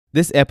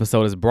This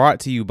episode is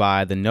brought to you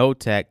by the No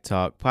Tact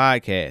Talk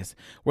podcast,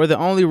 where the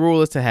only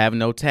rule is to have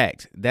no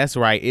tact. That's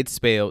right, it's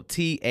spelled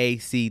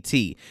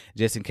T-A-C-T,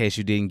 just in case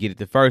you didn't get it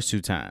the first two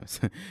times.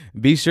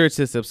 Be sure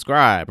to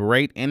subscribe,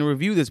 rate, and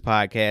review this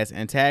podcast,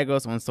 and tag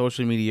us on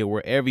social media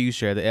wherever you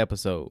share the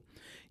episode.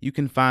 You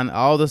can find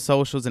all the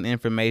socials and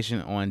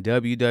information on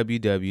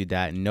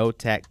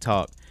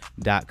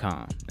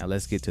www.notacttalk.com. Now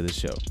let's get to the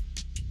show.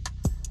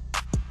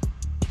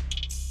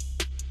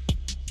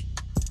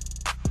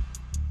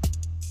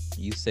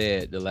 You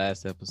said the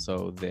last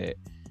episode that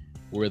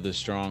we're the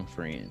strong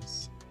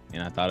friends,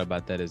 and I thought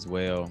about that as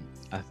well.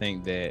 I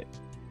think that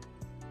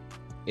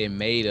it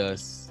made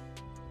us,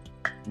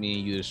 me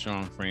and you, the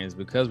strong friends,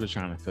 because we're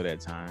trying to fill that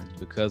time,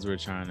 because we're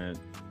trying to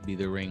be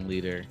the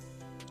ringleader,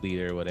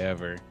 leader,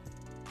 whatever.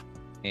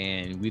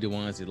 And we the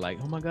ones that like,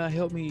 oh my God,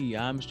 help me,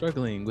 I'm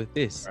struggling with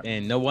this,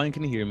 and no one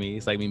can hear me.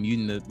 It's like me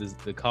muting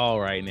the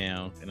call right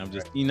now, and I'm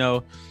just, and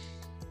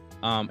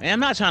I'm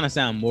not trying to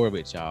sound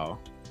morbid, y'all.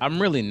 I'm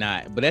really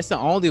not, but that's the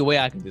only way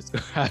I can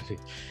describe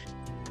it.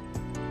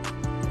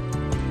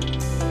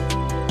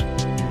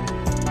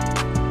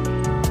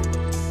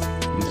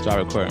 I'm gonna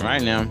start recording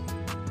right now,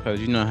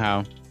 because you know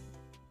how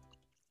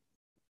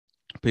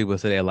people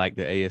say they like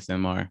the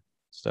ASMR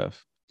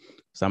stuff.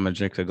 So I'm gonna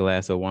drink a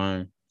glass of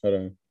wine. Hold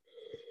on.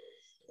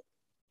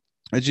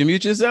 Did you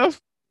mute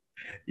yourself?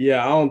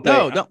 Yeah, I don't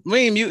think. We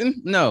ain't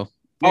muting. No.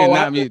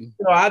 Not muting.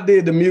 I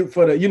did the mute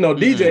for the,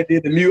 DJ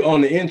did the mute on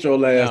the intro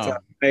last time.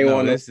 I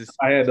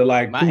had to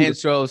like. My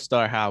intros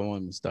start how I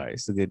want them to start.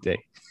 It's a good day.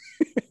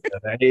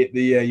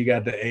 You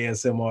got the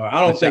ASMR. I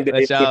don't think that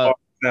ASMR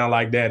sound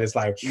like that. It's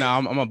like. No,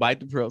 I'm gonna bite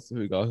the pearl. So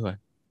here we go.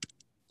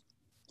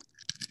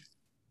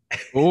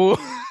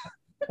 Oh.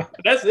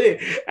 That's it.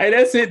 Hey,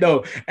 that's it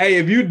though. Hey,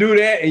 if you do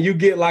that and you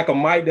get like a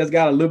mic that's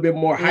got a little bit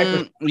more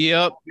hyper.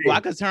 Yep. Well, I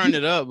could turn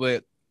it up,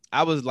 but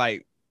I was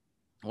like,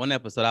 one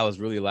episode I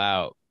was really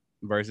loud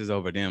versus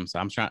over them. So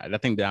I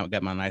think that I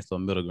got my nice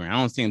little middle ground. I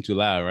don't seem too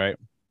loud, right?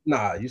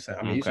 Nah, you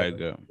sound. Okay,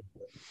 good.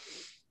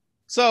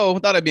 So,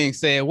 with all that being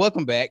said,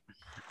 welcome back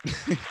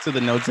to the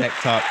No Tact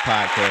Talk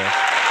podcast.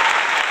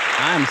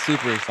 I'm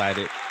super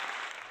excited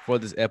for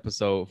this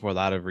episode for a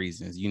lot of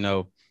reasons.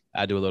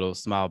 I do a little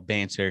small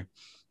banter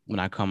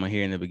when I come on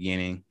here in the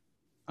beginning.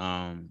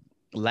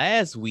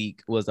 Last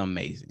week was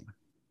amazing.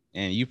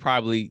 And you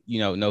probably,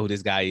 know who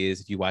this guy is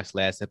if you watched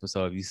last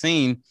episode. If you've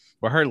seen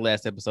or heard the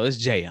last episode, it's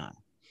Jayon.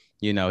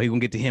 He gonna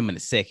get to him in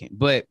a second.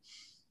 But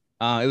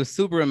it was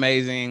super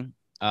amazing.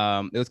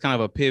 It was kind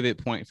of a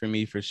pivot point for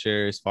me for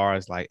sure, as far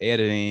as like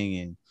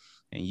editing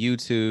and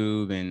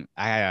YouTube. And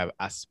I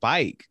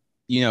spike,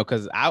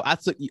 because I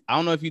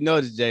don't know if you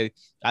noticed, Jay,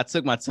 I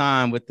took my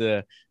time with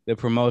the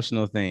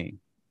promotional thing.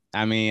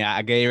 I mean,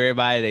 I gave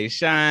everybody they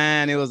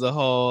shine. It was a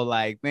whole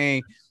like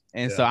thing.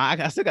 And so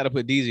I still got to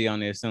put DJ on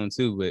there soon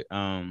too. But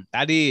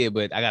I did,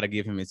 but I got to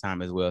give him his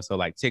time as well. So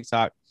like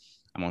TikTok,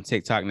 I'm on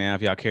TikTok now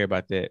if y'all care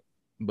about that.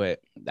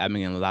 But I'm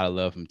getting a lot of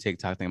love from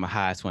TikTok. I think my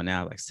highest one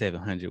now like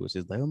 700, which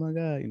is like, oh my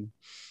God.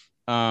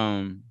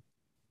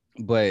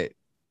 But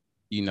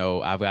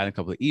I've gotten a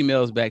couple of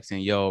emails back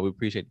saying, yo, we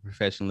appreciate the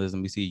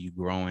professionalism. We see you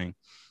growing.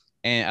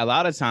 And a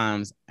lot of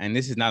times, and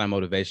this is not a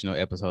motivational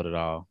episode at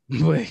all,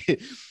 but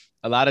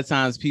a lot of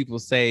times people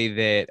say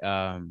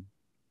that,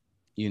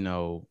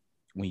 when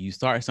you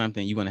start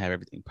something, you want to have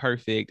everything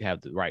perfect,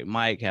 have the right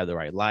mic, have the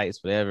right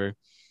lights, whatever.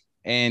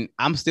 And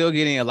I'm still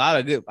getting a lot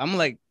of good. I'm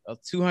like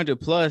 200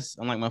 plus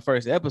on like my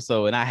first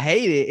episode, and I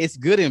hate it. It's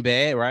good and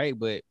bad, right?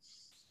 But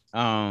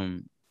I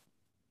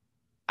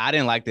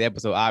didn't like the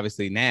episode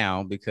obviously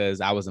now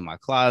because I was in my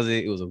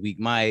closet. It was a weak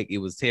mic. It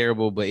was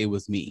terrible, but it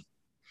was me.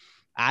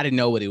 I didn't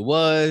know what it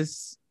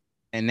was.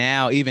 And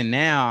even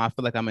now, I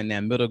feel like I'm in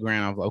that middle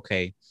ground of,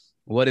 okay,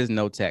 what is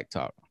No Tact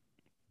Talk?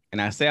 And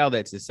I say all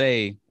that to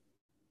say,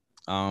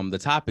 the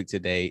topic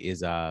today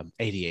is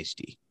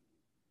A.D.H.D.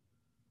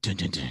 Dun,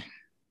 dun, dun.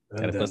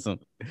 Gotta put some.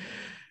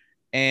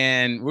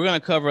 And we're gonna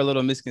cover a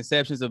little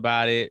misconceptions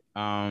about it.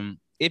 And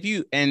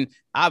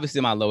obviously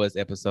my lowest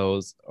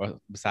episodes, or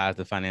besides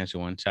the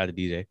financial one, shout out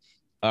to DJ,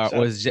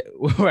 was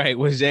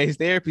Jay's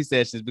therapy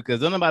sessions,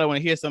 because nobody want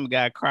to hear some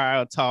guy cry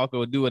or talk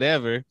or do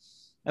whatever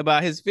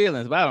about his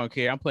feelings. But I don't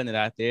care. I'm putting it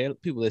out there.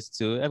 People listen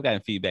to it. I've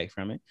gotten feedback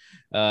from it.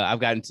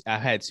 I've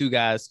had two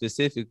guys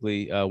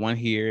specifically, one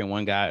here and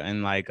one guy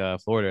in like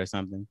Florida or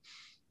something.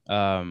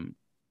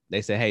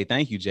 They said, hey,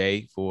 thank you,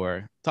 Jay,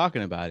 for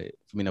talking about it,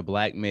 for being a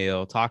Black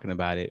male, talking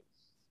about it,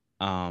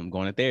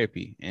 going to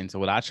therapy. And so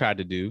what I tried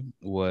to do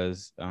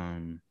was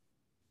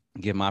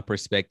give my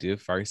perspective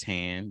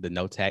firsthand, the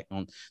no tact,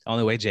 the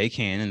only way Jay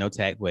can, the no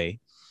tact way,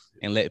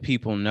 and let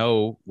people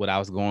know what I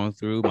was going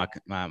through,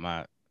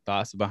 my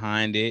thoughts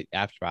behind it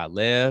after I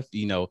left.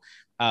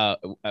 A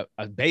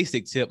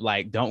basic tip,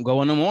 like, don't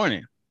go in the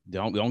morning.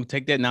 Don't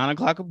take that 9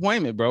 o'clock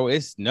appointment, bro.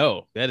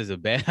 That is a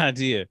bad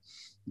idea.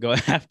 Go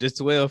after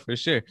 12 for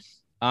sure.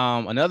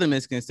 Another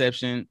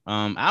misconception,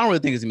 I don't really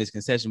think it's a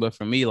misconception, but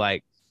for me,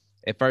 like,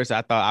 at first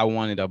I thought I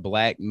wanted a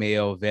Black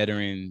male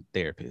veteran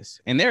therapist,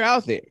 and they're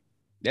out there.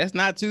 That's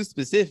not too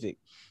specific.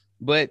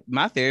 But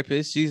my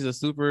therapist, she's a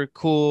super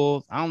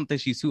cool, I don't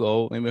think she's too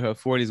old, maybe her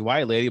 40s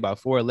white lady, about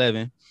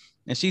 4'11",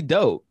 and she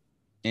dope.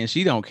 And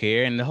she don't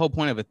care. And the whole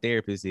point of a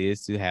therapist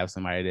is to have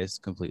somebody that's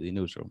completely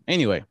neutral.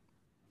 Anyway,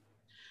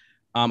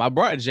 I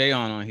brought Jay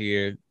on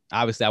here.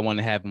 Obviously, I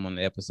wanted to have him on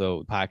the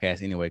episode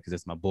podcast anyway, because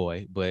it's my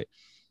boy. But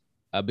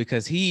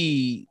because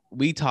we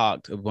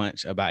talked a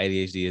bunch about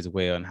ADHD as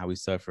well and how we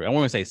suffer. I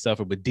won't say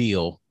suffer, but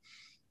deal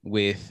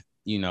with,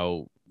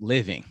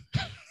 living.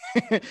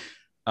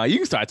 You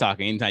can start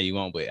talking anytime you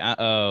want, but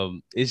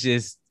it's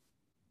just,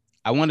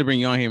 I wanted to bring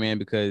you on here, man,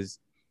 because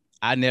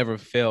I never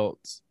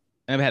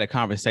had a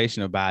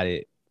conversation about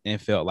it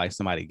and felt like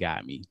somebody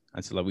got me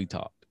until we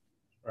talked.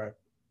 Right.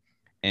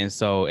 And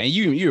so, and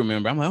you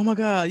remember, I'm like, oh my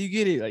God, you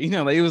get it.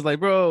 Like, like it was like,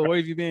 bro, where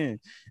have you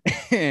been?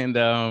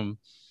 And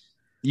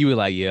you were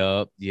like,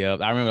 yep.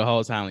 I remember the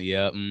whole time, like,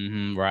 yep,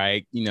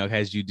 right.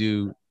 As you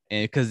do.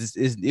 And because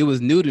it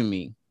was new to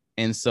me.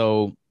 And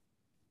so,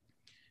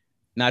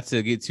 not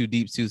to get too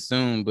deep too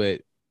soon,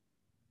 but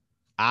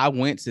I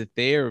went to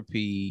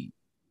therapy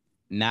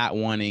not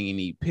wanting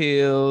any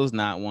pills,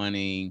 not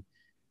wanting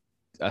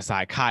a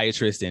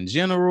psychiatrist in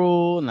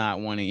general,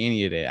 not wanting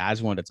any of that. I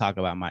just wanted to talk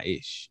about my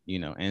ish,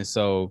 And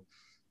so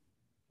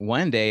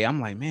one day I'm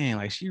like, man,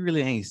 like she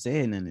really ain't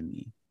said nothing to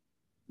me.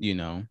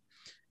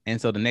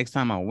 And so the next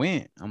time I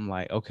went, I'm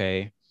like,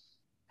 okay,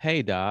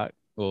 hey doc,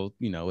 well,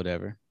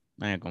 whatever.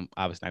 I ain't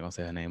obviously not gonna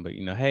say her name, but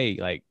hey,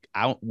 like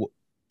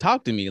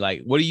talk to me.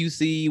 Like, what do you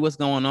see? What's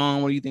going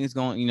on? What do you think is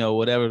going?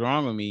 Whatever's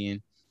wrong with me.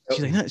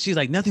 And she's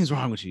like, nothing's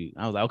wrong with you.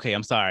 I was like, okay,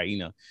 I'm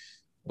sorry.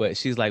 But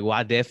she's like, well,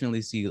 I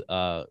definitely see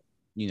a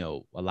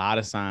lot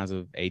of signs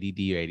of ADD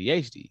or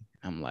ADHD.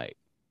 I'm like,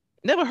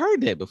 never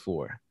heard that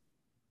before,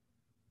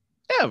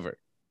 ever.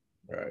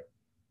 Right.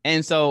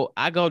 And so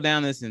I go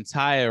down this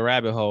entire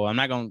rabbit hole. I'm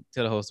not gonna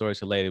tell the whole story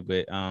till later,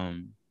 but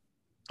I'm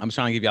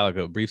trying to give y'all like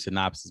a brief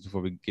synopsis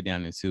before we get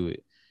down into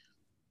it.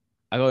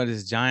 I go into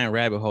this giant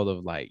rabbit hole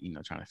of like,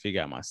 trying to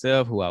figure out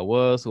myself, who I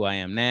was, who I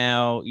am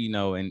now,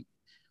 and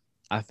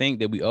I think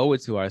that we owe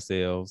it to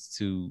ourselves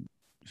to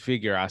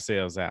figure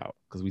ourselves out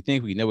because we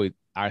think we know it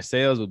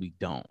ourselves, but we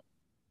don't.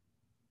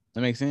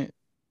 That makes sense.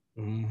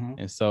 Mm-hmm.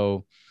 And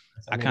so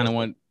I kind of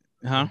want,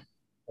 I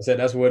said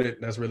that's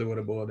really what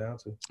it boiled down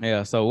to.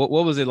 Yeah. So what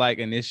was it like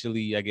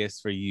initially, I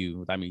guess, for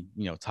you? I mean,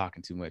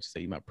 talking too much, so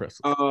you might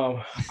press.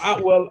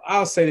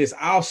 I'll say this.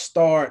 I'll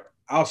start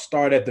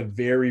at the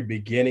very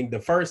beginning. The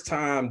first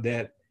time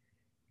that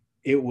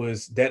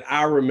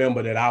I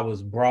remember that I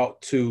was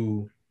brought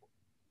to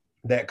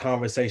that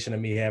conversation of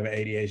me having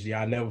ADHD.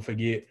 I'll never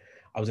forget.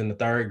 I was in the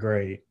 3rd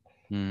grade.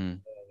 Mm-hmm.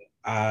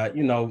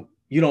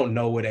 You don't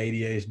know what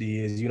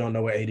ADHD is. You don't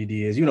know what ADD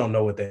is. You don't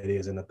know what that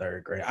is in the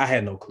 3rd grade. I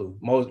had no clue.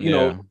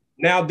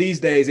 Now these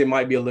days it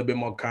might be a little bit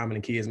more common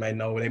and kids may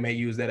know. They may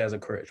use that as a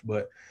crutch.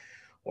 But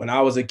when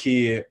I was a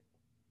kid,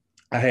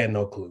 I had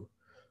no clue.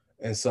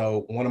 And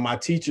so one of my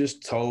teachers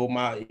told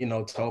my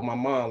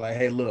mom, like,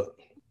 hey, look,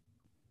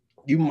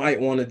 you might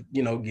want to,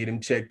 get him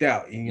checked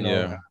out,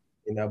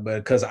 but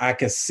because I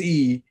can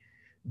see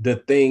the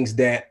things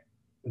that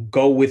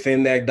go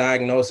within that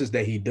diagnosis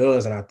that he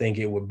does. And I think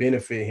it would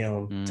benefit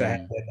him to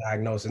have that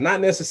diagnosis, not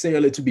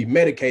necessarily to be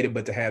medicated,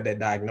 but to have that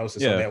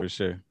diagnosis so that for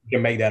sure you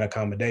can make that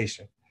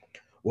accommodation.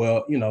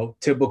 Well,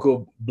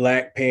 typical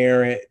Black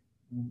parent,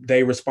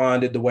 they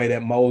responded the way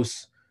that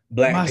most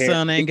Black my parents.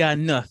 son ain't got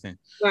nothing.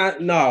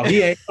 No,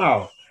 he ain't.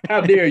 No, how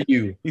dare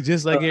you? He's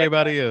just like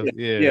everybody else.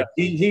 Yeah.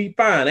 He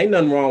fine. Ain't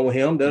nothing wrong with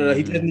him.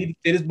 He just need to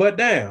sit his butt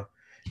down.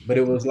 But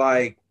it was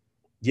like,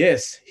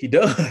 yes, he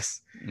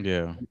does.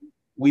 Yeah.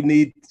 He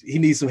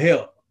needs some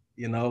help,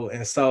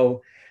 And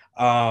so,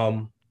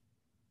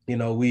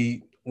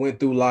 we went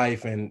through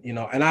life and,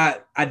 and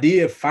I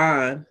did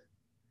fine,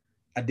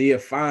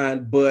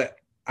 but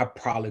I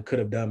probably could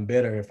have done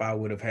better if I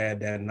would have had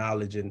that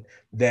knowledge and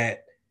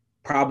that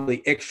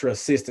probably extra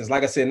assistance.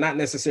 Like I said, not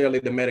necessarily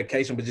the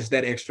medication, but just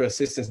that extra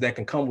assistance that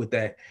can come with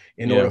that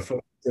in order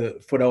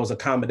for those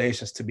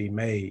accommodations to be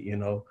made,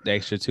 The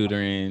extra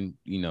tutoring,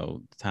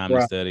 time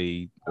to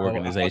study,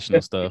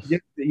 organizational stuff.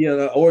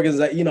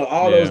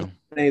 All those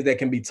things that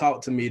can be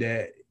taught to me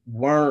that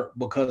weren't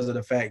because of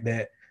the fact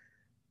that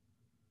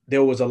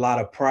there was a lot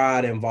of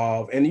pride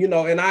involved. And,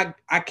 and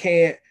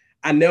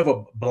I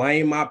never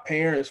blame my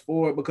parents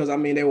for it because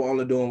they were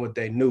only doing what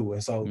they knew.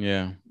 And so,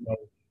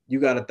 you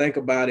got to think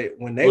about it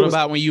when they. What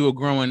about when you were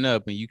growing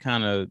up and you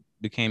kind of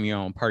became your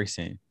own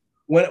person?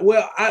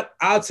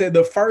 I'd say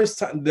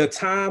the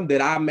time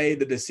that I made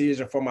the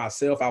decision for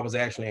myself, I was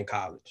actually in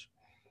college.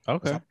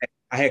 Okay. So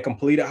I had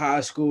completed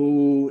high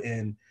school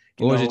and.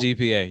 What was your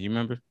GPA? You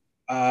remember?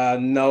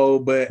 No,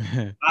 but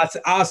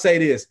I'll say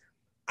this.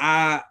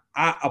 I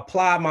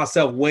applied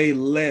myself way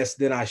less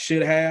than I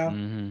should have.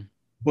 Mm-hmm.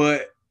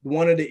 But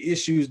one of the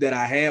issues that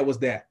I had was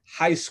that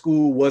high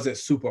school wasn't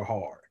super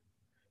hard.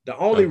 The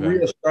only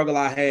real struggle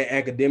I had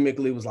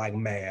academically was like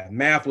math.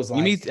 Math was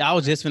like I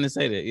was just gonna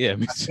say that. Yeah.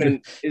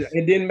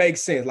 It didn't make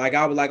sense. Like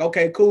I was like,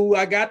 okay, cool.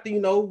 I got the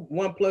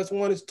 1 +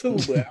 1 is 2.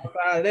 But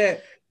outside of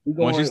that,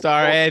 once you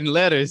start adding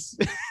letters.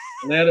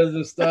 letters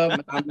and stuff.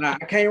 I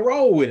can't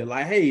roll with it.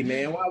 Like, hey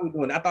man, why are we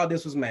doing it? I thought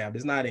this was math.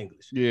 It's not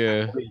English.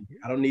 Yeah.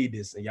 I don't need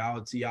this. And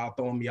y'all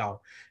throwing me off.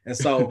 And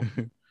so,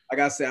 like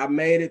I said, I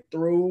made it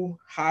through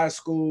high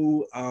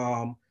school.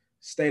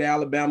 State of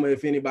Alabama,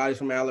 if anybody's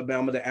from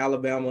Alabama, the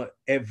Alabama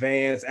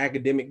Advanced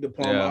Academic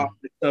Diploma, all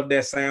the stuff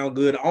that sound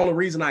good. The only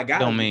reason I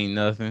got don't mean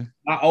nothing.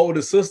 My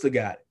older sister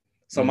got it.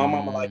 So my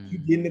mama like, you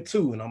getting it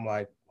too? And I'm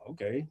like,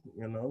 okay,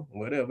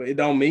 whatever. It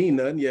don't mean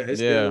nothing. Yeah, it's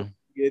still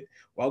get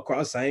walk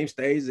across the same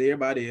stage as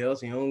everybody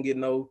else. You don't get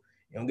no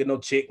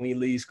check when you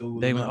leave school.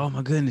 They went, oh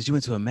my goodness, you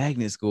went to a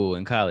magnet school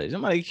in college.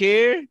 Nobody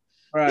care.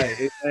 Right,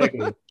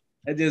 exactly.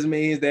 That just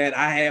means that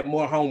I had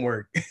more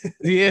homework.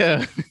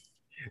 Yeah.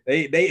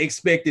 They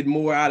expected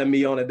more out of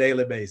me on a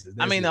daily basis.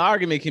 That's the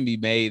argument can be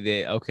made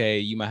that, okay,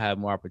 you might have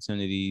more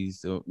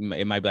opportunities. So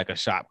it might be like a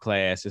shop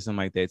class or something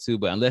like that too.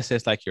 But unless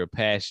it's like your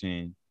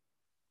passion,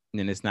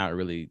 then it's not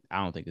really,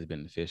 I don't think it's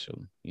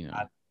beneficial,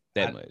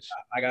 that much.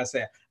 Like I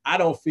said, I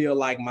don't feel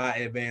like my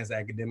advanced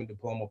academic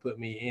diploma put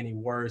me in any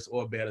worse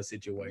or better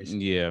situation.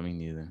 Yeah, me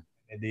neither.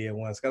 It did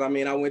once. Because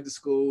I went to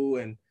school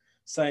and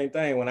same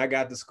thing. When I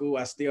got to school,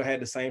 I still had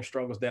the same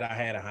struggles that I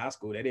had in high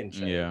school. They didn't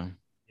change. Yeah.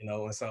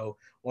 And so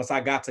once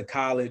I got to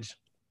college,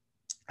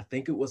 I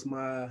think it was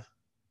my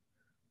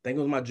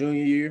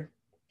junior year.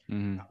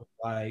 Mm-hmm. I was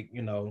like,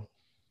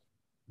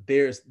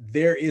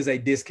 there is a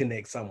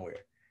disconnect somewhere.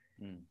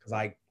 Cause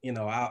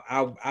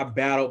I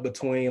battled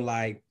between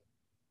like,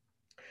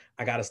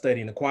 I got to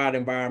study in a quiet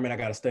environment. I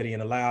got to study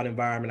in a loud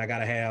environment. I got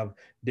to have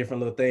different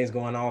little things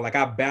going on. Like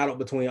I battled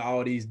between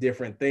all these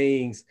different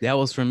things. That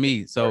was for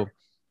me. So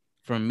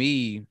for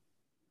me,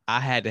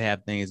 I had to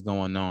have things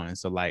going on.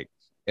 So like,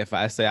 if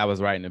I say I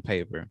was writing a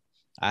paper,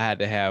 I had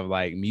to have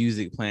like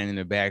music playing in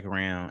the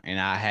background and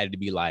I had to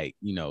be like,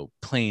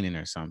 cleaning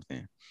or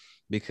something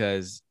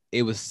because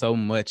it was so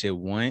much at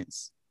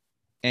once.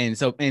 And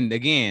so, and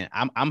again,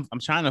 I'm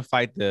trying to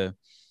fight the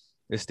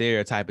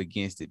stereotype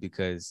against it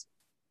because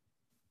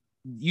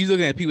you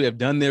looking at people that have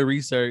done their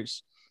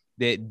research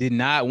that did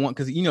not want,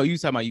 because, you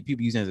talking about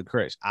people using it as a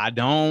crutch.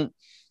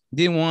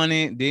 Didn't want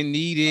it, didn't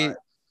need it. Right.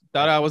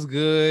 Thought I was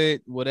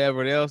good,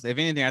 whatever else. If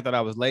anything, I thought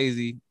I was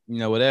lazy,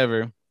 whatever.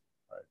 Right.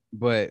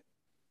 But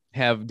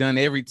have done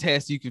every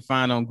test you can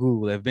find on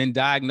Google, have been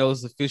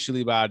diagnosed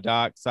officially by a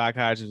doc,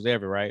 psychiatrist,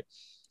 whatever, right?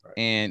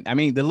 And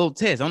the little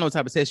test, I don't know what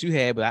type of test you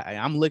had, but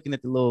I'm looking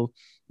at the little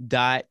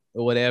dot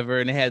or whatever,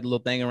 and it had the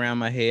little thing around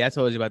my head. I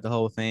told you about the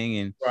whole thing,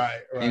 and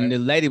and the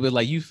lady was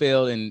like, "You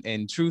failed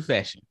in true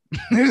fashion."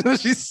 That's what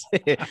she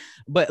said.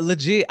 But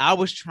legit, I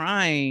was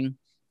trying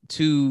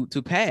to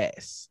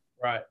pass,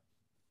 right?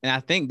 And I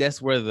think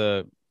that's where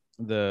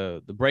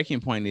the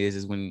breaking point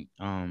is when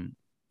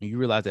you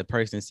realize that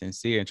person is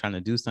sincere and trying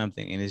to do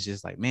something, and it's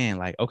just like, man,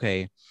 like,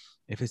 okay,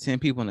 if it's 10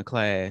 people in the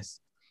class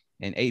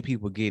and 8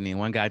 people getting it,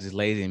 one guy just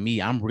lays in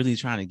me, I'm really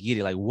trying to get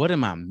it. Like, what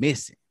am I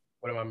missing?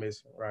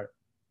 Right.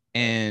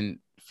 And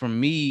for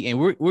me,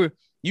 and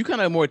you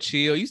kind of more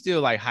chill. You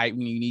still like hype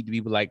when you need to be,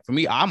 but like for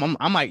me, I'm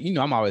like,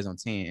 I'm always on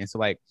 10. And so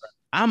like,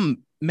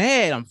 I'm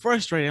mad, I'm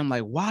frustrated. I'm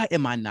like, why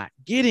am I not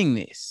getting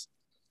this?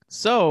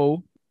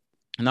 So,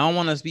 and I don't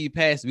want to speed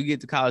past, we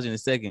get to college in a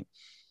second.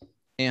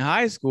 In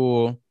high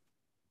school,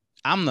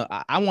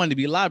 I wanted to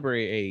be a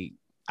library aide.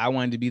 I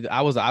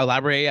was a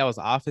library aide, I was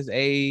an office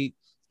aide.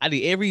 I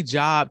did every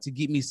job to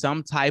get me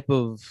some type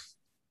of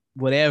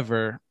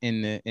whatever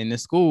in the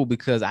school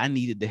because I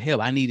needed the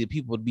help. I needed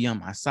people to be on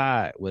my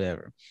side,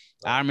 whatever.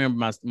 Right. I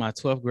remember my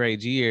 12th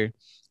grade year,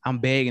 I'm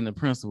begging the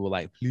principal,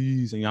 like,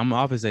 please, and I'm an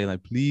office aide,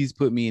 like, please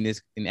put me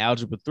in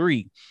algebra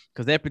 3.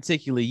 Because that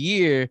particular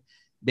year,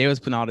 they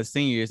was putting all the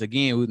seniors,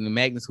 again, in the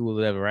magnet school,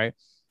 whatever, right?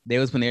 They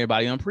was putting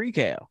everybody on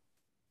pre-cal.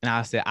 And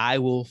I said, I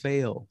will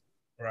fail.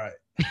 Right.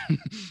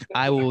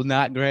 I will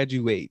not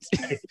graduate.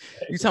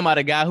 You talking about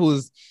a guy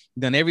who's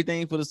done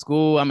everything for the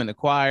school. I'm in the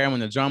choir. I'm in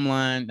the drum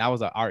line. I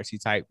was an artsy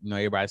type.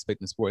 Everybody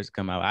expecting sports to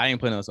come out. I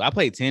didn't put on. So I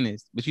played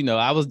tennis, but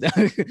I was.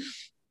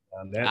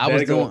 I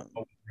was doing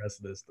the rest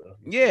of this stuff.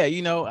 Yeah,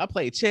 I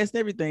played chess and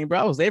everything, bro.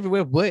 I was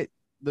everywhere but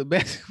the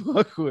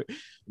basketball court.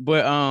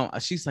 But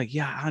she's like,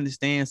 yeah, I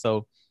understand.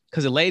 So.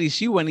 Because the lady,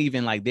 she wasn't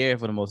even like there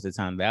for the most of the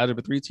time. The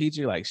algebra 3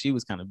 teacher, like she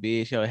was kind of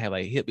big. She had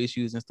like hip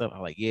issues and stuff.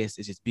 I'm like, yes,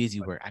 it's just busy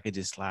work. I could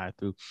just slide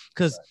through.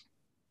 Because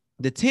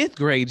the 10th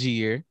grade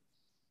year,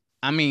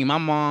 my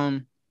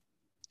mom,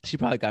 she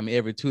probably got me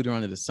every tutor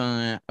under the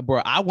sun.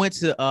 Bro, I went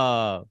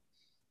to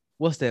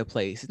what's that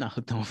place? It's not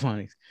Hooked on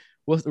Phonics.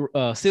 What's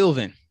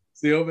Sylvan?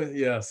 Sylvan,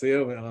 yeah,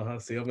 Sylvan.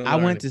 Sylvan. I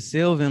went to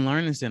Sylvan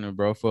Learning Center,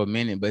 bro, for a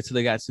minute, but until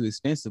they got too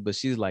expensive. But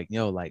she's like,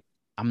 yo, like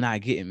I'm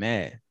not getting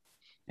mad.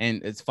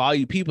 And it's for all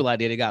you people out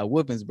there that got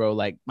whoopings, bro.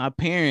 Like my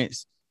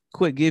parents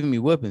quit giving me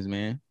whoopings,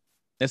 man.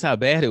 That's how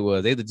bad it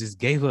was. They just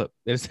gave up.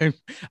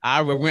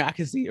 I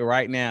can see it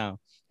right now.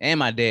 And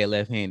my dad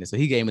left-handed, so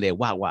he gave me that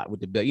wop with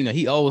the belt.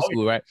 He old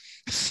school, right?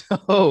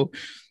 So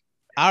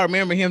I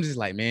remember him just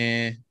like,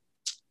 man,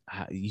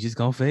 you just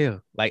gonna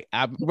fail. Like,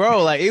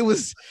 bro, like it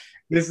was.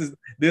 This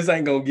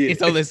ain't gonna get.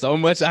 It's only so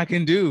much I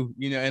can do,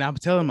 And I'm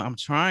telling him I'm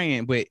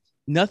trying, but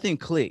nothing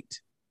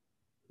clicked.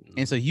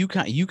 And so you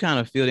kind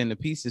of filled in the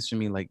pieces for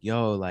me, like,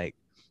 yo, like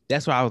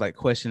that's why I was like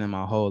questioning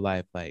my whole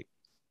life. Like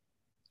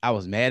I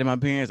was mad at my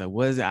parents. I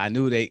wasn't. I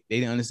knew they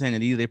didn't understand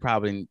it either. They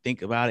probably didn't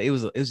think about it. It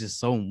was just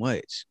so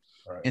much.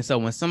 Right. And so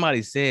when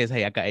somebody says,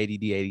 "Hey, I got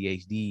ADD,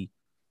 ADHD,"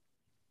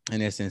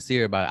 and they're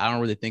sincere about it, I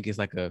don't really think it's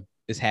like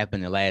this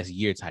happened the last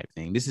year type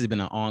thing. This has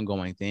been an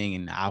ongoing thing,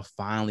 and I'm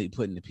finally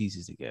putting the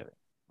pieces together.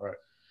 Right.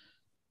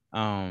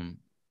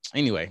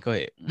 Anyway, go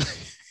ahead.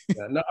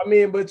 Yeah, no, I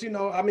mean, but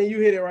you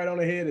hit it right on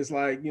the head. It's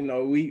like,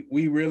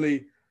 we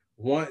really,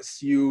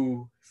 once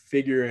you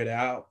figure it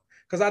out,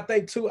 because I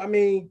think too, I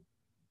mean,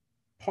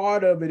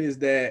 part of it is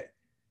that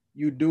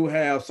you do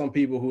have some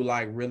people who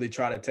like really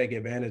try to take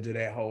advantage of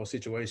that whole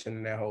situation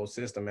and that whole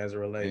system as it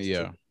relates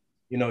to,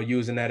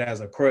 using that as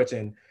a crutch.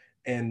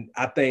 And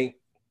I think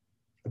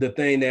the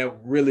thing that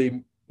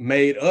really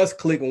made us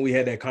click when we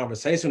had that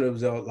conversation, it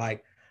was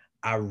like,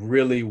 I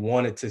really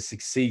wanted to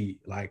succeed.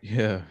 Like,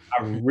 yeah,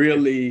 I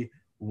really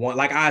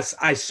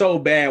I so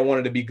bad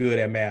wanted to be good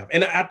at math.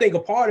 And I think a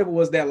part of it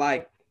was that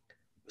like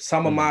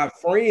some of my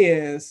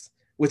friends,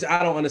 which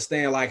I don't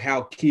understand, like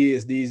how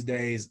kids these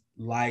days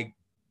like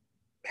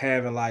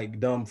having like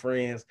dumb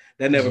friends.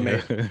 That never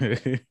made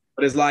sense.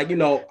 But it's like,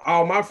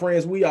 all my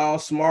friends, we all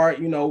smart,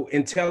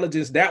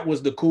 intelligence, that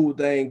was the cool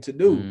thing to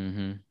do.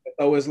 Mm-hmm.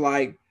 So it's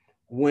like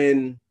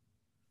when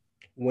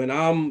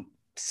I'm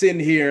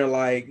sitting here,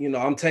 like,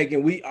 I'm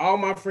taking, all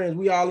my friends,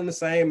 we all in the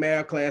same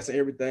math class and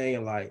everything.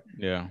 And like,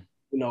 yeah,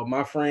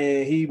 my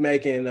friend, he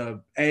making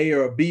a A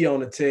or a B on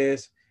the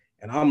test.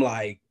 And I'm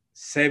like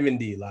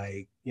 70,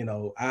 like,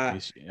 I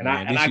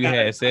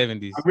had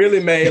 70s. I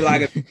really made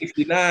like a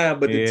 69,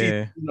 but the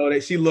teacher, yeah.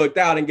 that she looked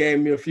out and gave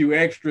me a few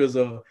extras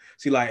of,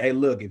 she like, hey,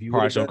 look, if you would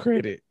have partial done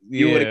credit,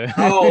 you would have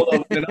got all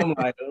of it. And I'm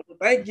like, oh,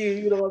 thank you,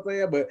 you know what I'm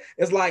saying? But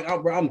it's like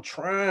I'm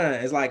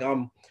trying. It's like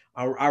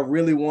I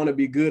really want to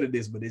be good at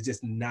this, but it's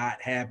just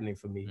not happening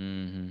for me.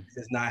 Mm-hmm. It's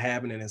just not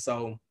happening. And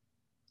so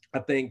I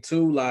think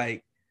too,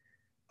 like,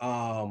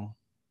 I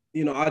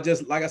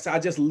just, like I said, I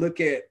just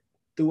look at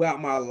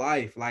throughout my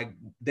life, like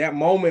that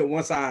moment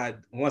once I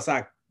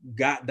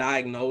got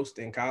diagnosed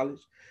in college,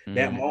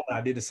 that moment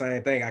I did the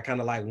same thing. I kind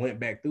of like went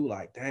back through,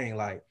 like, dang,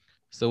 like.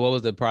 So what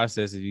was the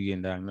process of you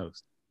getting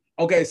diagnosed?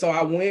 Okay, so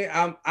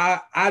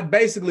I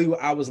basically,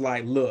 I was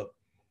like, look,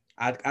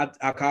 I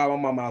called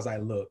my mom. I was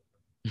like, look,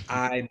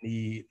 I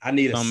need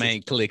something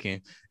ain't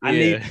clicking. I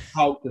need to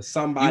talk to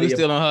somebody. You were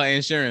still on her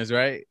insurance,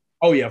 right?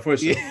 Oh yeah, for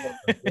sure.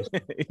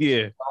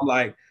 Yeah. I'm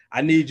like,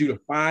 I need you to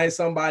find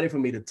somebody for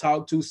me to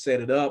talk to,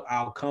 set it up.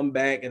 I'll come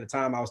back. At the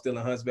time I was still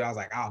in Huntsville, I was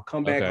like, I'll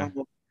come back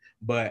home,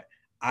 but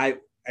I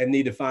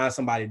need to find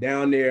somebody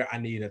down there. I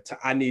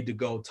need to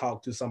go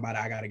talk to somebody.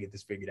 I got to get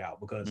this figured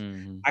out, because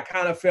I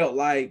kind of felt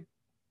like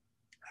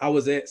I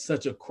was at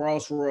such a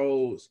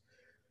crossroads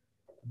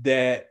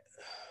that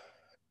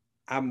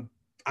I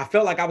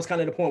felt like I was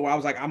kind of at the point where I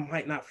was like, I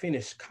might not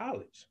finish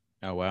college.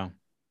 Oh, wow.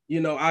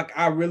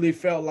 I really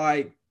felt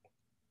like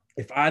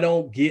if I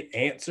don't get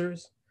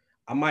answers,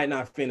 I might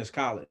not finish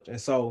college. And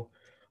so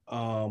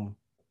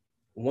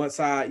once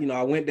I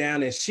went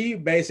down, and she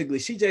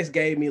just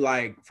gave me,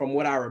 like, from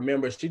what I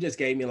remember, she just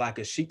gave me like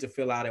a sheet to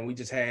fill out, and we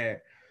just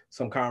had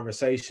some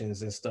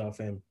conversations and stuff.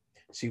 And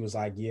she was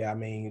like, yeah, I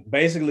mean,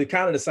 basically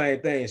kind of the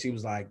same thing. She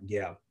was like,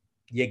 yeah,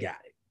 you got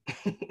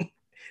it.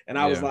 And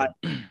I was like,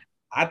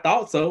 I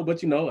thought so, but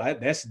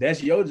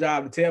that's your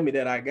job to tell me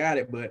that I got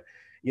it. But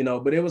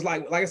but it was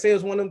like I said,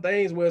 it's one of them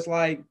things where it's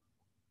like,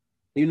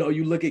 you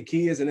look at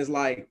kids and it's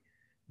like,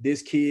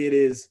 this kid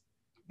is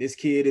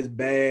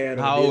bad.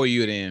 How old were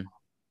you then?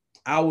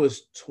 I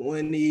was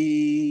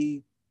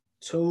 22,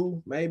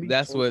 maybe.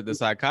 That's 22. what the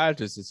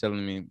psychiatrist is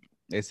telling me.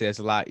 They say it's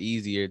a lot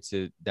easier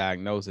to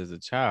diagnose as a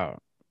child,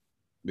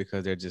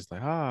 because they're just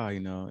like,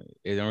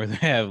 they don't really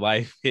have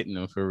life hitting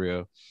them for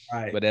real.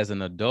 Right. But as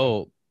an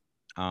adult,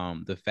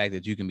 the fact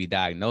that you can be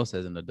diagnosed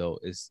as an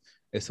adult is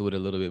with a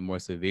little bit more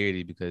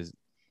severity, because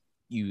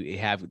you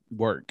have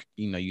work,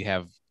 you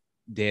have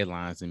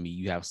deadlines, and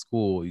you have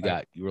school, you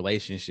got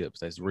relationships,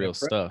 that's real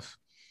stuff,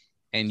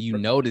 and you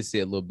notice it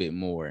a little bit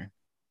more.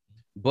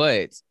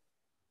 But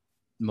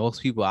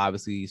most people,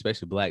 obviously,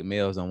 especially Black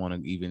males, don't want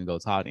to even go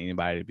talk to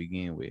anybody to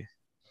begin with.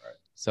 Right.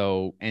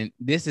 So, and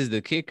this is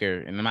the kicker,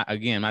 and I'm not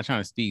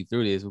trying to speed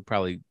through this. We'll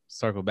probably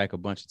circle back a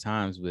bunch of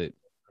times, but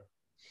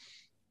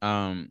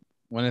one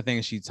of the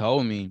things she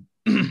told me,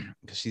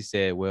 because she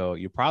said, well,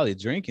 you're probably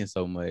drinking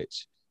so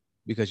much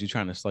because you're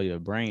trying to slow your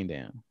brain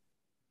down.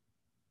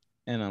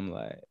 And I'm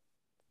like,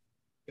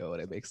 yo,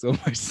 that makes so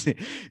much sense.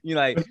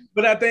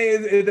 But I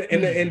think,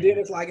 and then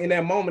it's like, in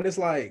that moment, it's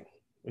like,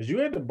 was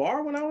you at the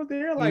bar when I was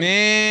there? Like,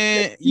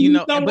 man,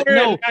 but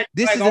no,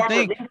 this is the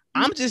thing.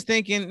 I'm just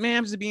thinking, man,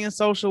 I'm just being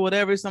social,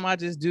 whatever. Something I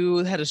just do,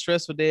 had a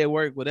stressful day at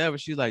work, whatever.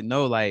 She's like,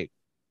 no, like,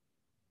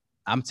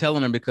 I'm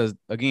telling her, because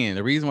again,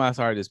 the reason why I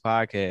started this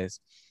podcast,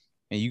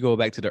 and you go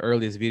back to the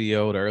earliest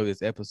video, the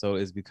earliest episode,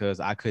 is because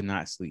I could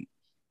not sleep.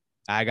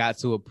 I got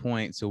to a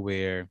point to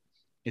where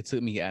it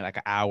took me like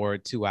an hour,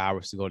 2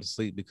 hours to go to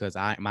sleep because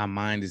my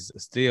mind is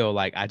still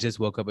like I just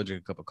woke up and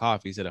drank a cup of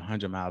coffee. It's at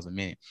 100 miles a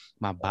minute.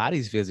 My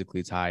body's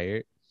physically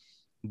tired,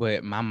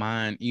 but my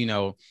mind,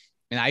 and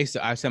I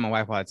tell my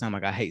wife all the time,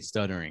 like I hate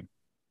stuttering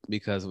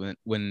because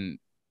when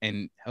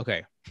and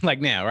okay,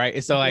 like now, right?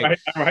 It's so like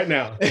right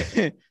now.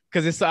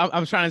 Because it's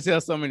I'm trying to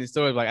tell so many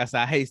stories. Like I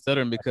said, I hate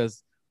stuttering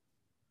because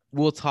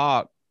we'll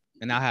talk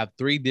and I'll have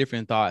 3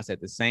 different thoughts at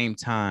the same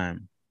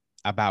time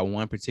about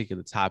one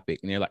particular topic,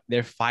 and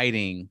they're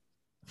fighting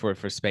for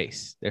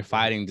space. They're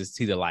fighting to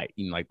see the light,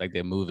 like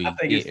that movie. I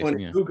think it's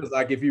funny too, because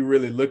like if you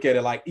really look at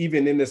it, like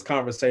even in this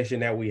conversation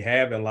that we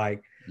have, and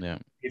like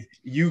if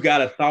you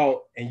got a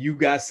thought and you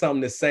got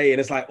something to say, and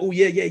it's like, oh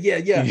yeah,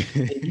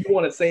 and you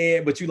want to say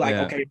it, but you like,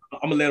 okay,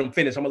 I'm gonna let them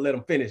finish,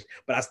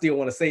 but I still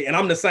want to say it. And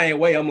I'm the same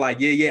way. I'm like,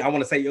 yeah, I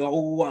want to say,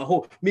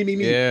 me.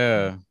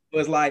 Yeah. So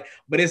it's like,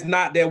 but it's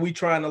not that we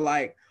trying to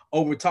like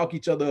over talk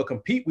each other or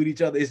compete with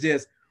each other. It's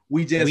just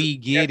we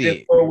get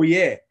it. Where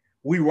we at.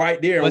 We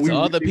right there. But to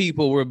other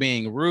people, we're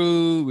being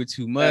rude, we're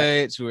too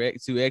much, we're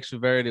too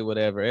extroverted,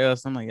 whatever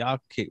else. I'm like, y'all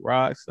kick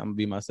rocks. I'm gonna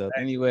be myself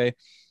anyway.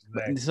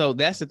 But, so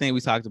that's the thing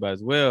we talked about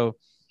as well.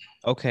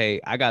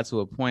 Okay, I got to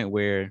a point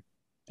where,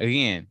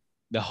 again,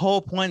 the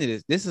whole point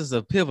of this is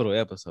a pivotal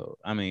episode.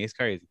 I mean, it's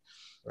crazy.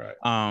 Right.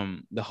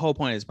 The whole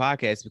point of this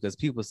podcast is because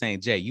people are saying,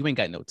 Jay, you ain't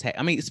got no tact.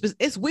 I mean,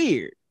 it's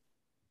weird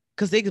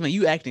because they can,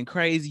 you acting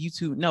crazy. You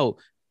too. No,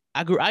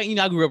 I grew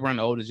up around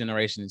the older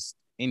generations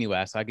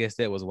anyway, so I guess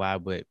that was why.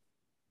 But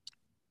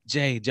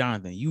Jay,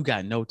 Jonathan, you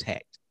got no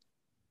tact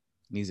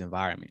in these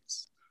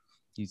environments.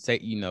 You say,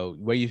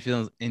 wear your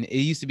feelings, and it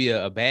used to be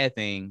a bad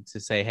thing to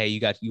say, hey,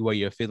 you wear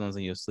your feelings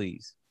on your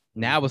sleeves.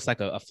 Now it's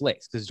like a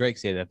flex, because Drake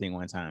said that thing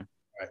one time.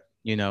 Right.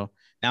 Now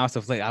it's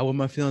a flex. I wear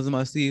my feelings on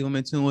my sleeve. I'm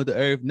in tune with the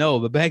earth. No,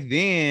 but back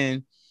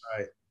then,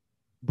 right,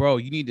 bro,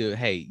 you need to,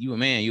 hey, you a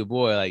man, you a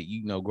boy, like,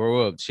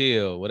 grow up,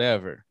 chill,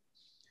 whatever.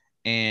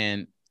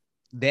 And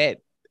that,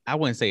 I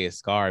wouldn't say it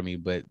scarred me,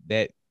 but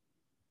that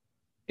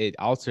it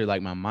altered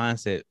like my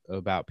mindset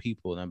about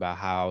people and about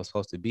how I was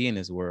supposed to be in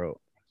this world.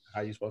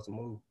 How you supposed to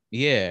move?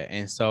 Yeah.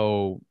 And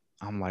so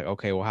I'm like,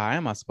 okay, well, how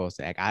am I supposed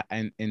to act?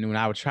 And when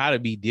I would try to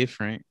be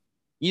different,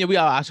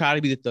 I try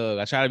to be the thug.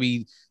 I try to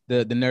be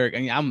the nerd.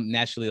 I mean, I'm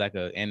naturally like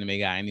an anime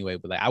guy anyway,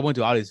 but like I went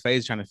through all these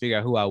phases trying to figure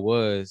out who I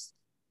was.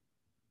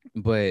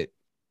 But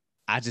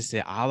I just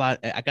said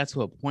I got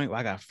to a point where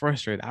I got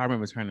frustrated. I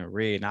remember turning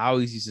red, and I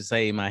always used to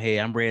say in my head,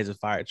 "I'm red as a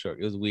fire truck."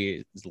 It was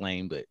weird, it's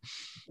lame, but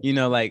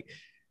like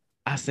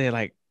I said,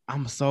 like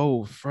I'm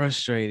so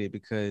frustrated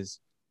because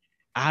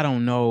I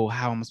don't know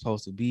how I'm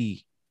supposed to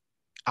be.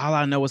 All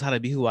I know is how to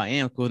be who I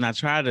am. Because when I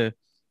try to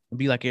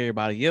be like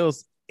everybody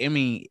else, I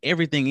mean,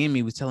 everything in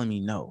me was telling me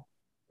no.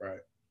 Right. And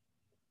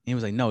it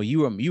was like, no,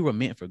 you were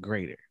meant for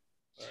greater.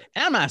 Right.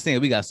 And I'm not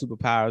saying we got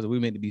superpowers or we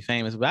meant to be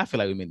famous, but I feel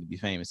like we meant to be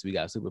famous. So we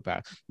got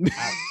superpowers.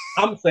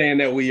 I'm saying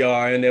that we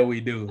are and that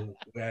we do.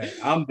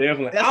 I'm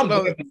definitely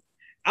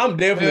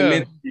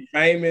meant to be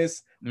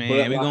famous.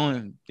 Man, we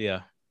going,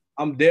 yeah.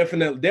 I'm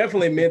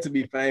definitely meant to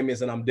be famous,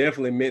 and I'm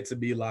definitely meant to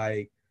be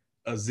like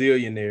a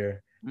zillionaire.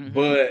 Mm-hmm.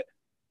 But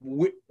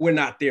we're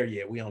not there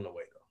yet. We on the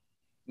way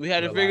though. We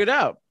had to figure it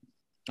out.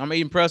 I'm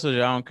eating pretzels. I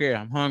don't care.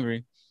 I'm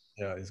hungry.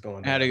 Yeah, it's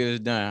going down. I had to get this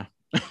done.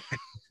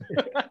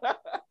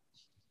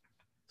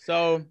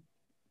 So,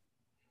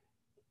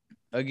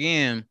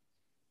 again,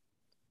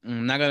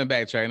 I'm not gonna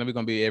backtrack. We're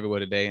gonna be everywhere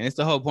today, and it's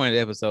the whole point of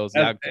the episode.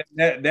 So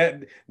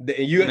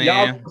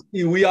y'all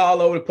see we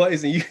all over the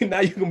place, and now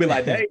you can be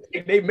like,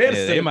 they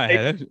medicine. They might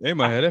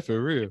have that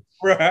for real,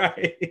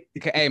 right?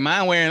 Hey,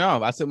 mine wearing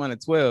off. I took mine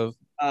at 12.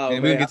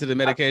 And we'll get to the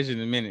medication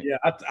in a minute. Yeah,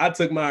 I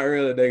took mine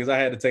earlier today because I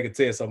had to take a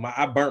test. So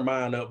I burnt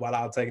mine up while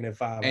I was taking it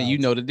 5 hours. And you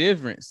know the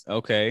difference.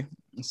 Okay.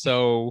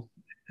 So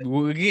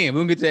we'll get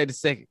to that in a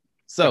second.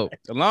 So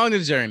along the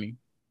journey.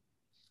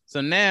 So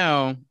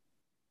now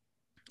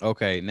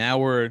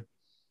we're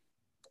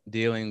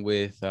dealing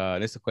with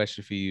this is a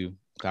question for you.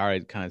 I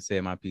already kind of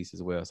said my piece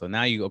as well. So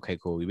now okay,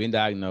 cool. You've been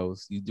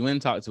diagnosed. You went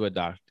and talked to a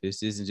doctor.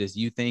 This isn't just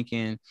you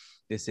thinking.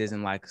 This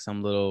isn't like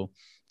some little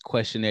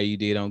questionnaire you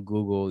did on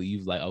Google.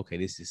 You've like, okay,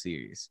 this is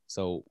serious.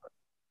 So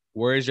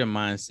where is your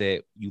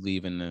mindset you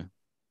leaving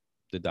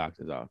the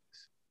doctor's office?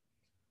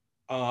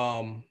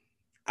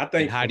 I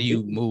think, and how do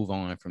you move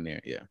on from there?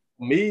 Yeah.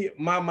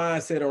 My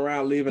mindset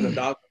around leaving the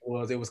doctor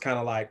it was kind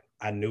of like,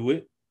 I knew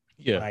it.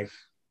 Yeah. Like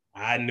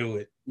I knew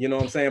it. You know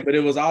what I'm saying? But it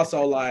was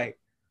also like,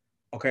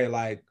 okay,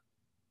 like,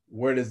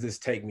 where does this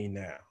take me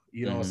now?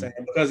 You know what I'm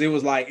saying? Because it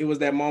was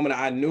that moment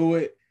I knew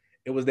it.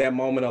 It was that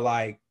moment of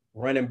like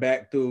running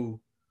back through,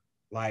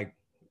 like,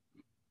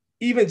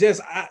 even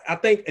just, I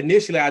think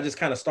initially I just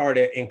kind of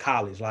started in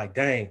college, like,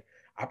 dang,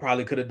 I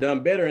probably could have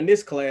done better in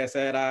this class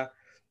had I,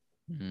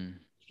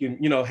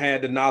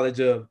 had the knowledge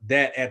of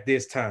that at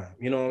this time.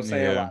 You know what I'm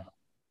saying? Yeah. Like,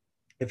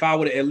 if I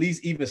would have at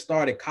least even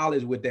started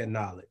college with that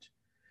knowledge.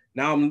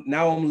 Now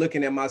I'm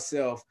looking at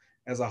myself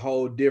as a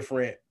whole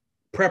different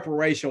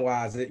preparation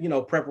wise,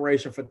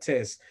 preparation for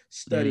tests,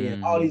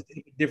 studying, all these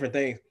different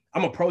things.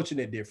 I'm approaching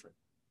it different.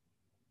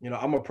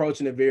 I'm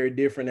approaching it very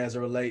different as it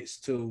relates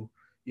to,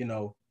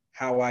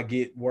 how I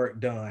get work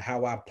done,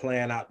 how I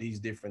plan out these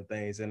different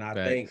things. And I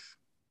think Facts.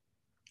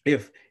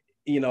 if,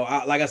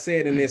 like I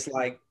said, in this,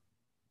 like,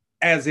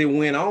 as it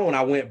went on,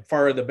 I went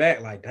further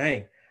back, like,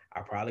 dang,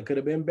 I probably could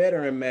have been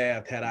better in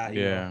math had I,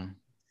 Yeah.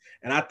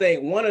 And I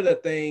think one of the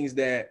things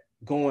that,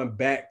 going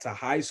back to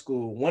high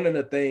school, one of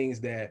the things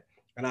that,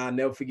 and I'll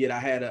never forget, I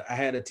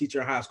had a teacher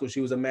in high school.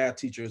 She was a math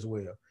teacher as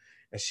well.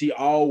 And she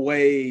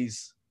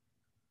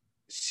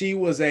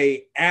was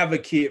a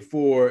advocate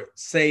for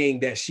saying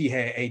that she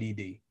had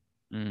ADD.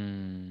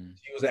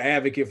 She was an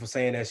advocate for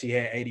saying that she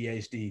had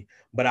ADHD.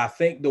 But I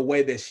think the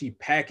way that she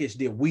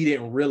packaged it, we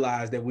didn't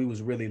realize that we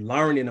was really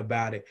learning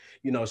about it.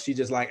 She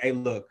just like, hey,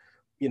 look,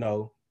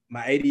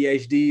 my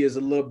ADHD is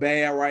a little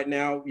bad right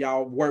now.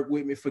 Y'all work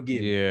with me, forgive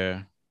me.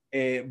 Yeah.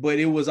 But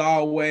it was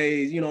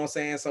always, what I'm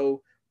saying?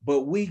 So,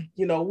 but we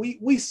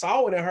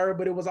saw it in her,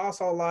 but it was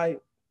also like,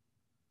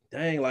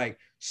 dang, like,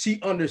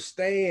 she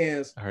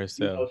understands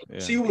Herself. Yeah.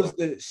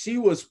 she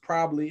was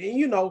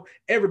probably, and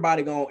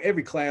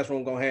every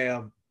classroom gonna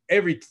have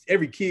every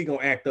kid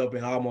gonna act up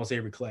in almost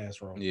every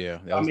classroom. Yeah.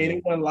 I mean,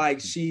 it wasn't like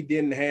she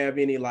didn't have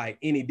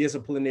any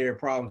disciplinary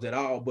problems at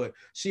all, but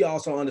she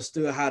also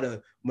understood how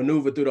to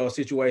maneuver through those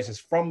situations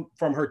from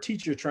her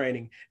teacher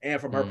training and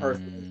from her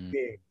personal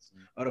experience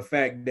of the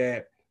fact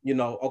that,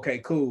 okay,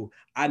 cool.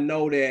 I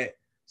know that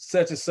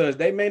such and such,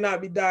 they may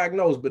not be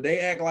diagnosed, but they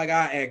act like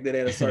I acted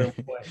at a certain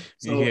point.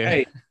 So,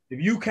 hey,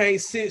 if you can't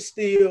sit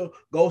still,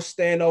 go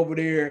stand over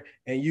there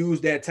and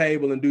use that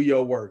table and do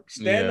your work.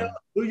 Stand up,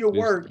 do your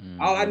work.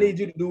 All I need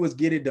you to do is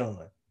get it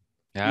done.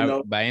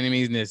 By any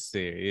means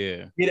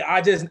necessary. Yeah.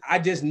 I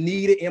just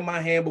need it in my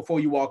hand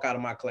before you walk out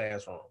of my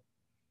classroom.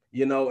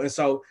 And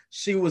so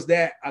she was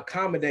that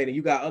accommodating.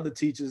 You got other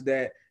teachers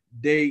that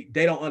they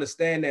don't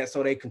understand that,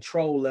 so they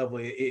control level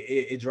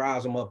it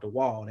drives them up the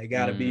wall. They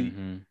got to be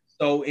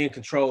so in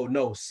control.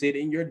 No, sit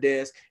in your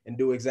desk and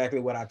do exactly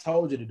what I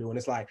told you to do. And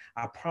it's like,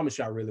 I promise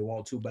you I really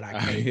want to, but I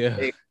can't.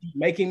 They keep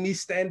making me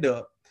stand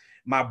up.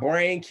 My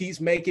brain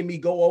keeps making me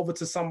go over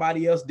to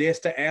somebody else's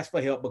desk to ask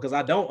for help because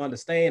I don't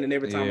understand. And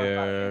every time I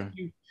try to ask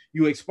you,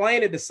 you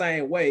explain it the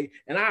same way.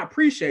 And I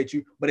appreciate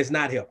you, but it's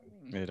not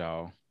helping at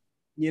all.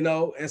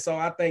 And so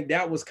I think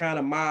that was kind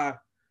of my,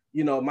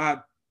 my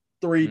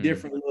 3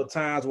 different little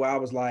times where I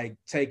was like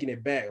taking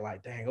it back,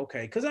 like, dang,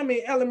 okay. Cause I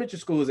mean, elementary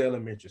school is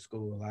elementary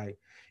school. Like,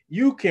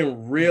 you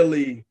can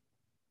really,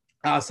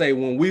 I'll say,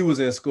 when we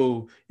was in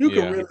school, you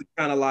can really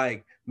kind of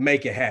like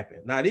make it happen.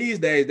 Now these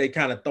days they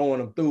kind of throwing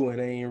them through and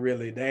they ain't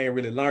really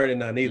learning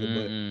nothing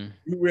either.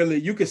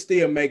 But you could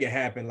still make it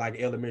happen like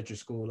elementary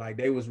school. Like,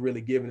 they was really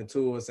giving it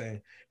to us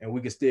and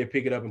we could still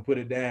pick it up and put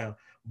it down.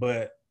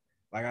 But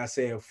like I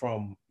said,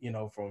 from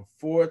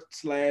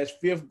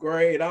 4th/5th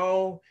grade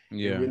on,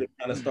 it really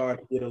kind of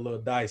started to get a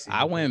little dicey.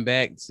 I went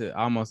back to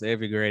almost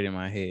every grade in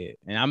my head.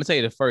 And I'm gonna tell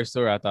you the first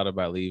story I thought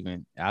about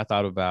leaving. I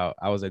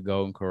was at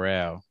Golden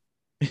Corral.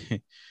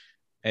 We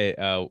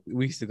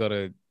used to go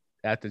to,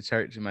 after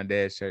church in my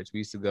dad's church, we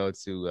used to go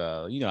to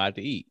out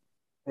to eat.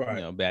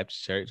 Right.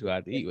 Baptist church, go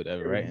out to eat,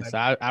 whatever, right? And so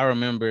I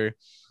remember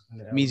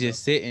me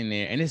just sitting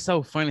there, and it's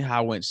so funny how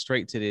I went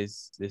straight to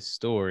this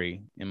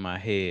story in my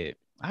head.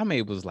 I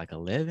maybe was like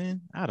 11,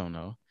 I don't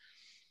know.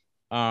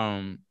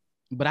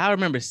 But I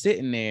remember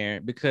sitting there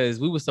because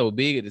we were so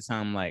big at the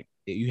time, like,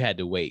 you had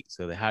to wait.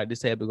 So how this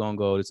table gonna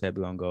go, this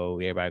table gonna go,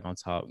 everybody gonna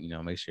talk,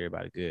 make sure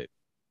everybody good.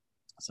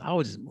 So I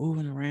was just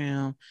moving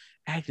around,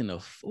 acting a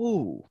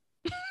fool.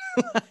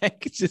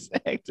 Like, just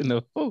acting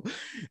a fool.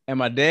 And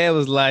my dad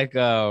was like,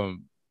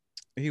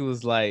 he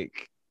was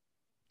like,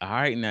 all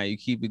right, now you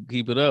keep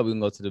it up. We can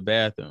go to the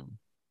bathroom.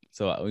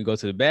 So when we go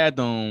to the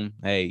bathroom,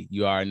 hey,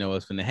 you already know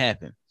what's gonna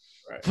happen.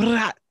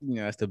 Right.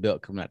 That's the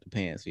belt coming out the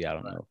pants. So I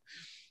don't know.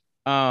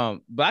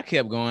 But I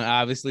kept going,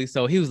 obviously.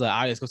 So he was like,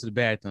 all right, let's go to the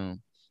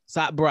bathroom.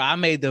 So, I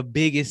made the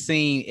biggest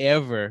scene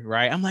ever,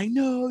 right? I'm like,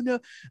 no.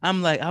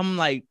 I'm like, I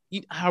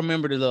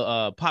remember the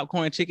little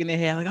popcorn chicken they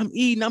had. Like, I'm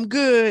eating, I'm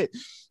good.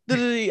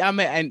 I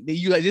mean, and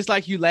you like, just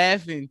like you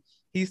laughing,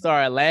 he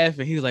started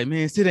laughing. He was like,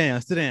 man, sit down. I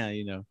was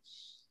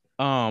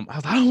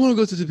like, I don't want to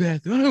go to the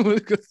bathroom. I don't want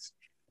to go.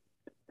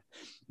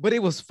 But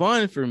it was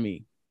fun for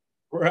me.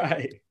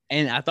 Right.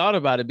 And I thought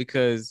about it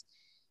because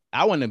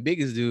I wasn't the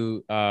biggest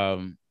dude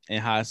in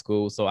high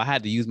school. So I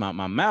had to use my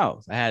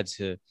mouth. I had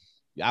to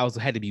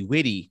be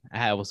witty.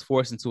 I was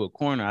forced into a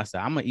corner. I said,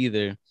 I'm gonna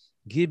either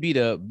get beat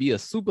up, be a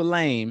super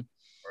lame,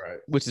 right,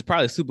 which is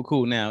probably super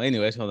cool now.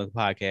 Anyway, it's on the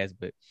podcast,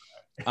 but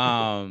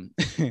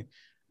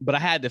but I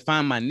had to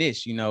find my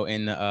niche,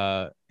 in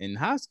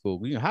high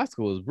school. High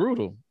school was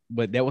brutal,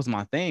 but that was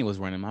my thing, was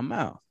running my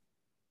mouth.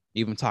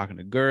 Even talking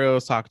to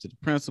girls, talking to the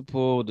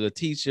principal, the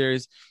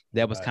teachers,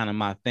 that was kind of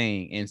my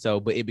thing. And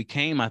so, but it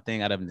became my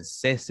thing out of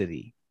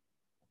necessity.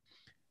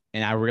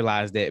 And I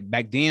realized that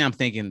back then I'm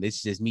thinking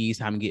it's just me,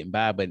 I'm getting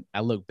by. But I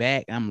look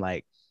back, I'm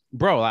like,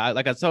 bro,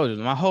 like I told you,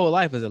 my whole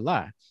life is a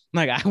lie.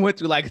 Like, I went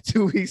through like a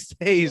 2-week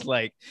stage.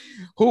 Like,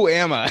 who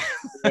am I?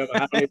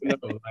 I don't even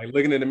know. Like,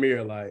 looking in the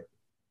mirror, like.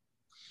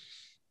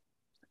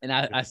 And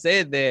I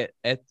said that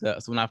so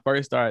when I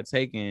first started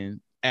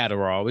taking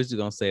Adderall, we're just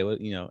gonna say,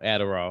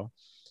 Adderall.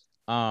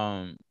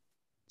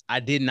 I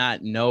did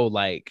not know,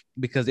 like,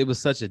 because it was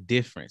such a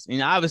difference.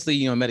 And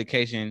obviously,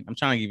 medication, I'm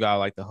trying to give y'all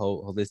like the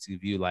whole holistic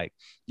view. Like,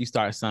 you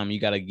start something,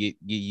 you gotta get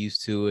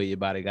used to it, your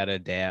body gotta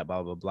adapt,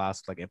 blah blah blah.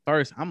 So like at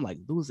first I'm like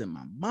losing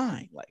my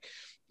mind, like,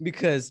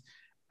 because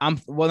I'm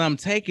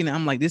taking it,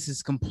 I'm like, this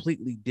is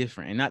completely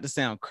different. And not to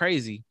sound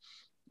crazy,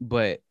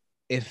 but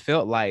it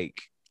felt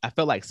like I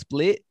felt like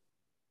Split,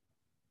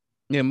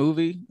 yeah,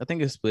 movie. I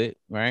think it's Split,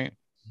 right?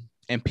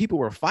 And people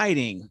were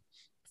fighting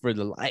for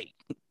the light.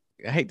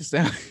 I hate to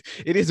sound,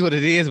 it is what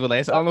it is, but like,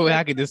 that's the only way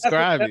I can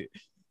describe it.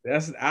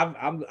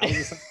 I'm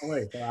the same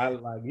way. So I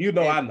like,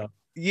 I know.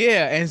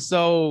 Yeah, and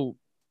so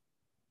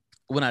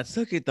when I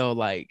took it though,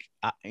 like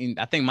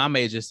I think my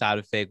major side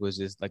effect was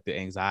just like the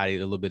anxiety, a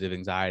little bit of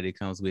anxiety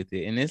comes with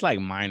it, and it's like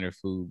minor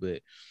food,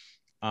 but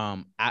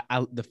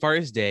I the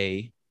first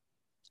day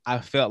I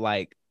felt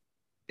like,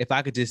 if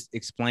I could just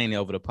explain it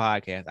over the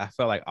podcast, I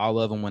felt like all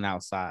of them went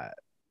outside,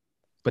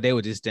 but they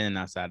were just standing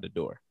outside the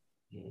door.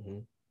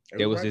 Mm-hmm.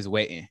 They was just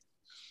waiting.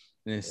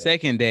 And the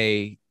second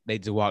day, they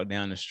just walked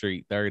down the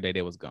street. Third day,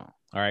 they was gone.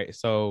 All right.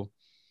 So,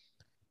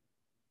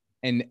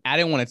 and I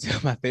didn't want to tell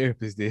my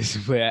therapist this,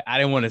 but I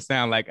didn't want to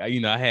sound like, I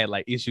had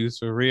like issues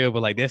for real,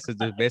 but like, that's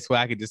the best way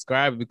I could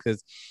describe it,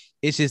 because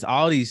it's just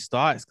all these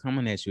thoughts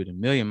coming at you at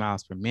 1,000,000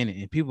 miles per minute.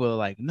 And people are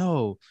like,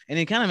 no. And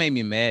it kind of made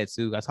me mad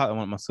too. I talked to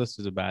one of my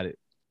sisters about it.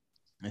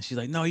 And she's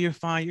like, no, you're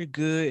fine. You're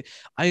good.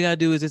 All you got to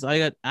do is this.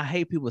 I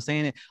hate people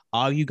saying it.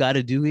 All you got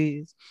to do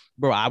is,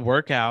 bro, I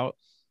work out,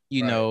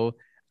 right.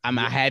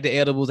 I had the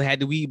edibles, I had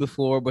the weed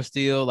before, but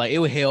still, like, it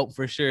would help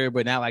for sure,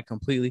 but not like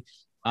completely.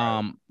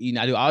 Right.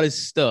 I do all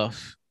this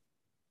stuff.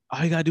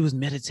 All you got to do is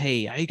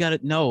meditate. All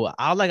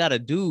I got to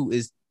do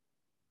is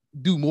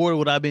do more of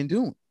what I've been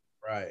doing.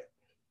 Right.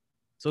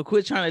 So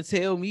quit trying to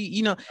tell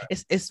me, right.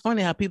 It's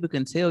funny how people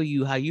can tell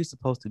you how you're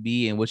supposed to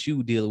be and what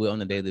you deal with on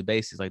a daily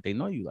basis. Like, they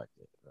know you like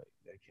that.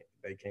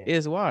 They can't.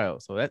 It's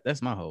wild. So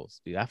that's my whole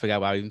speech. I forgot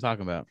what I was even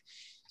talking about.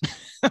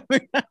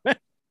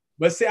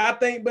 But see, I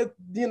think, I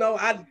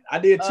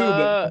did too,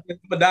 but I'm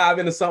gonna dive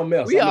into something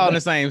else. We all in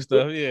the same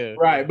stuff, yeah.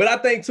 Right. But I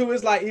think too,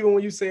 it's like, even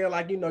when you say,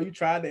 like, you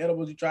tried the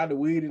edibles, you tried the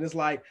weed, and it's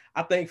like,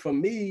 I think for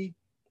me,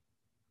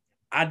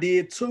 I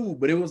did too,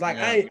 but it was like,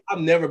 I've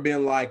never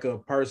been like a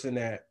person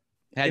that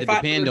had to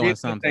depend on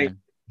something.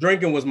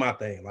 Drinking was my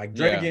thing. Like,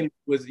 drinking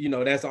was,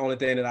 that's the only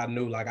thing that I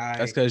knew. Like,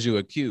 that's because you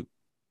were cute.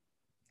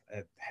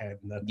 It had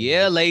nothing.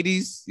 Yeah,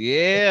 ladies.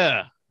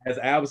 Yeah. Has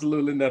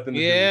absolutely nothing to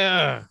do.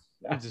 Yeah.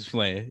 I'm just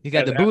playing. You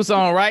got the boots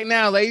on right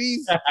now,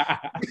 ladies.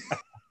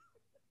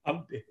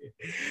 I'm dead.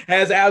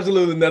 Has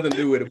absolutely nothing to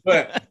do with it.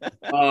 But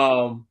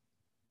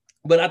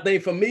I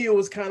think for me, it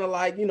was kind of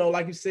like,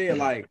 like you said,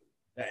 like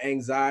the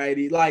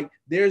anxiety, like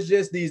there's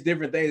just these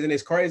different things. And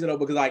it's crazy though,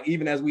 because like,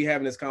 even as we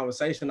having this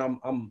conversation,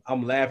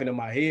 I'm laughing in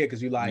my head,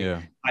 because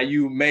how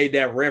you made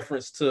that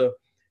reference to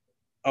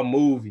a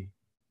movie.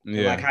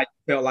 Yeah. Like how you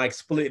felt like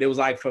Split. It was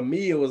like, for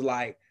me, it was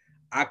like,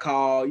 I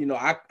call the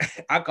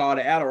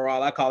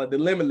Adderall, I call it the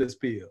limitless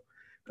pill.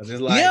 Because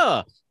it's like,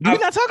 yeah. Did we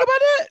not talk about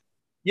that?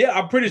 Yeah,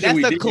 I'm pretty sure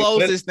that's the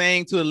closest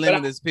thing to a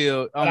limitless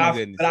pill. Oh my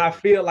goodness. But I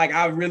feel like,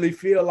 I really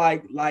feel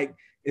like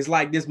it's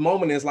like this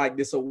moment is like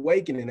this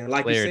awakening. And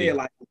like clarity. You said,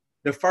 like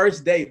the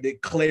first day, the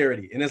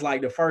clarity. And it's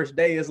like the first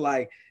day is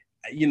like,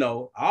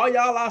 all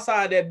y'all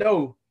outside that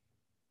door.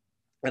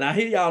 And I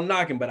hear y'all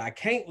knocking, but I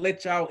can't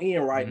let y'all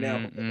in right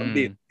now because I'm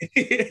busy.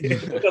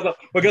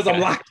 because I'm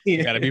locked in.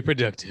 You gotta be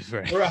productive,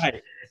 right?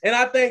 Right. And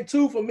I think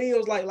too, for me, it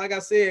was like I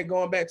said,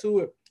 going back to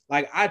it,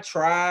 like I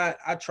tried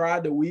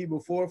the weed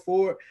before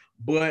for it,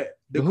 but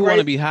who want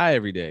to be high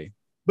every day?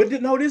 But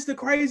no, this is the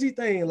crazy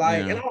thing.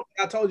 Like, and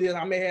I told you this,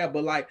 I may have,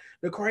 but like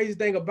the crazy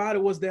thing about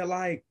it was that,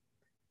 like,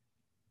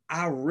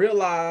 I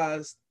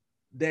realized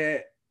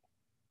that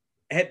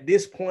at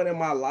this point in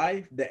my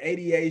life, the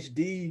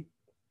ADHD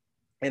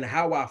and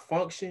how I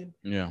function,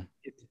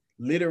 it's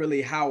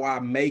literally how I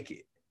make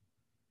it.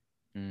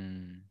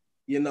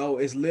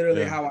 It's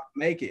literally how I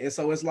make it. And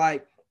so it's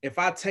like, if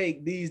I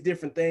take these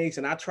different things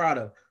and I try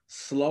to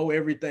slow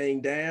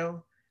everything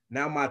down,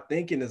 now my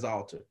thinking is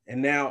altered.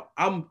 And now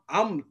I'm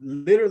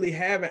literally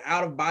having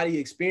out of body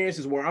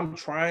experiences where I'm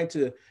trying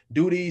to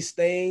do these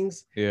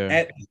things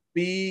at the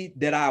speed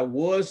that I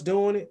was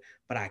doing it,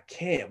 but I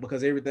can't,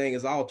 because everything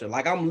is altered.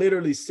 Like, I'm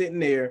literally sitting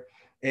there,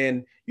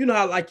 and you know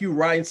how, like, you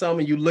writing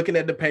something, you looking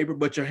at the paper,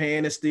 but your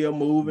hand is still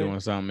moving,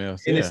 doing something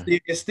else, and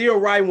it's still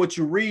writing what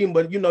you're reading,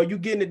 but you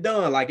getting it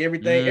done. Like,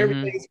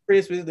 everything's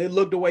crisp. It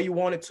looked the way you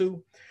want it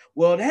to.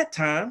 Well, that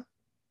time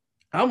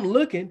I'm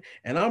looking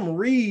and I'm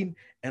reading,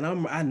 and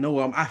I'm like,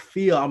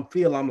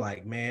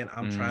 man,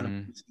 I'm trying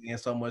to stand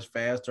so much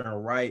faster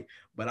and write,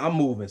 but I'm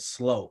moving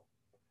slow.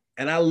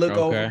 And I look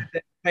over at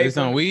that paper. It's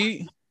on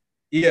weed?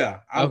 Yeah.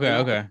 Okay. I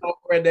look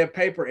over at that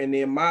paper, and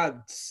then my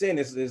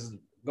sentence is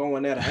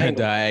going at an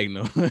angle.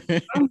 Diagonal.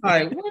 I'm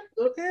like,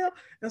 what the hell?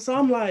 And so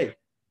I'm like,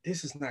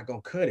 this is not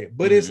gonna cut it.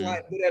 But it's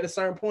like, but at a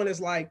certain point, it's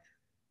like,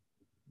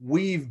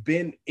 we've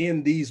been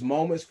in these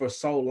moments for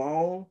so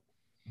long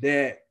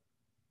that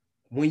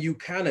when you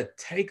kind of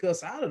take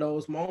us out of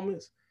those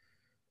moments,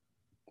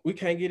 we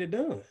can't get it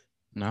done.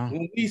 No.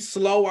 When we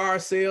slow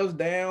ourselves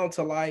down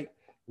to like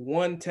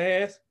one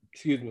task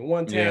at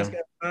a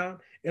time,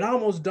 it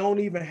almost don't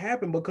even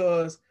happen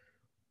because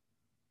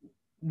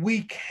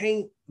we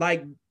can't,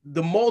 like,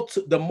 the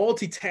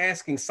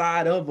multitasking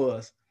side of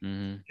us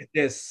is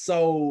just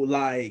so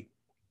like,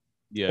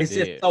 it's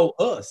just so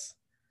us.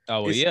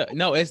 Oh well, yeah.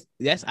 No, I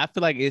feel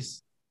like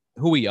it's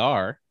who we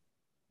are.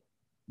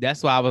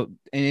 That's why I was,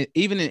 and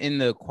even in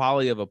the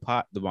quality of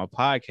my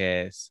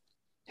podcast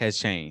has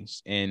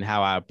changed, and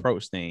how I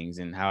approach things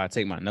and how I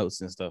take my notes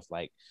and stuff.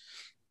 Like,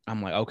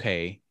 I'm like,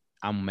 okay,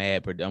 I'm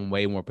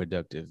way more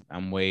productive.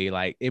 I'm way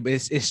like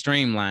it's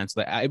streamlined.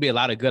 So like, it'd be a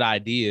lot of good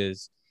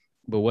ideas,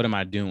 but what am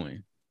I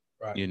doing?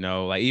 Right. You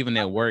know, like even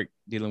at work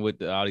dealing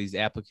with all these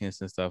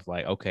applicants and stuff.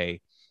 Like,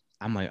 okay,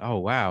 I'm like, oh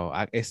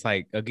wow, it's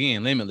like,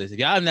 again, Limitless. If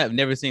y'all have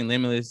never seen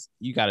Limitless,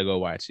 you got to go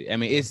watch it. I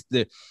mean, it's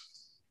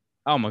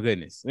oh my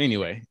goodness.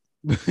 Anyway,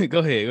 go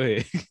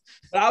ahead.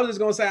 But I was just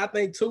gonna say, I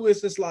think too,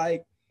 it's just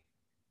like,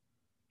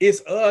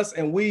 it's us,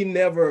 and we're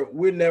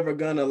never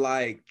gonna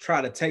like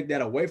try to take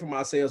that away from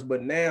ourselves.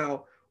 But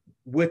now,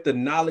 with the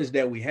knowledge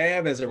that we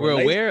have as a we're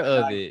relationship, aware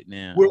of it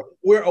now.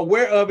 We're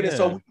aware of it, and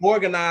so we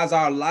organize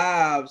our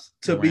lives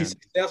to be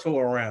successful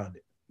around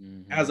it,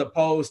 as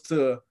opposed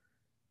to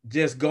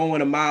just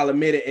going a mile a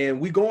minute. And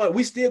we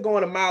still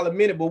going a mile a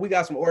minute, but we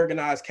got some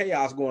organized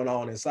chaos going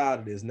on inside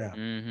of this now.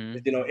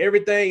 You know,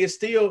 everything is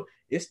still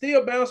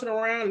bouncing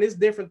around, and there's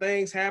different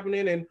things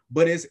happening,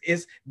 but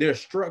it's there's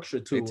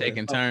structure to it. They're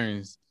taking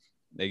turns.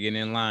 They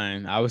getting in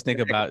line. I was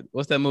thinking about,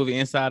 what's that movie,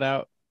 Inside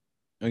Out?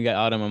 We got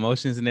all them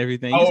emotions and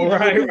everything. Oh,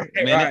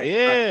 right.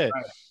 Yeah.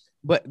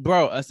 But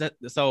bro,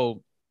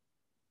 so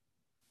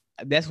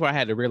that's where I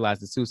had to realize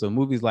this too. So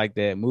movies like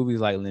that, movies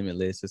like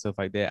Limitless and stuff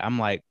like that, I'm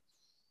like,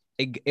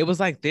 it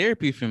was like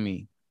therapy for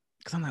me,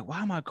 because I'm like,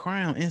 why am I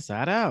crying on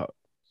Inside Out?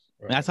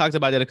 Right. And I talked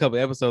about that a couple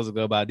episodes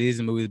ago about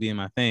Disney movies being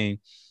my thing.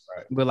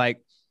 Right. But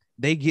like,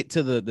 they get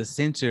to the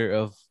center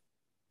of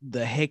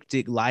the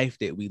hectic life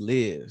that we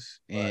live,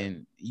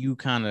 and you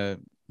kind of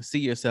see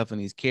yourself in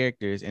these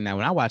characters. And now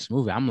when I watch a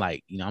movie, I'm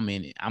like, you know, I'm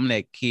in it. I'm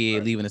that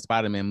kid leaving the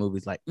Spider-Man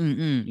movies like,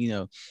 you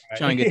know,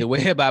 trying to get the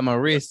web out my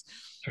wrist.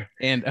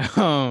 And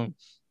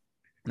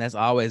that's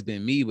always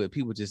been me. But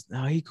people just,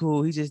 oh, he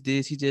cool, he just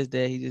this, he just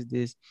that, he just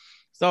this.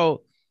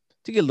 So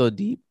to get a little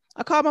deep,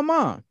 I called my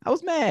mom. I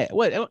was mad.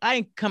 What? I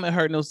ain't come at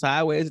her no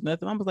sideways,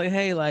 nothing. I was like,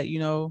 hey, like, you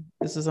know,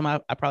 this is something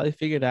I probably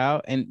figured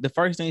out. And the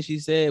first thing she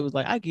said was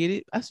like, I get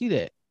it, I see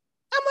that.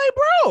 I'm like,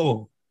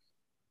 bro.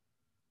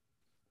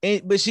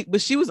 And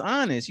but she was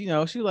honest, you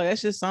know. She was like,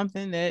 that's just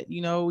something that,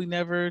 you know, we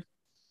never,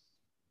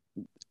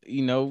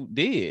 you know,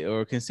 did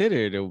or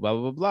considered or blah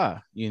blah blah blah.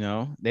 You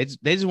know, they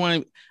just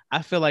want to.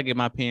 I feel like at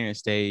my parents'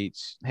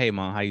 stage, hey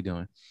mom, how you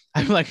doing?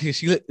 I feel like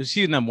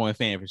she's number one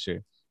fan for sure.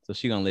 So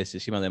she gonna listen.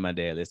 She might let my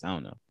dad listen. I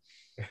don't know.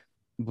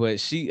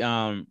 But she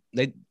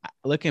they,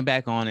 looking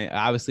back on it,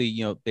 obviously,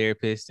 you know,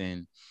 therapists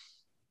and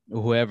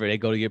whoever, they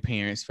go to your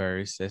parents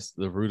first. That's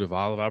the root of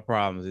all of our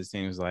problems, it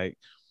seems like.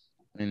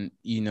 And,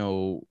 you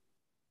know,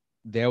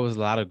 there was a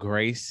lot of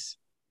grace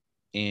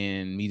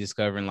in me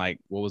discovering like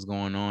what was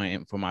going on,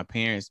 and for my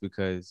parents,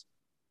 because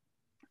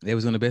they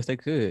was doing the best they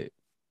could.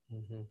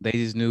 They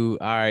just knew,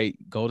 all right,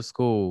 go to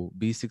school,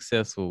 be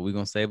successful. We're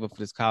gonna save up for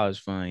this college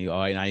fund. All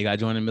right, now you gotta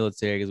join the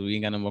military because we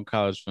ain't got no more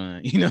college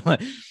fund. You know,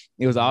 like,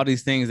 it was all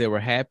these things that were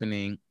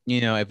happening.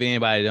 You know, if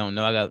anybody don't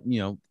know, I got, you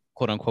know,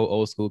 quote unquote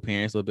old school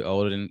parents, a little bit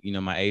older than, you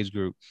know, my age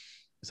group.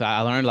 So I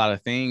learned a lot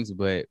of things,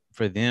 but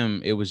for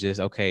them, it was just,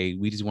 okay,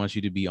 we just want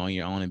you to be on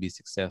your own and be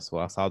successful.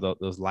 I saw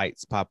those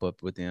lights pop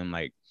up with them,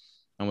 like,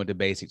 and with the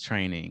basic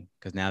training,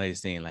 because now they're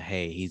saying like,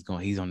 hey, he's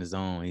on his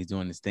own, he's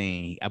doing this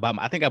thing.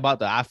 I think I bought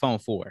the iPhone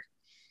 4.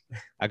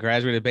 I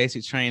graduated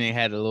basic training,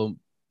 had a little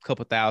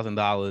couple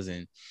 $1,000,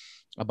 and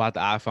I bought the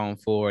iPhone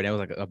 4. And that was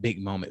like a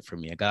big moment for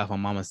me. I got off on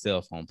mama's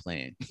cell phone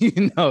plan,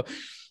 you know,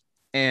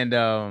 and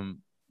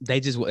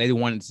they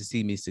wanted to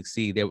see me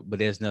succeed there, but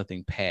there's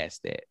nothing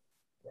past that.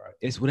 Right.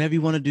 It's whatever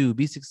you want to do,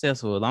 be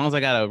successful. As long as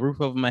I got a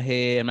roof over my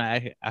head, I'm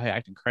not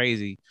acting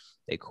crazy,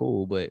 they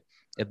cool. But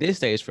at this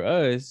stage for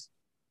us,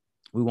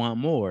 we want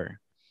more.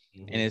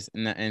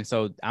 And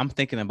so I'm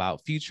thinking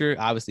about future,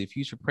 obviously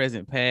future,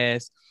 present,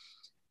 past,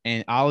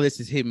 and all of this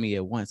has hit me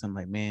at once. I'm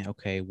like, man,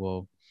 okay,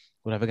 well,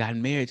 what if I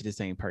gotten married to the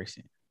same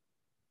person?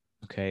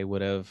 Okay,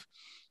 what if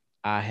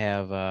I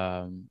have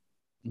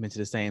been to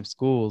the same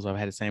schools, or I've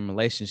had the same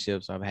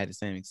relationships, or I've had the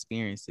same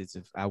experiences?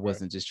 If I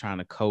wasn't just trying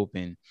to cope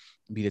and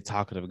be the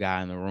talkative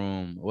guy in the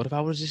room, what if I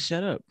was just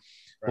shut up?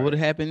 What would have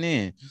happened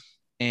then?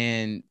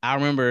 And I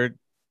remember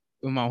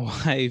with my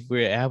wife,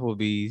 we're at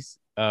Applebee's.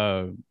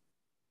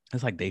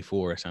 It's like day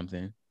 4 or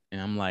something,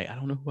 and I'm like, I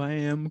don't know who I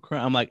am. I'm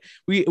crying. I'm like,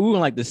 we were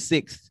like the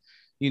 6th,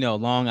 you know,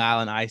 Long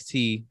Island iced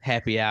tea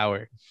happy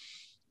hour.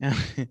 And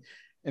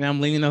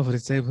I'm leaning over the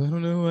table. I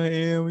don't know who I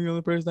am. You're the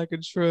only person I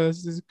can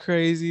trust. This is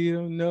crazy. I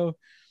don't know.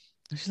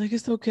 She's like,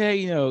 it's okay.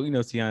 You know,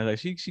 Tiana, like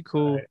she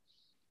cool. Right.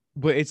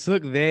 But it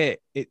took that,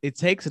 it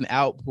takes an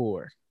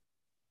outpour.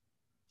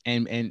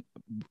 And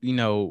you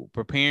know,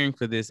 preparing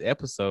for this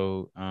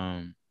episode,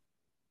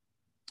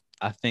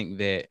 I think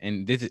that,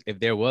 and this is, if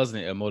there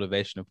wasn't a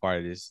motivational part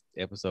of this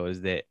episode,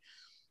 is that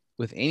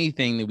with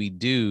anything that we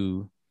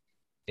do,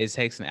 it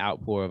takes an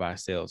outpour of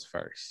ourselves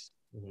first.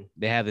 Mm-hmm.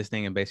 They have this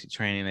thing in basic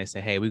training. They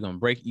say, hey, we're going to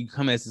break you,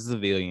 come as a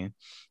civilian.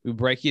 We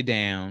break you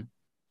down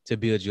to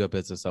build you up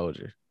as a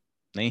soldier.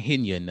 They ain't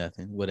hitting you or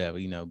nothing, whatever,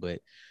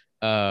 but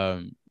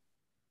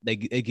they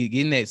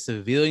getting that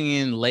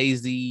civilian,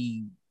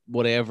 lazy,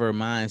 whatever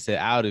mindset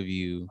out of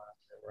you,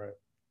 right,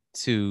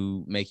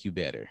 to make you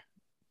better.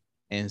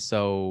 And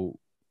so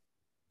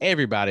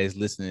everybody is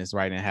listening to this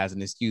right now has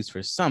an excuse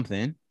for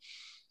something.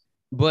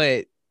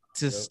 But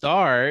to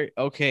start,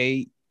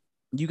 okay,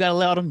 you got to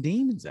let all them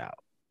demons out.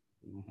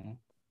 Mm-hmm.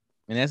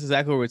 And that's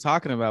exactly what we're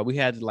talking about. We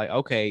had to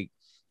okay,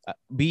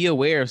 be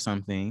aware of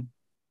something,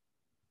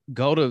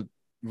 go to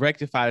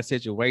rectify the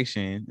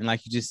situation, and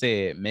like you just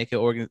said, make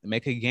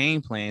a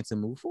game plan to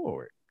move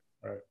forward.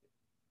 Right.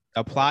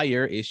 Apply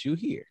your issue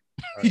here.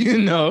 Right.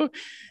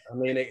 I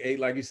mean,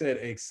 like you said,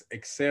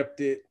 accept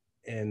it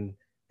and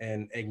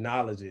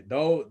acknowledge it.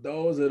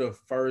 Those are the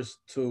first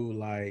two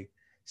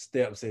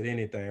steps at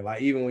anything.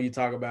 Like even when you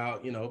talk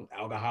about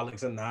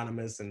Alcoholics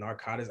Anonymous and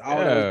Narcotics,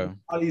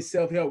 all these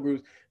self-help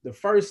groups, the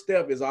first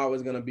step is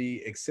always going to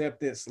be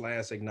acceptance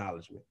 /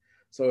 acknowledgement.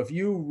 So if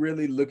you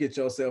really look at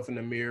yourself in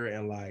the mirror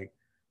and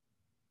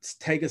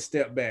take a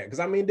step back, because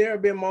I mean there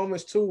have been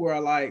moments too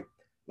where like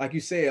you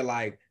said,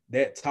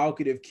 that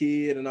talkative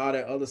kid and all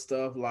that other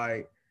stuff,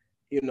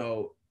 it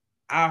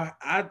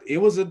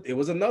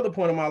was another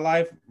point in my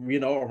life,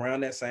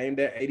 around that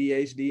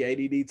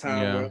ADHD, ADD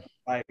time,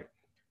 where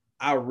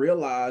I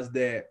realized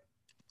that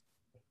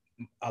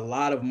a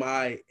lot of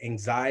my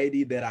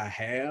anxiety that I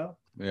have,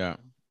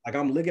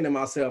 I'm looking at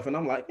myself and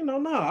I'm like, no,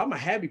 I'm a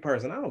happy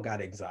person. I don't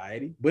got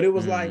anxiety. But it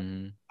was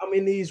I'm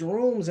in these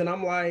rooms and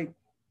I'm like,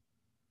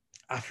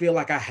 I feel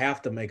like I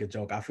have to make a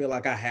joke. I feel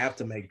like I have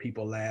to make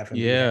people laugh. And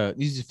you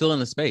just fill in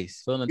the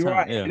space, fill in the time.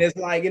 Right. Yeah. And it's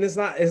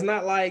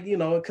not like,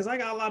 because I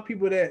got a lot of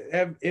people that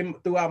have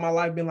throughout my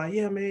life been like,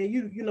 yeah, man,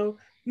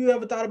 you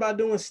ever thought about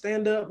doing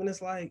stand-up? And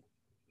it's like,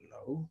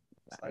 no.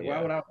 It's like, why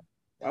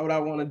would I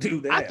want to do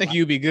that? I think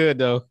you'd be good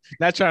though.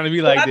 Not trying to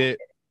be like that.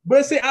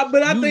 But see, I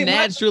think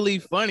naturally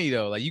funny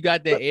though. You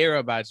got that air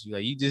about you.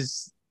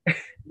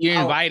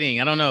 You're inviting.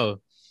 I don't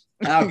know.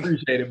 I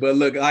appreciate it, but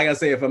look, like I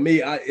said, for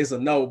me, it's a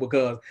no,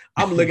 because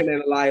I'm looking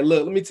at it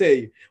look, let me tell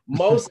you,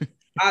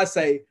 I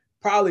say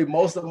probably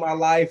most of my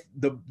life,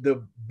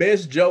 the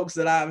best jokes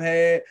that I've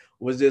had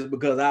was just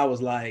because I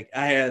was I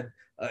had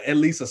at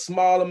least a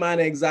small amount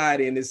of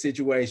anxiety in this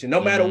situation,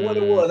 no matter what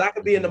it was. I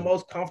could be in the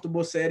most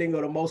comfortable setting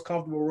or the most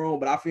comfortable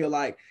room, but I feel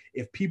like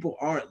if people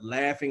aren't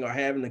laughing or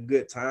having a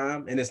good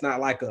time, and it's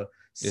not like a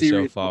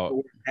serious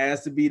fault, it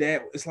has to be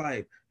that. It's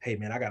like, hey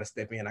man, I got to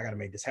step in. I got to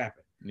make this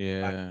happen.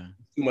 Yeah.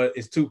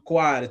 It's too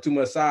quiet. It's too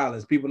much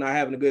silence. People not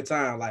having a good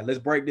time. Let's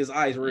break this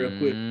ice real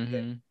quick.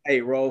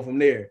 Hey, roll from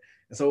there.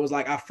 And so it was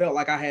I felt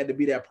like I had to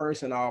be that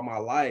person all my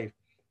life.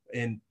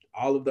 And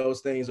all of those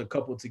things are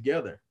coupled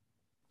together.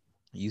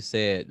 You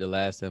said the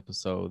last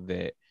episode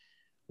that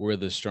we're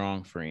the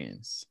strong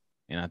friends.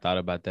 And I thought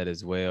about that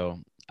as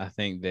well. I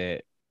think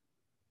that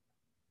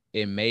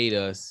it made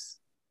us,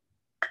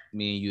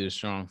 me and you, the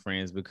strong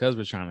friends, because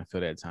we're trying to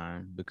fill that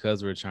time,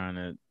 because we're trying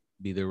to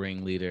be the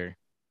ringleader,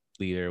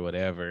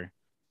 whatever.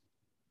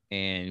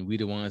 And we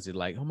the ones that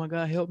oh my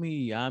God, help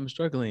me. I'm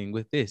struggling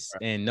with this.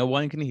 Right. And no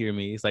one can hear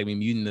me. It's like me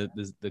muting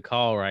the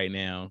call right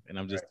now. And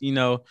I'm just, and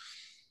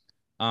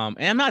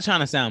I'm not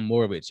trying to sound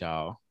morbid,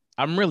 y'all.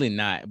 I'm really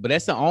not, but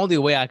that's the only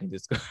way I can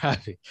describe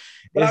it.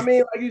 But I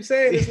mean, like you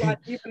said,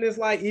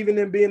 even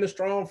in being a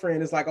strong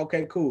friend, it's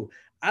okay, cool.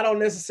 I don't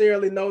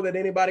necessarily know that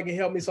anybody can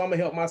help me, so I'm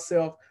gonna help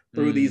myself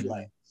through these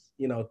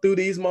through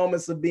these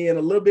moments of being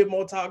a little bit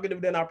more talkative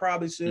than I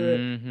probably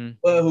should.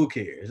 But who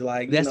cares?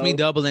 That's me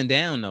doubling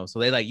down though. So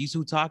they you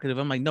too talkative.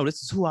 I'm like, no,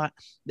 this is who I.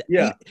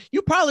 Yeah.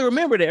 You probably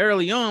remember that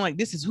early on.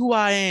 This is who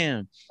I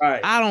am. Right.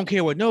 I don't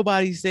care what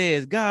nobody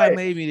says. God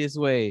made me this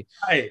way.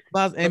 Right.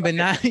 But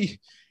now.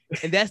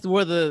 And that's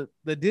where the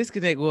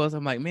disconnect was.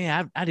 I'm like,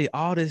 man, I did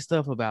all this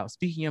stuff about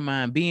speaking your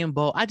mind, being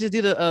bold. I just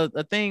did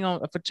a thing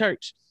for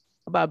church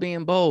about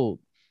being bold.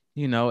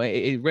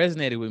 It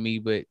resonated with me,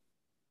 but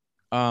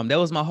that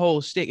was my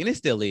whole shtick, and it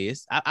still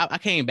is. I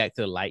came back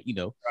to the light,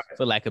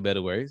 for lack of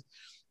better words.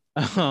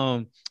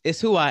 It's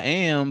who I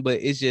am,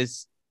 but it's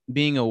just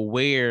being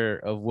aware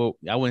of what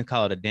I wouldn't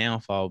call it a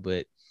downfall,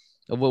 but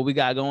of what we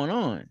got going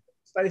on.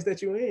 Space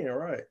that you're in,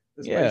 right?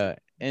 Yeah.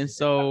 And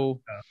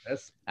so,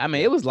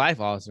 it was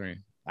life altering.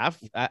 I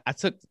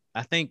took,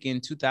 I think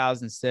in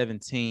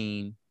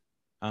 2017,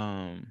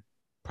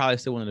 probably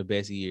still one of the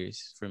best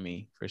years for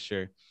me, for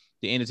sure.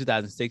 The end of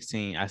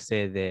 2016, I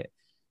said that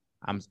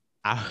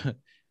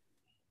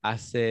I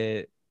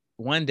said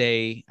one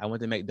day I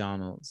went to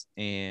McDonald's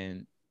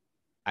and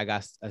I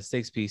got a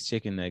 6-piece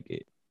chicken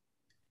nugget,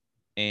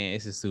 and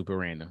it's just super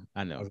random.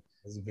 I know.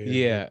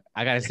 Yeah,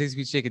 I got a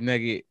 6-piece chicken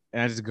nugget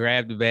and I just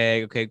grabbed the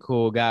bag. Okay,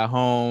 cool. Got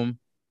home.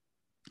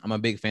 I'm a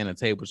big fan of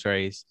table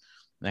trays.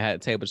 I had a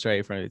table tray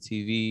in front of the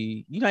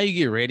TV. How you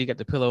get ready, got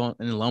the pillow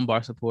and the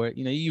lumbar support.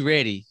 You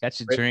ready, got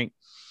your drink.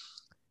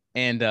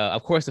 And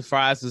of course, the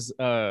fries was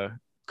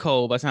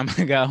cold by the time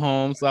I got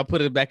home. So I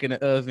put it back in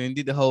the oven,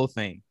 did the whole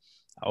thing.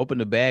 I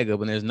opened the bag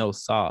up and there's no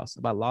sauce.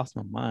 I lost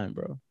my mind,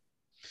 bro.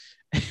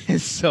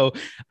 And so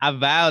I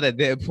vowed at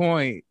that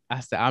point, I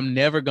said, I'm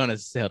never going to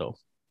settle.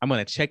 I'm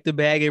going to check the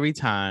bag every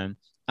time.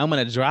 I'm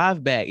going to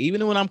drive back,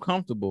 even when I'm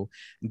comfortable,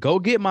 go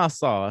get my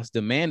sauce,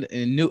 demand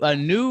a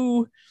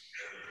new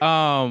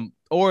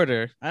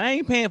order. I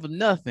ain't paying for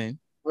nothing.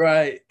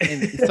 Right.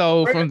 And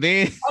so from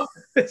then,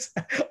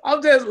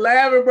 I'm just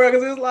laughing, bro,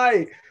 because it's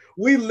like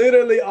we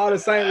literally are the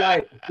same.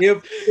 Like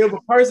if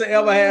a person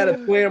ever had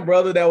a twin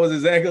brother that was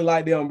exactly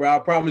like them, bro, I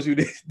promise you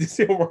this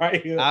is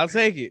right here. I'll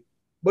take it.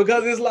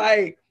 Because it's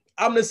like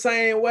I'm the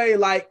same way.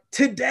 Like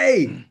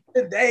today,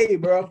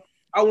 bro,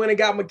 I went and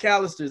got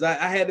McAllister's. I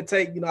had to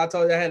take, I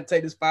told you I had to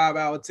take this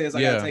 5-hour test.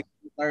 I got to take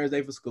it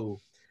Thursday for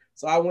school.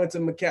 So I went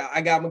to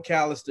I got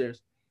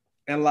McAllister's,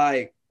 and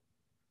like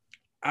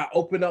I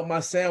opened up my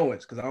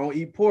sandwich because I don't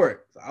eat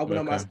pork. So I opened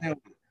up my sandwich.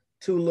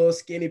 2 little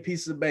skinny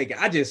pieces of bacon.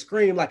 I just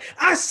screamed like,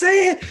 I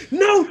said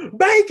no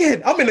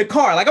bacon. I'm in the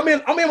car. Like I'm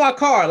in my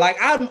car. Like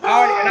I'm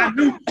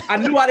already, and I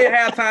knew I didn't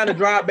have time to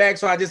drive back.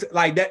 So I just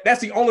like that's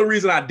the only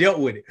reason I dealt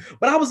with it.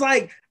 But I was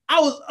like, I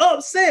was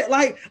upset.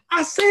 Like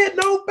I said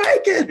no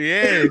bacon.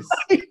 Yes.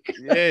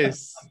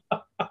 Yes.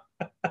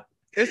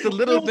 It's the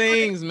little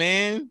things,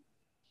 man.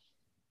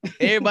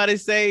 Everybody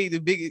say the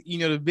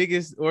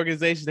biggest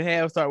organization to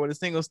have start with a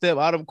single step,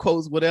 all them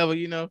quotes, whatever,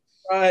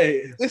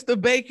 Right. It's the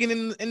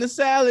bacon in the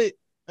salad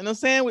and the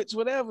sandwich,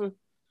 whatever.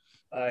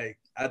 Like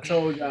I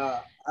told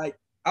y'all, I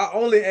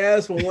only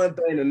asked for one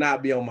thing to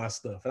not be on my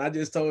stuff, and I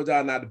just told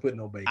y'all not to put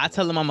no bacon. I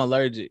tell them I'm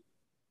allergic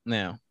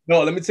now.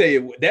 No, let me tell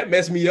you, that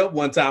messed me up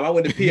one time. I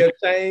went to PF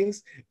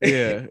Chang's.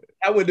 Yeah.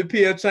 I went to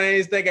PF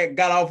Chang's. Think I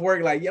got off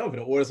work like, yo, I'm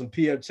gonna order some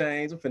PF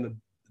Chang's. I'm finna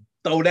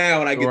throw down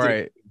when I get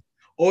to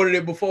ordered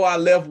it before I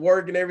left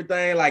work and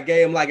everything. Like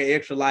gave him like an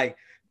extra like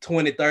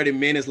 20, 30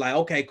 minutes. Like,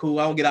 okay, cool.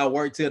 I don't get out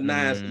work till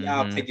 9. So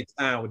y'all take your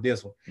time with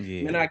this one. Yeah.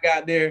 And then I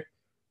got there,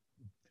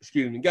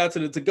 got to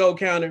the to-go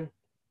counter.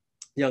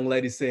 Young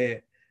lady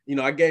said,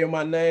 I gave her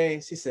my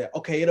name. She said,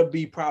 okay, it'll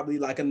be probably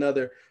like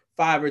another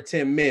 5 or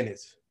 10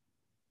 minutes.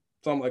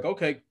 So I'm like,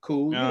 okay,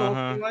 cool.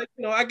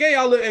 I gave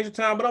y'all a little extra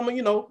time, but I'm,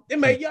 it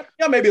may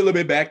y'all may be a little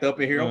bit backed up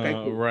in here. Okay,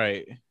 cool.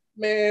 Right.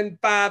 Man,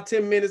 5,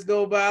 10 minutes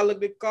go by. I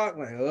looked at the clock,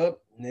 like, up.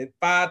 And then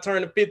 5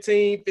 turned to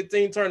 15,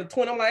 15 turned to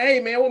 20. I'm like, hey,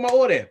 man, what my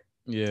order at?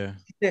 Yeah.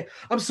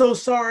 I'm so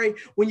sorry.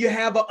 When you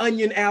have an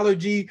onion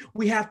allergy,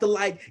 we have to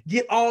like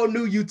get all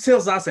new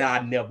utensils. I said,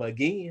 I never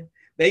again.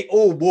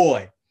 Oh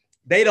boy.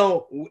 They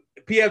don't,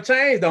 PF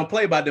Chang's don't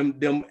play by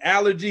them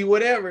allergy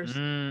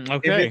whatevers.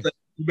 Okay.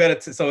 You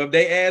better so if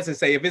they ask and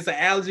say if it's an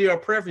allergy or a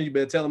preference, you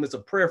better tell them it's a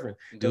preference.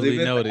 Duly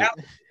noted.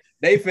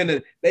 They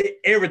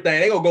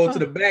everything. They gonna go to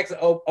the backs and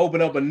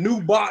open up a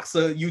new box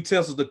of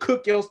utensils to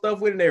cook your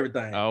stuff with and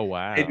everything. Oh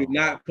wow! They do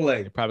not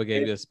play. They probably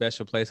gave you a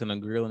special place on the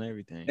grill and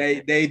everything.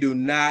 They do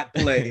not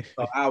play.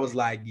 So I was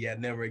like, yeah,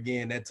 never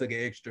again. That took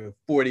an extra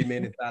 40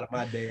 minutes out of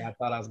my day. I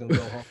thought I was gonna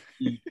go home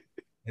and eat,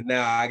 and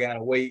now I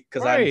gotta wait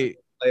because I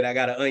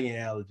got an onion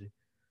allergy.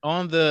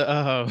 On the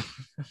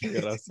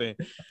what I was saying.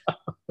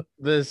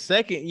 The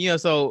second,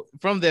 so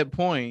from that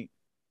point,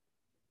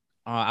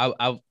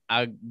 I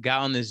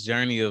got on this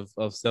journey of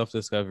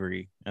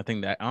self-discovery. I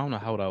think that I don't know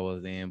how old I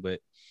was then, but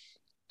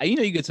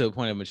you get to a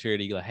point of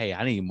maturity, you're like, hey,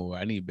 I need more,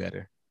 I need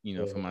better,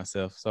 for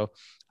myself. So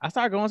I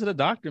started going to the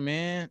doctor,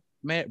 man,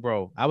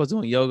 bro. I was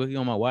doing yoga.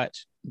 On my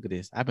watch. Look at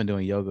this. I've been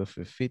doing yoga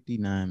for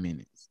 59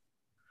 minutes.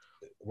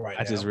 Right.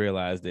 I just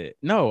realized that.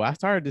 No, I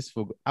started this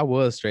I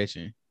was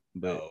stretching,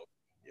 but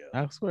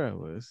I swear I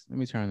was. Let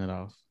me turn it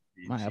off.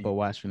 My Apple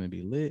Watch finna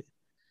be lit.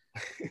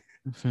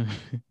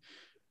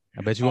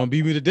 I bet you won't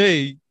beat me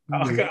today.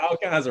 All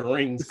kinds of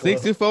rings.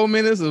 64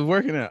 minutes of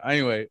working out.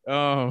 Anyway,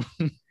 what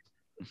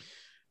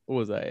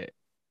was I at?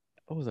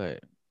 I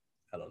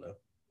don't know.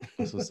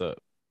 That's what's up.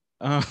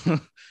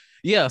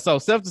 Yeah, so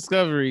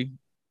self-discovery.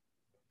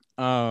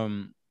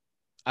 I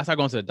started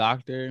going to the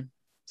doctor.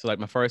 So like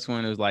my first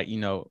one was like,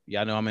 y'all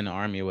know I'm in the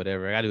Army or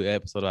whatever. I got to do an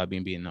episode about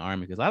being in the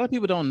Army because a lot of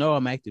people don't know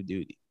I'm active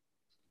duty.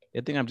 They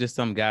think I'm just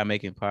some guy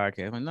making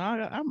podcasts. I'm like,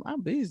 no,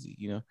 I'm busy,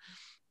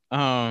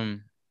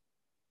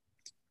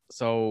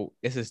 So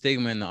it's a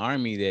stigma in the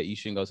Army that you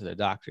shouldn't go to the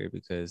doctor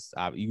because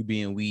you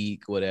being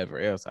weak, whatever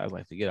else. I was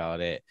like, forget all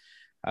that.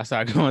 I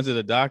started going to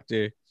the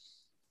doctor.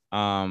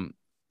 I'm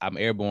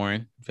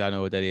airborne, if y'all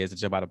know what that is, to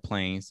jump out of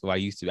planes. So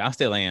I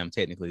still am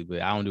technically,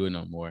 but I don't do it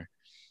no more.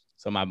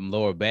 So my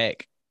lower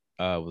back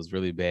was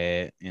really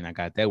bad, and I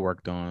got that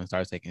worked on.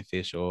 Started taking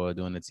fish oil,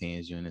 doing the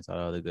TENS units,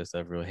 all the good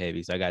stuff, real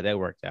heavy. So I got that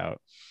worked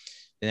out.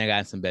 Then I got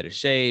in some better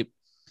shape.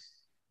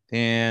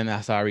 Then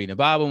I started reading the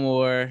Bible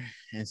more,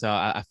 and so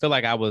I felt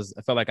like I was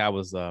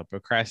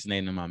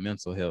procrastinating on my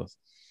mental health.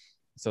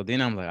 So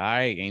then I'm like, all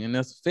right, ain't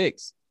enough to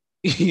fix.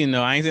 I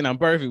ain't saying I'm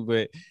perfect,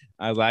 but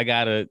I was like, I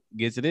gotta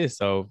get to this.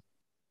 So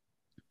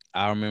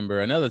I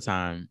remember another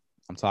time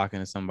I'm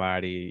talking to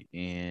somebody,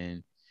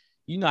 and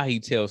how you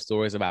tell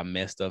stories about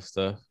messed up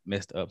stuff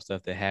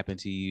that happened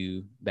to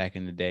you back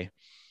in the day.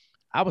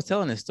 I was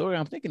telling this story.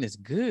 I'm thinking it's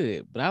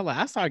good, but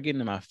I started getting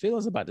in my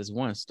feelings about this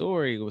one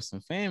story with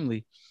some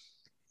family,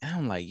 and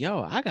I'm like,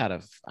 yo, I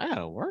gotta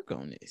work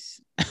on this.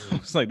 I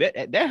was like,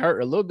 that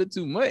hurt a little bit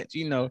too much,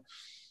 you know.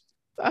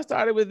 So I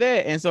started with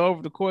that, and so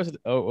over the course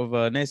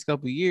of next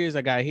couple of years,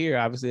 I got here.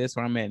 Obviously, that's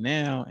where I'm at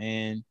now,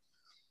 and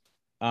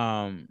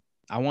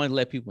I want to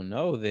let people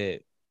know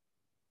that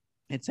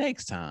it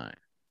takes time.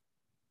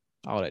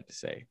 All that to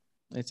say,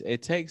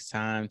 it takes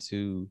time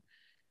to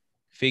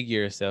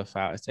figure yourself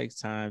out. It takes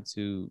time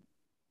to.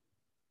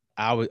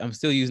 I'm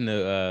still using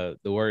the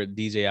word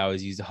DJ. I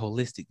always use a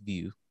holistic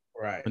view,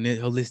 Right. and then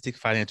holistic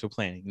financial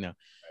planning. You know,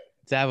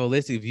 to have a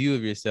holistic view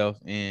of yourself,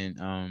 and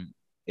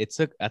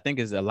I think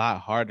it's a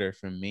lot harder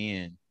for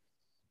men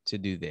to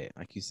do that,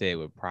 like you said,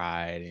 with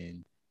pride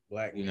and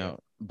Black you men. know,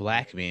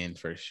 black men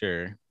for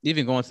sure.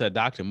 Even going to a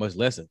doctor, much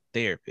less a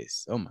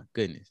therapist. Oh my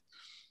goodness.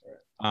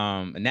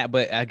 And that,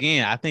 but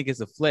again, I think it's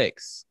a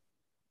flex.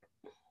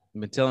 I've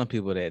been telling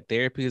people that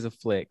therapy is a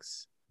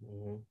flex.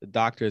 The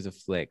doctor is a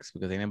flex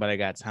because ain't nobody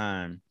got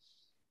time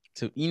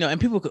to, you know, and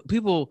people,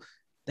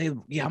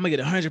 I'm gonna get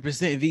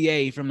 100%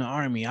 VA from the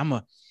army. I'm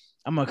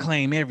gonna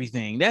claim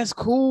everything. That's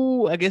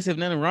cool. I guess if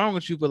nothing wrong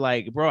with you, but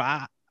like,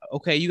 bro,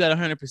 okay, you got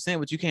 100%,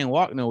 but you can't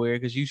walk nowhere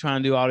because you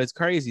trying to do all this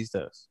crazy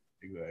stuff.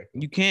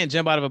 Exactly. You can't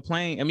jump out of a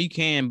plane. I mean, you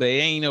can, but it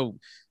ain't no,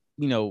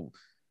 you know,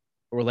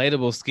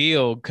 relatable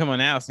skill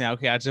coming out saying,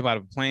 okay, I jump out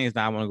of planes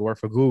now I want to go work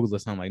for Google or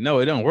something. Like, no,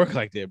 it don't work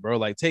like that, bro.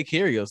 Like, take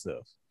care of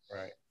yourself.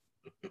 Right.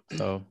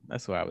 So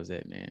that's where I was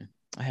at, man.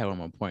 I had one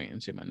more point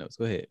and check my notes.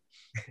 Go ahead.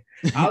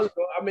 I was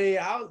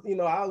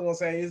gonna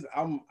say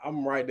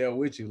I'm right there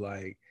with you.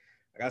 Like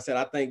I said,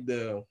 I think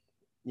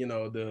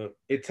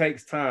it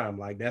takes time.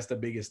 Like that's the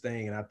biggest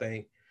thing. And I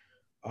think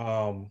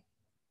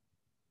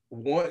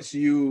once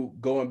you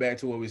going back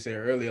to what we said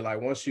earlier,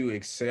 like once you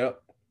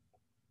accept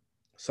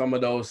some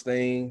of those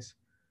things,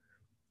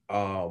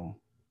 when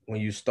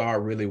you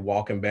start really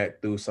walking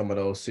back through some of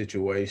those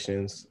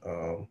situations,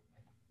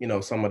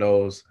 some of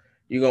those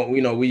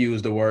we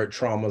use the word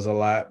traumas a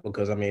lot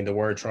because I mean the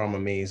word trauma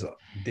means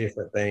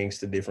different things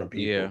to different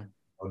people. Yeah.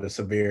 The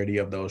severity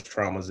of those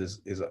traumas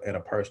is at a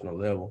personal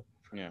level.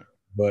 Yeah.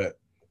 But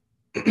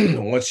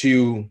once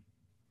you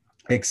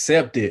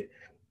accept it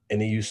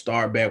and then you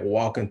start back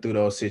walking through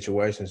those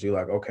situations, you're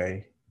like,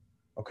 okay,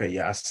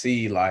 yeah, I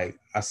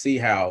see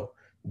how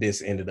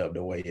this ended up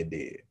the way it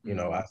did.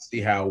 I see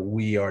how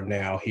we are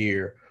now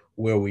here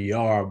where we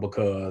are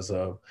because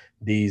of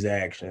these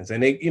actions.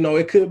 And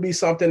it could be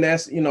something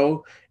that's,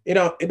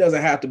 it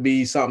doesn't have to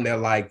be something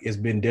that like it's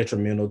been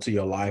detrimental to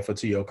your life or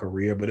to your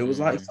career, but it was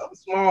like something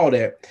small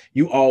that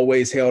you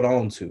always held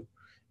on to.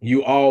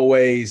 You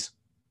always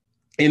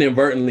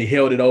inadvertently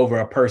held it over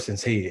a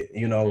person's head.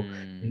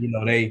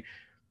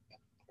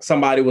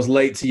 Somebody was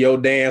late to your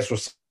dance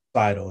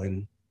recital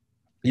and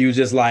you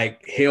just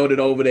like held it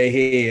over their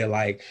head,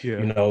 like,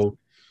 and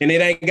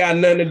it ain't got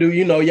nothing to do,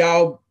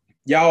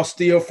 y'all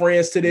still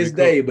friends to this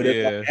day, but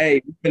it's like,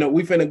 hey,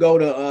 we finna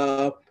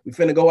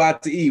go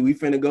out to eat. We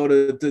finna go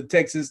to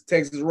Texas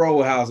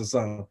Roadhouse or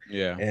something.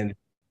 Yeah. And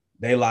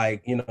they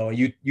like,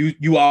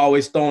 you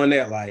always throwing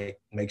that, like,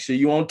 make sure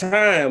you on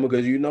time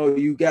because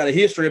you got a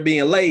history of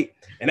being late.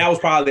 And that was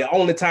probably the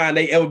only time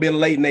they ever been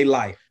late in their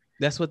life.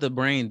 That's what the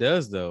brain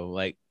does though.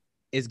 Like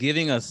it's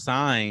giving us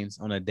signs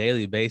on a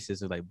daily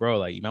basis of like, bro,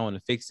 like you might want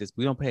to fix this.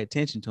 We don't pay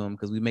attention to them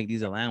because we make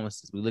these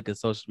allowances. We look at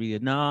social media.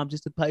 No, I'm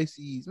just a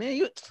Pisces,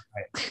 man.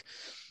 Right.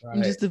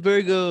 I'm just a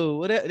Virgo.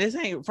 Whatever. This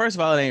ain't. First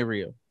of all, it ain't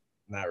real.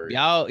 Not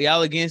real.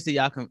 Y'all against it.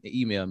 Y'all can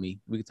email me.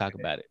 We can talk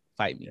about it.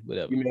 Fight me.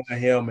 Whatever. Email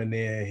him and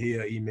then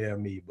he'll email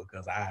me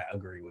because I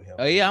agree with him.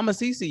 Oh yeah, I'm a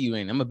CC you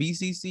in. I'm a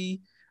BCC.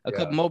 A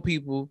couple more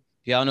people.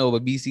 If y'all know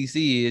what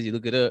BCC is, you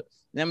look it up.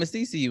 And I'm a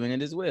CC you in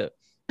it as well.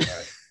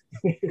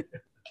 Right.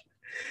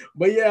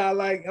 But yeah, I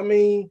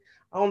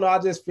don't know. I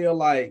just feel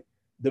like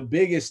the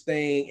biggest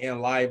thing in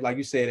life, like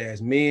you said,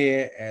 as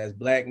men, as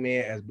black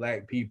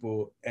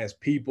people, as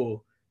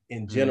people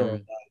in general,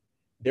 like,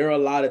 there are a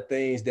lot of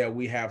things that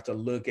we have to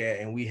look at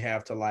and we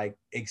have to like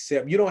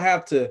accept. You don't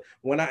have to,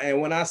 when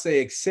I say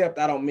accept,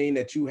 I don't mean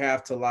that you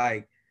have to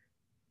like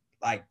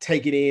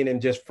take it in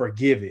and just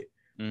forgive it.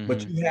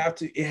 But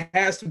it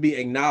has to be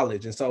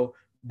acknowledged. And so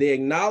the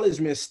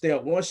acknowledgement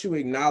step, once you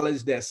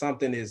acknowledge that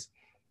something is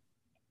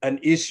an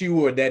issue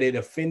or that it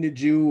offended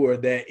you or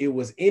that it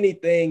was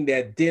anything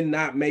that did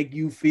not make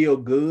you feel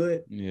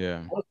good.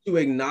 Yeah. Once you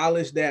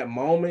acknowledge that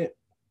moment,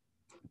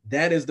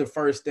 that is the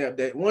first step.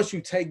 That once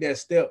you take that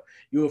step,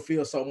 you'll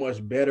feel so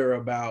much better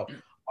about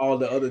all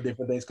the other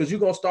different things because you're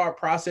going to start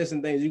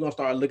processing things. You're going to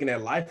start looking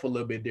at life a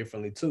little bit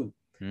differently too.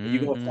 And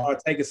you're going to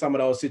start taking some of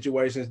those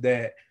situations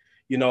that,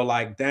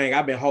 like, dang,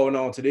 I've been holding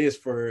on to this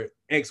for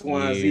X,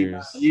 Y,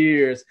 and Z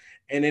years.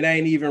 And it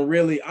ain't even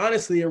really,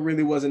 honestly, it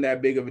really wasn't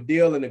that big of a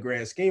deal in the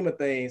grand scheme of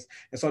things.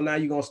 And so now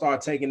you're going to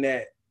start taking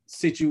that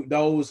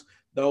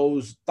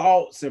those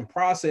thoughts and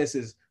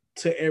processes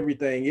to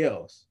everything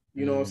else.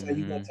 You know what I'm saying?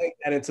 You're going to take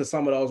that into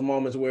some of those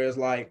moments where it's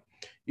like,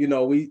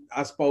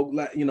 I spoke,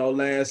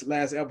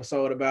 last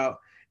episode about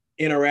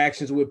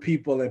interactions with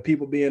people and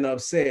people being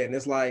upset. And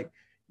it's like,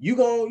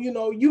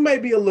 you may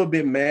be a little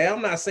bit mad.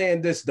 I'm not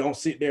saying this don't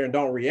sit there and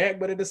don't react,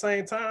 but at the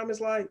same time,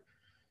 it's like,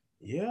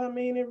 yeah, I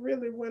mean, it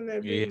really wouldn't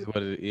that be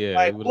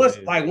like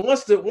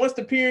once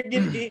the period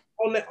get in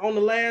on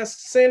the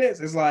last sentence,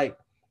 it's like,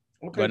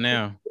 okay, but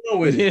now we're done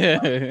with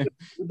it.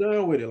 We're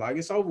done with it. Like,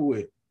 it's over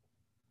with.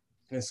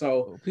 And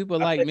so people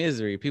like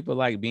misery. People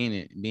like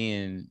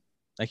being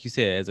like you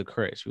said, as a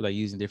crutch. We like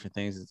using different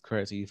things as a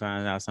crutch. So you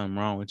find out something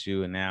wrong with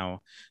you, and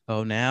now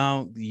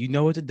you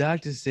know what the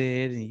doctor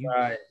said, and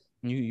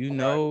you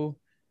know,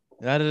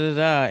 da da da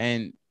da.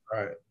 And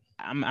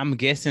I'm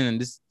guessing,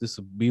 and this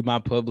will be my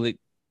public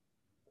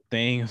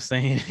thing of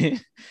saying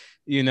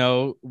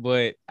it,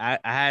 but I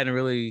hadn't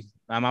really.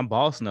 My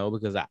boss know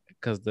because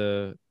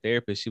the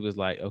therapist, she was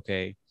like,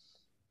 okay,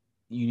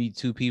 you need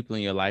two people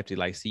in your life to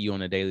like see you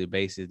on a daily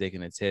basis. They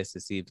can attest to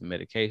see if the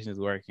medication is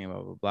working,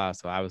 blah, blah, blah.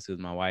 So obviously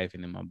with my wife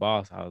and then my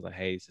boss, I was like,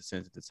 hey, it's a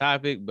sensitive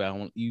topic, but I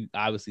want you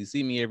obviously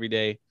see me every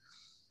day.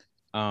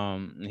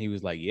 And he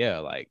was like, yeah,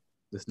 like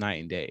this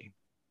night and day.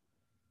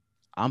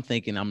 I'm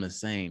thinking I'm the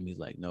same. He's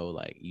like, no,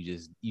 like you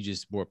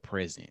just more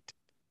present.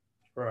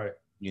 Right.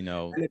 And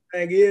the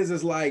thing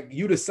is like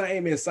you the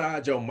same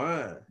inside your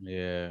mind.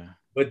 Yeah.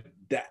 But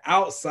the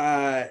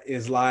outside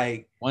is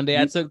like one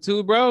day I took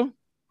two, bro.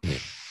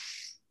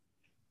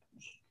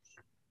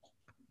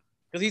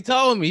 Because he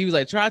told me, he was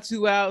like, try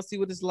 2 out, see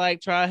what it's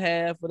like, try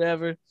half,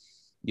 whatever.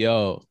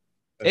 Yo,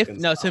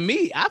 to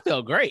me, I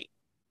felt great.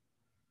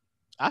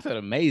 I felt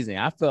amazing.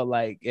 I felt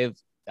like if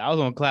I was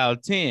on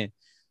cloud 10.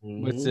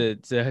 Mm-hmm. But to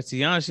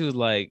Tiana, she was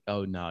like,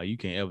 oh, no, you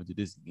can't ever do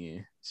this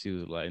again. She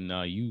was like,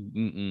 no,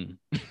 you,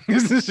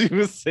 That's what she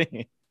was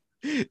saying.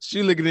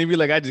 She looking at me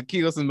like I just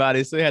killed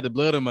somebody, so I had the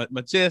blood on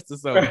my chest or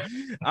something.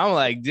 I'm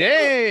like,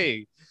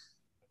 dang.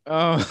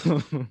 But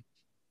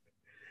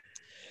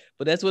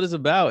that's what it's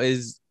about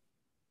is,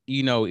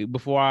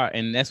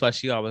 and that's why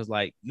she always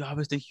like, you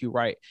always think you're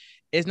right.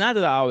 It's not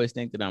that I always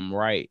think that I'm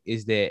right.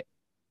 Is that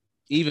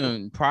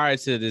even prior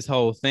to this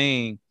whole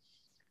thing,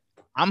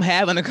 I'm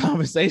having a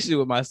conversation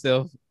with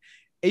myself.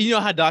 And you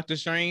know how Doctor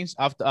Strange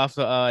off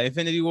the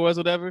Infinity Wars,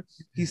 whatever,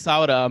 he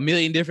saw it a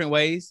million different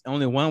ways.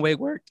 Only one way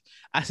worked.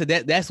 I said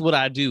that's what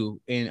I do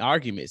in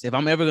arguments. If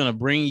I'm ever gonna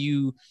bring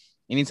you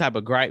any type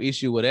of gripe,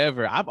 issue,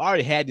 whatever, I've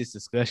already had this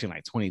discussion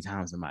like 20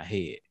 times in my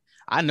head.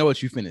 I know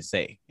what you finna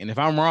say. And if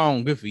I'm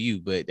wrong, good for you.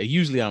 But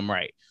usually I'm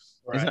right.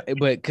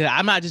 But cause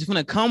I'm not just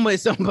gonna come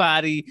with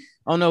somebody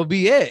on no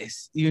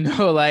BS,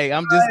 like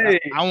I'm just,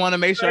 I want to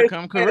make sure I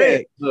come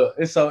correct. Look,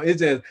 and so it's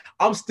just,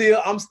 I'm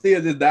still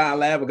just dying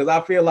laughing because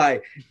I feel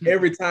like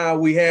every time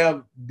we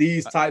have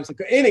these types of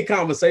any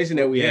conversation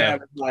that we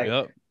have, it's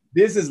like,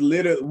 this is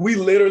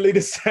literally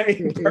the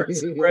same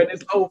person, bro.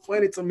 It's so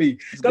funny to me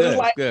because it's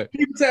like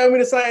people tell me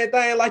the same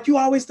thing, like you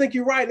always think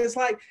you're right, and it's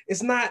like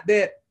it's not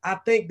that I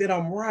think that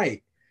I'm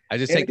right. I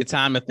just take the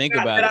time to think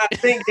about it. I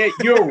think that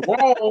you're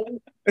wrong.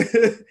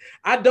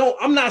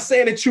 I'm not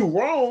saying that you're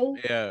wrong.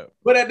 Yeah.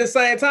 But at the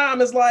same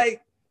time, it's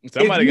like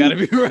somebody got to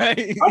be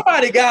right.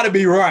 Somebody got to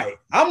be right.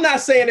 I'm not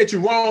saying that you're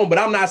wrong, but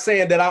I'm not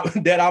saying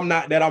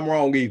that I'm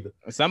wrong either.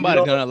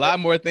 Somebody's done a lot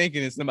more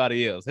thinking than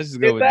somebody else. Let's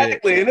just go with that.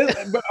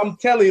 And I'm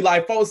telling you,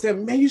 like folks said,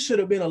 man, you should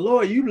have been a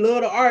lawyer. You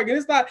love to argue.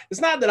 It's not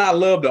that I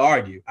love to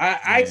argue. I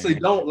actually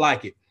don't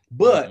like it,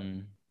 but.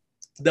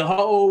 The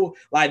whole,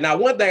 like, now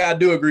one thing I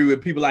do agree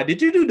with people, like,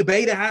 did you do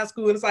debate in high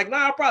school? And it's like,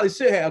 nah, I probably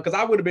should have, because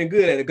I would have been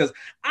good at it. Because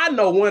I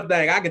know one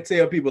thing I can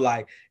tell people,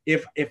 like,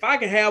 if I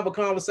can have a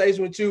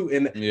conversation with you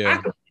and I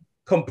can be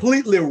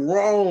completely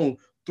wrong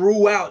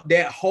throughout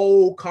that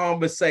whole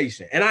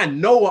conversation, and I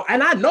know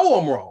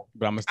I'm wrong.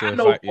 But I'm still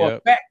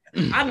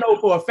I know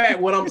for a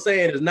fact what I'm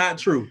saying is not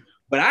true.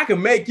 But I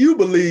can make you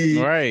believe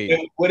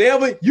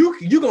whatever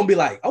you're gonna be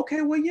like,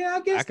 okay, well, yeah,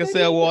 I guess I can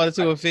sell water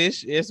to a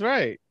fish. It's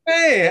right.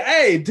 Man,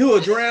 hey, to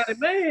a drowning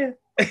man.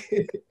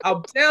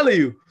 I'm telling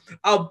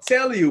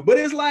you. But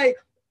it's like,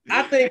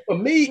 I think for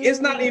me,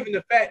 it's not even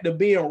the fact of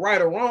being right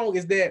or wrong,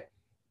 is that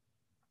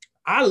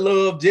I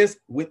love just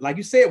with, like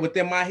you said,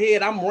 within my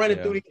head, I'm running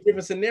through these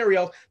different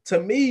scenarios.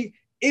 To me,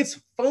 it's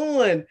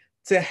fun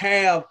to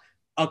have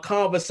a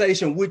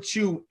conversation with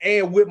you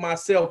and with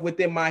myself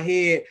within my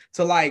head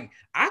to like,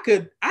 I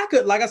could,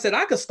 like I said,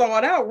 I could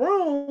start out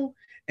wrong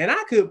and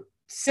I could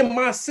send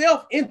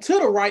myself into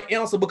the right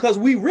answer because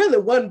we really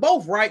wasn't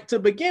both right to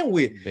begin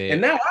with. And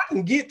now I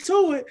can get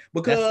to it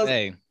because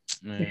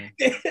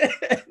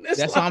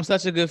that's why I'm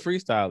such a good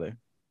freestyler.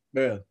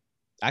 Yeah.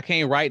 I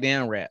can't write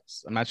down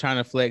raps. I'm not trying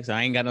to flex.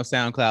 I ain't got no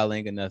SoundCloud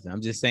link or nothing.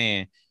 I'm just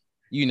saying,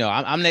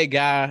 I'm that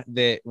guy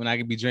that when I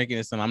could be drinking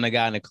or something, I'm the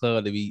guy in the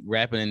club to be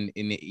rapping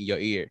in your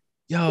ear.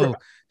 Yo,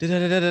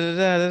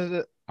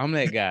 I'm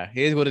that guy.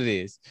 Here's what it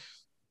is.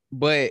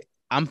 But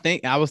I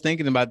was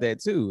thinking about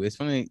that too. It's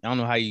funny. I don't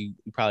know how you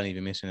probably didn't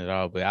even mention it at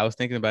all, but I was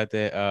thinking about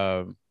that.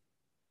 I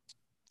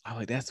was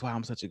like, that's why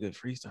I'm such a good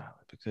freestyler,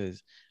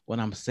 because when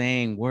I'm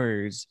saying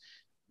words,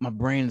 my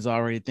brain is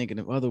already thinking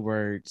of other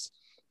words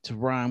to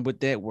rhyme with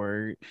that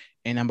word.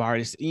 And I'm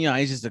already,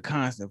 it's just a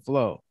constant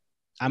flow.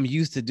 I'm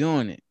used to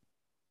doing it.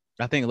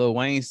 I think Lil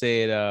Wayne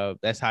said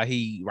that's how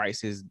he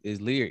writes his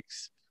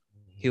lyrics.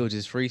 he'll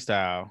just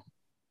freestyle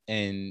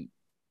and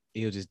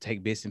he'll just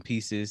take bits and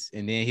pieces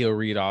and then he'll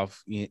read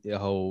off the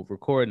whole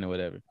recording or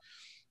whatever.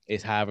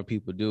 It's however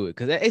people do it.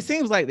 Because it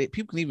seems like that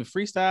people can even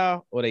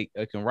freestyle or they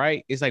can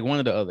write. It's like one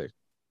or the other.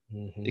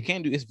 Mm-hmm. They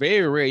can't do. It's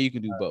very rare you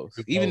can do both.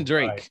 Even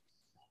Drake.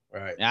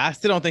 Right. I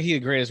still don't think he's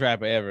the greatest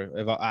rapper ever.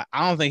 If I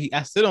don't think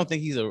I still don't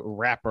think he's a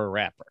rapper.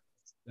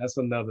 That's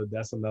another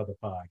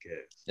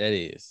podcast. That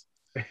is.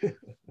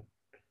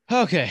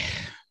 Okay.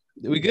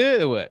 We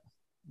good or what?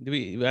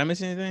 Did I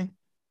miss anything?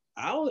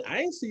 I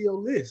ain't see your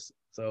list.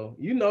 So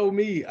you know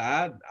me.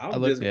 I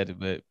looked at it,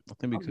 but I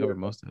think we covered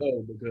most of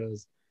it.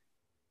 Because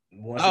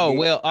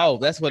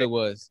that's what it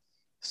was.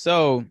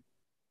 So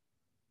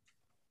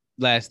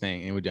last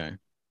thing, and we're done.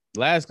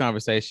 Last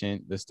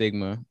conversation, the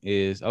stigma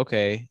is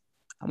okay,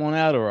 I'm on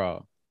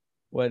Adderall.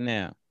 What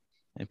now?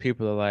 And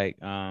people are like,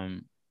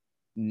 when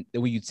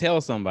you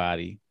tell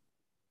somebody,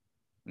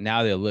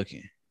 now they're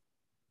looking.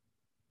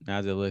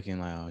 Now they're looking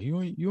like, oh,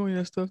 you on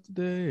that stuff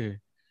today?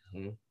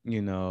 Mm-hmm.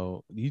 You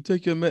know, you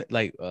take your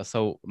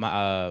so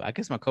my I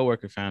guess my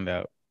coworker found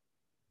out,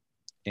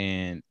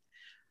 and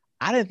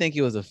I didn't think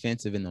it was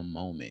offensive in the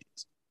moment,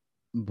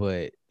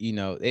 but you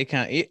know, it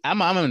kind of.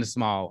 I'm in a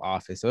small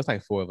office, so it's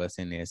like 4 of us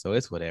in there, so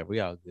it's whatever. We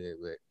all good,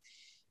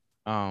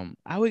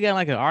 but we got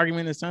like an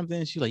argument or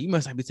something. She's like, you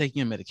must not be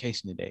taking your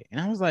medication today, and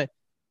I was like,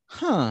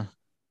 huh,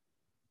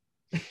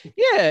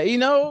 yeah, you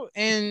know,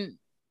 and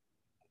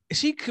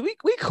we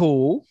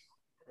cool,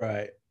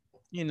 right?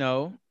 You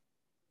know,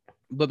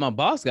 but my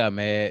boss got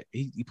mad.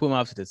 He put me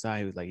off to the side.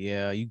 He was like,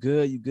 yeah, you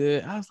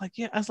good? I was like,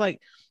 yeah. I was like,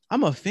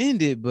 I'm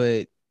offended,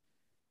 but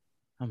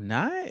I'm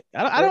not.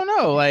 I don't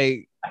know.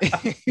 Like,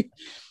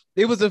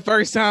 it was the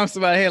first time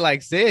somebody had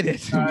like said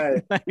it.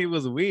 Right. Like, it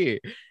was weird.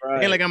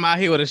 Right. And like I'm out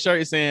here with a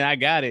shirt saying I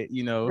got it,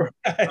 you know.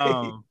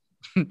 Right.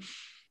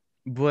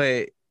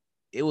 But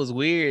it was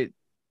weird.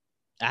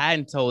 I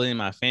hadn't told any of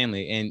my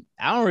family, and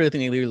I don't really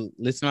think they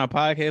listen to my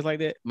podcast like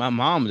that. My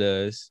mom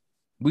does.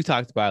 We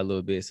talked about it a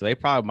little bit, so they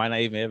probably might not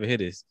even ever hear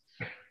this.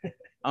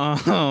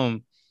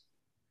 But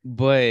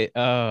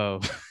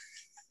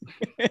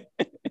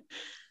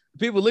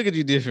people look at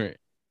you different,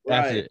 right,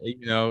 after,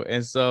 you know,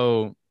 and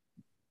so.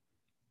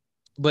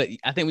 But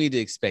I think we need to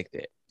expect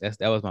that.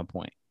 That was my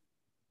point.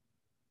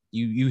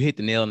 You hit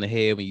the nail on the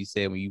head when you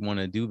said when you want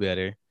to do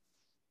better,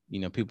 you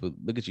know, people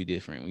look at you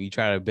different. When you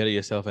try to better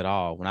yourself at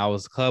all. When I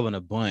was clubbing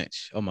a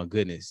bunch, oh my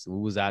goodness, we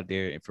was out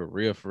there for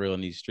real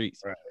in these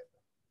streets. Right.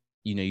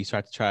 You know, you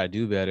start to try to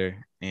do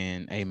better,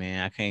 and hey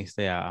man, I can't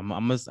stay out.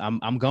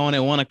 I'm going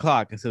at 1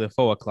 o'clock instead of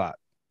 4 o'clock,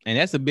 and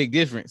that's a big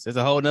difference. It's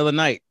a whole nother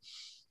night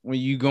when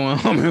you going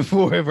home at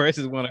 4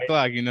 versus 1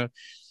 o'clock. You know.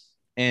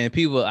 And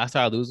people, I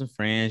started losing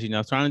friends, you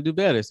know, trying to do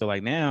better. So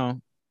like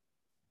now,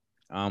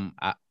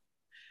 I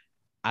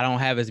don't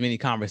have as many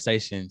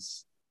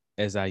conversations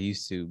as I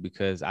used to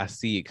because I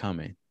see it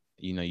coming.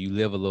 You know, you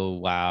live a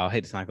little while. I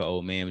hate to sound like an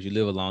old man, but you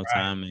live a long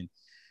time, and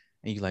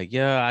you're like,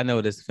 yeah, I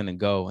know this is gonna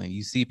go. And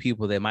you see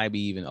people that might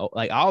be even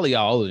like all of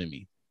y'all older than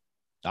me.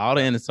 All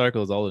the inner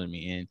circle is older than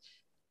me,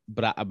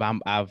 but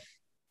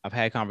I've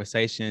had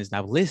conversations and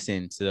I've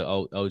listened to the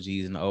old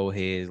OGs and the old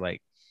heads.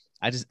 Like,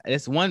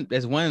 that's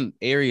one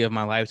area of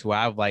my life to where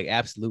I've like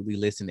absolutely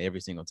listened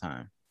every single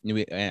time.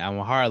 And I'm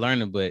a hard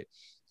learner, but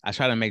I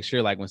try to make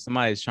sure like when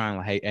somebody's trying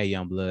like, hey,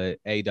 young blood,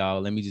 hey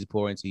dog, let me just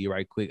pour into you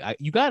right quick.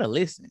 You gotta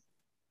listen.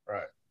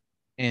 Right.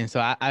 And so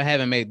I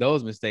haven't made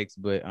those mistakes,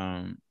 but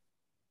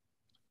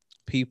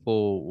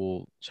people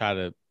will try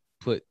to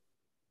put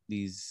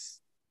these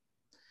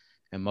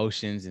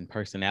emotions and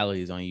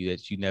personalities on you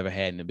that you never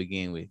had in the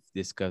beginning with,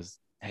 just because,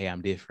 hey,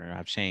 I'm different,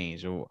 I've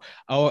changed, or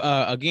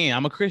again,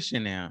 I'm a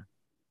Christian now.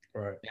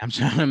 Right. I'm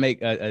trying to make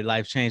a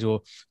life change.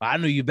 Well, I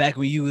knew you back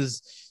when you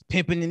was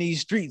pimping in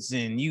these streets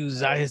and you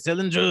was out here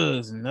selling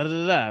drugs and da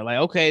da da. Like,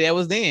 okay, that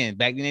was then.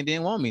 Back then they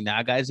didn't want me. Now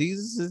I got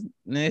Jesus,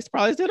 and they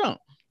probably still don't.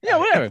 Yeah,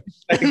 whatever.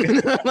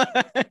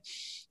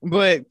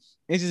 But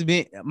it's just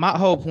being, my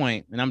whole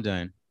point, and I'm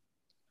done,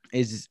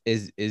 is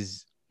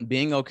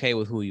being okay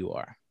with who you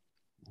are.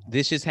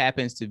 This just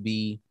happens to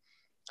be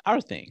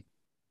our thing.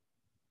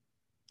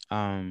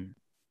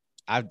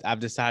 I've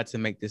decided to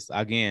make this,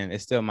 again,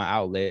 it's still my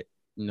outlet,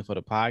 you know, for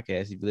the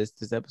podcast. If you listen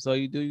to this episode,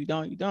 you do, you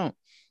don't.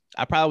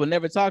 I probably would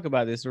never talk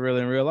about this in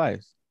real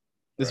life.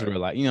 This is real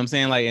life. You know what I'm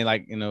saying?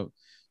 Like, you know,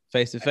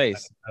 face to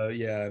face.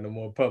 Yeah, in a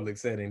more public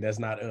setting. That's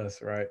not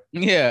us, right?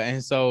 Yeah.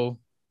 And so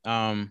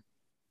a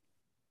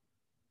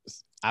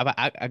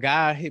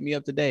guy hit me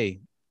up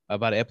today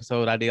about an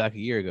episode I did like a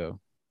year ago.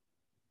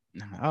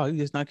 Oh, you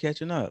just not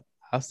catching up.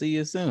 I'll see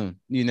you soon,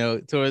 you know,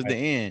 towards the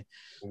end.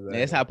 Exactly.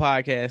 That's how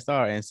podcasts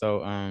are. And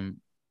so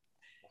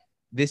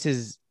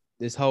this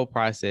whole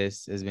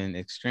process has been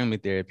extremely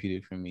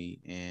therapeutic for me.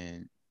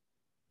 And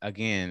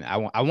again,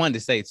 I wanted to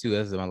say too,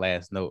 this is my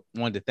last note,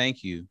 I wanted to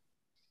thank you,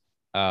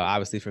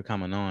 obviously, for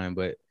coming on,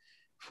 but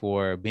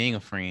for being a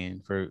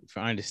friend, for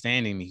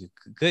understanding me.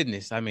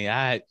 Goodness, I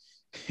mean,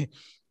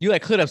 you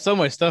like cleared up so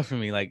much stuff for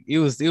me. Like it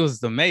was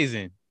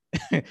amazing.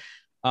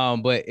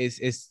 But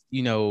it's,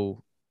 you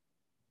know,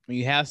 when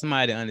you have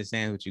somebody that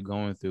understands what you're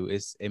going through,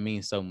 it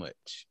means so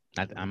much.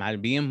 I'm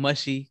not being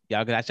mushy.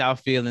 Y'all got y'all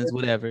feelings,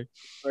 whatever.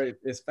 Right.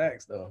 It's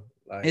facts though.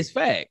 Like It's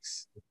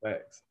facts. It's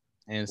facts.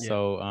 And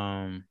so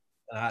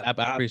I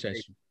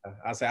appreciate you.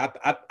 I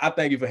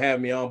thank you for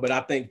having me on, but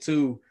I think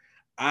too,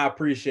 I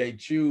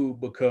appreciate you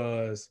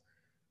because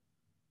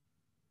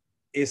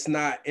it's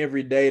not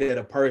every day that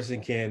a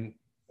person can,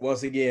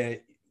 once again,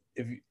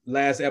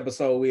 last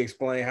episode we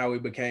explained how we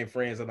became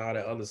friends and all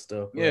that other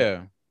stuff.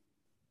 Yeah.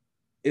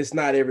 It's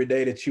not every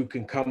day that you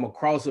can come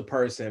across a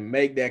person,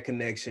 make that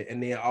connection,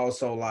 and then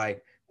also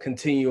like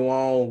continue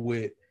on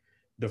with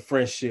the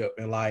friendship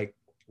and like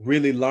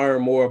really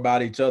learn more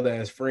about each other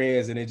as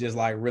friends, and it just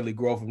like really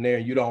grow from there.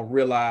 And you don't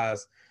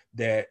realize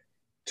that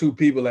two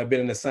people have been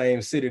in the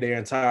same city their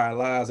entire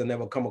lives and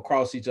never come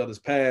across each other's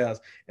paths,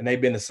 and they've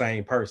been the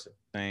same person.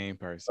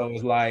 So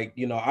it's like,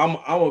 you know,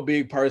 I'm a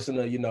big person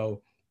of, you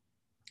know,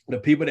 the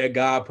people that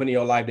God put in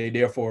your life, they're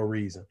there for a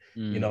reason.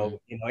 You know,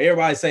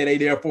 everybody say they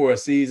there for a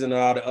season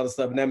and all the other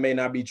stuff, and that may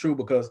not be true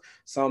because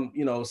some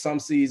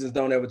seasons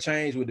don't ever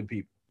change with the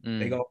people.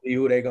 They're gonna be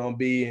who they're gonna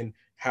be, and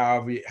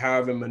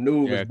however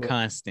maneuvers. They're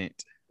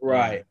constant.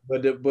 Right.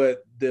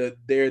 Yeah.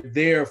 They're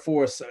there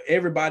for,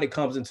 everybody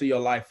comes into your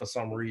life for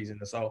some reason.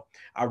 And so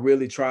I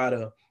really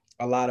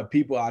a lot of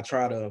people,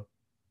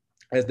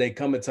 as they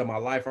come into my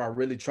life, I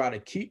really try to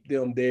keep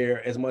them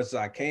there as much as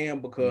I can,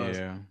 because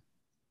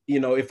you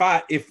know, if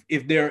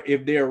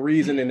their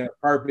reason and their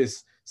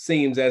purpose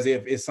seems as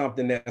if it's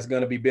something that's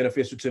going to be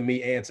beneficial to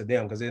me and to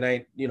them, because it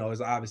ain't, you know,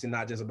 it's obviously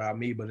not just about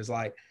me, but it's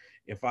like,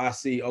 if I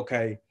see,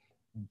 okay,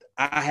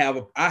 I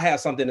have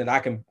something that I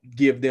can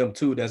give them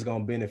too that's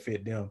going to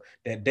benefit them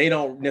that they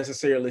don't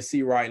necessarily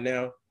see right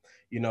now,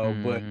 you know,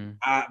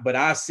 but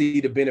I see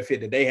the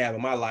benefit that they have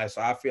in my life.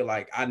 So I feel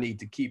like I need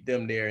to keep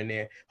them there, and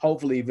then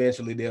hopefully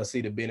eventually they'll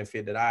see the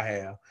benefit that I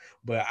have.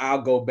 But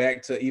I'll go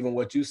back to even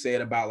what you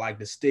said about like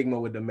the stigma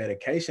with the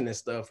medication and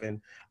stuff. And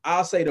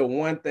I'll say the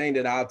one thing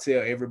that I'll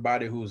tell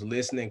everybody who's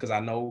listening, because I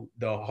know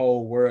the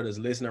whole world is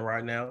listening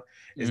right now,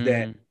 is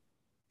that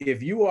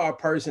if you are a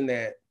person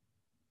that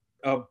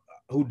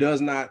who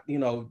does not, you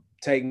know,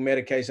 take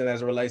medication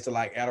as it relates to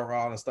like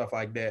Adderall and stuff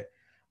like that,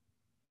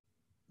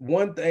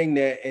 one thing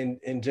that,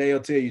 and Jay will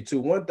tell you too,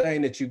 one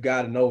thing that you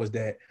got to know is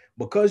that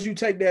because you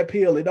take that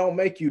pill, it don't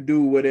make you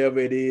do whatever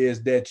it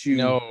is that you.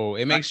 No,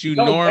 it makes you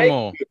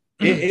normal.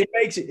 It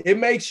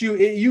makes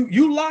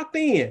you locked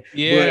in.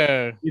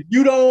 Yeah. But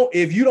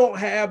if you don't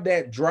have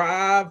that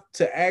drive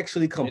to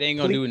actually complete, it ain't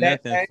gonna do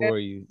nothing for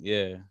you.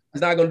 Yeah.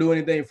 It's not gonna do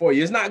anything for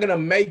you. It's not gonna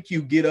make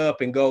you get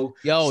up and go.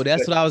 Yo,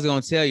 that's what I was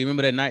gonna tell you.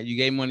 Remember that night you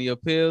gave me one of your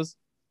pills?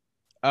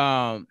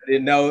 I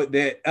didn't know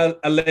that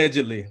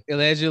allegedly.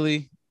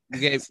 You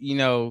gave, you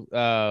know,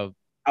 I'm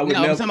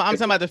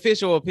talking about the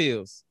fish oil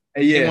pills.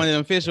 Yeah, one of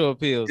them fish oil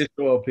pills. Fish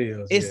oil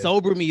pills. It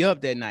sobered me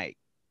up that night.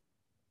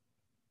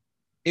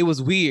 It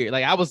was weird.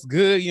 Like I was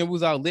good, you know, we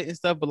was all lit and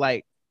stuff, but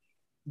like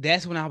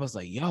that's when I was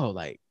like, yo,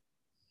 like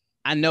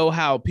I know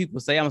how people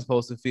say I'm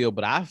supposed to feel,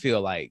 but I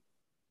feel like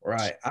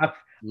I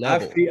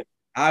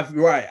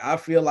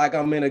feel like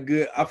I'm in a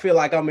good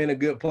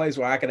place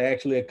where I can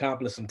actually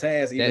accomplish some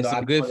tasks. Even that's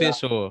some good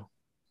fish oil.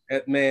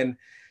 Man,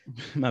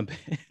 my bad.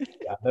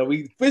 Yeah,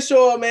 fish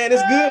oil, man,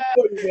 it's good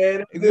for you,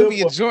 man. It's good for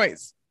your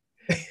joints.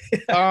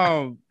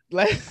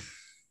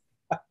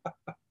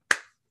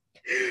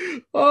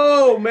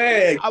 Oh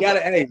man,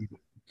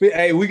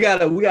 we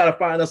gotta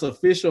find us a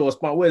fish oil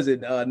spot. What is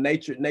it?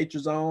 Nature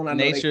Zone.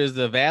 Nature's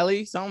the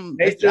Valley. It's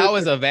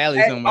always a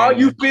valley somewhere. All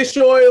you fish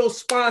oil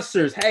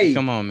sponsors, hey,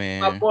 come on,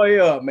 man. My boy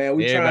up, man.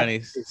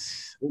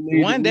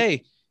 One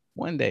day.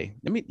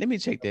 Let me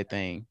check that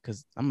thing,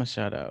 because I'm gonna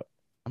shout out.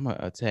 I'm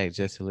gonna tag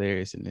Just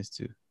Hilarious in this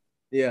too.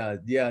 Yeah,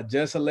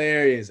 Just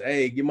Hilarious.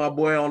 Hey, get my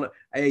boy on.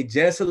 Hey,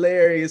 Just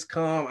Hilarious,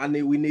 come.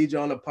 We need you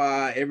on the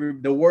pod.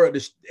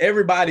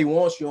 Everybody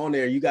wants you on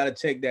there. You got to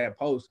check that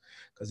post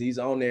because he's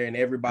on there, and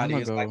everybody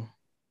is like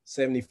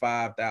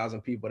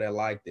 75,000 people that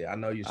liked it. I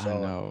know you saw. I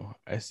know.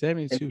 At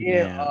 72.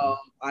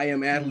 I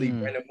am athlete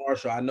Brandon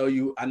Marshall. I know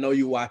you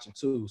watching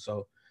too.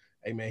 So,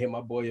 hey man, hit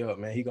my boy up,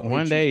 man. He gonna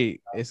one day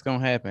it's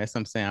gonna happen. That's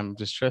what I'm saying. I'm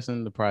just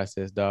trusting the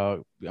process,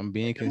 dog. I'm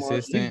being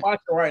consistent. He's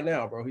watching right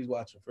now, bro. He's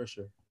watching for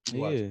sure. He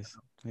is.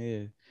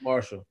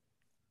 Marshall.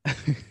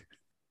 Come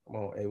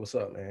on. Hey, what's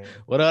up, man?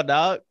 What up,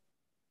 dog?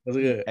 What's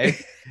good? Hey,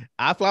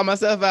 I fly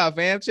myself out,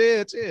 fam.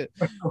 Chill.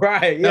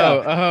 Right.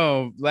 Yeah.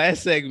 So,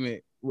 last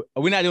segment.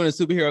 We're not doing a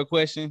superhero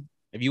question.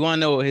 If you want to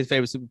know what his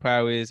favorite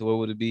superpower is, what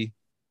would it be?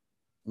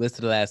 Listen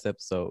to the last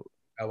episode.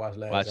 I watched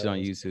Watch it on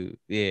YouTube.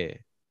 Yeah.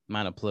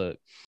 Mine a plug.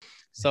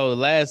 So the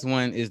last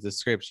one is the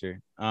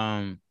scripture.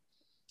 This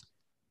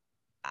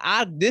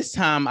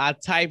time I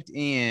typed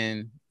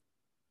in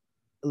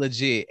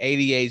legit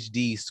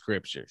A.D.H.D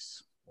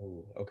scriptures.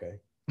 Oh, okay.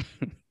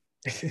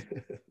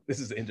 This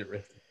is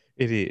interesting.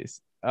 It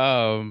is.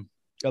 A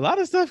lot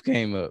of stuff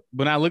came up.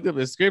 When I looked up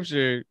the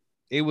scripture,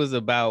 it was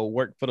about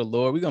work for the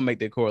Lord. We're gonna make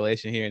that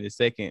correlation here in a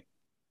second.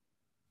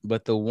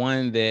 But the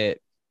one that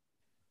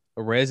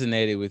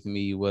resonated with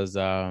me was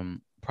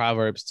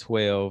Proverbs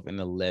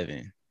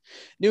 12:11.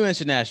 New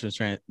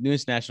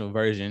International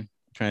Version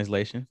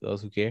translation, for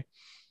those who care.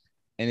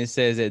 And it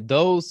says that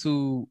those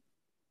who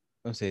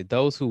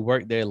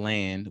work their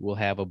land will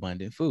have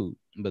abundant food,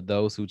 but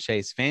those who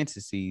chase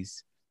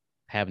fantasies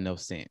have no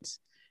sense.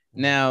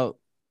 Now,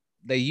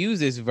 they use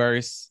this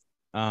verse.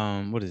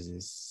 What is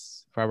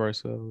this?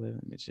 Proverbs 12:11.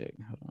 Let me check.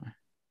 Hold on.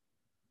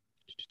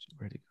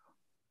 Where'd it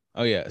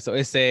go? Oh, yeah. So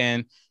it's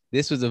saying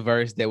this was a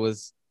verse that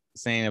was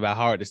saying about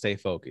hard to stay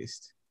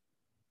focused.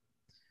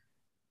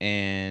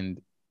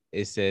 And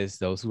it says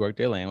those who work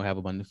their land will have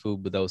abundant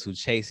food, but those who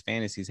chase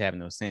fantasies have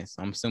no sense.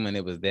 I'm assuming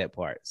it was that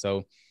part.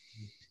 So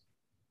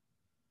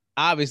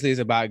obviously it's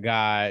about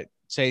God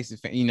chasing,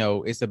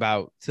 it's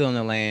about tilling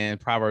the land.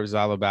 Proverbs is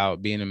all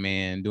about being a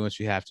man, doing what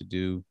you have to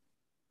do,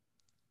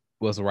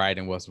 what's right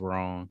and what's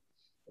wrong.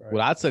 Right.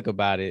 What I took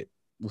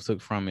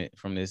from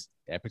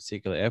that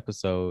particular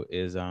episode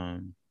is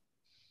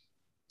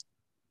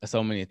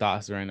so many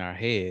thoughts are in our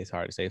heads.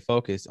 Hard to stay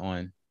focused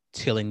on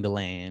tilling the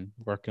land,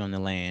 working on the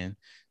land,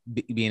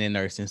 being in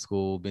nursing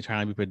school, been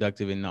trying to be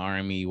productive in the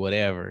army,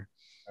 whatever.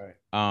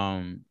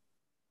 Right.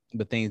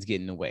 But things get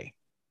in the way.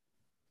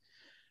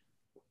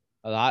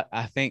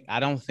 I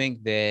don't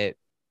think that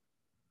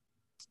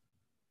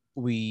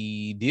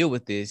we deal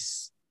with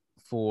this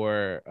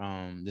for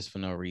just for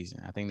no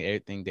reason. I think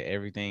that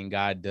everything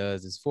God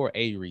does is for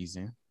a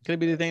reason. Could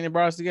be the thing that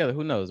brought us together.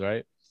 Who knows,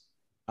 right?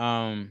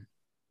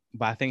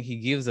 But I think he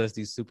gives us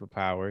these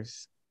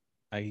superpowers.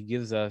 Like he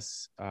gives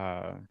us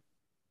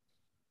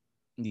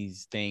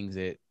these things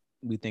that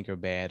we think are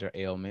bad or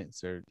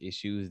ailments or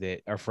issues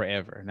that are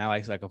forever. Not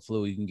like a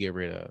flu you can get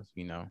rid of,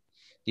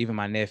 Even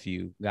my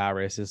nephew, God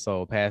rest his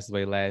soul, passed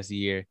away last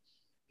year.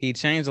 He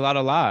changed a lot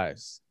of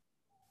lives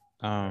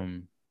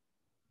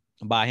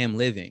by him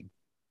living.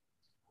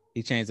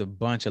 He changed a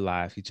bunch of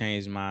lives. He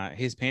changed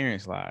his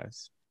parents'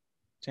 lives,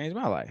 changed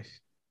my life.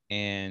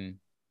 And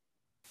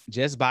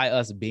just by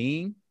us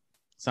being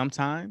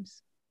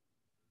sometimes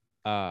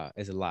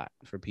is a lot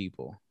for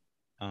people.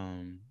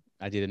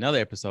 I did another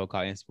episode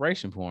called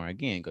Inspiration Porn.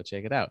 Again, go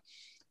check it out.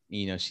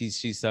 She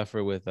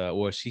suffered with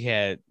she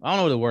had, I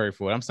don't know the word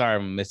for it. I'm sorry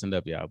I'm messing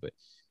up, y'all, but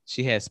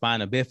she had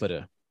spina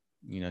bifida.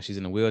 She's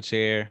in a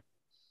wheelchair,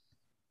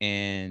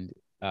 and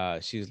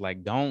she was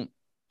like, "Don't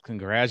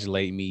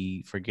congratulate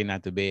me for getting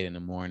out the bed in the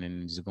morning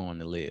and just going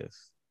to live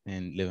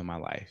and living my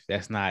life.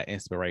 That's not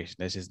inspiration.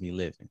 That's just me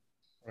living."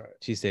 Right.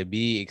 She said,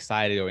 "Be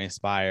excited or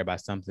inspired by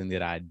something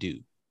that I do."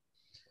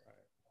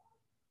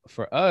 Right.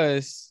 For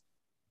us,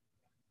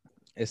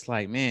 it's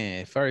like,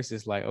 man, at first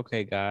it's like,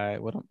 okay, God,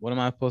 what am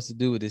I supposed to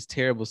do with this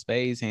terrible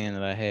spades hand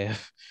that I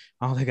have?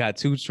 I only got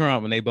 2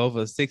 trump and they both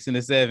are 6 and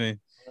a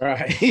 7.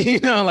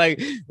 Right.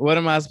 Like, what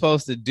am I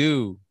supposed to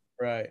do?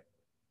 Right.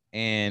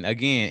 And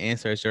again,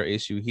 insert your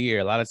issue here.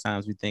 A lot of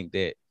times we think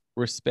that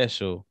we're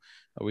special,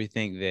 or we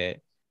think that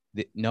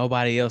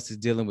nobody else is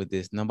dealing with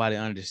this. Nobody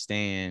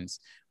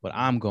understands what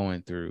I'm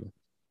going through.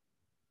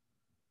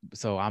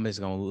 So I'm just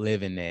going to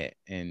live in that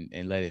and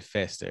let it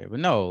fester.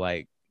 But no,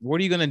 like, what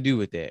are you going to do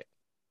with that?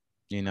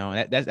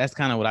 That's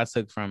kind of what I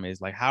took from it.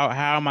 Is like, how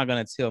am I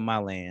going to till my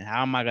land?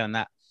 How am I going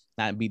to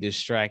not be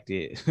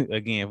distracted,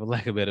 again, for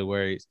lack of better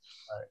words,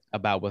 right,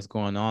 about what's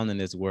going on in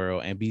this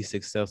world and be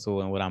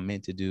successful in what I'm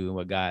meant to do and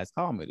what God's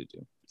called me to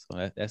do?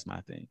 So that's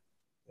my thing.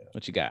 Yeah.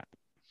 What you got?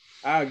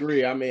 I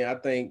agree. I mean, I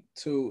think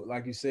too,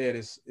 like you said,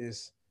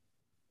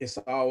 it's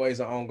always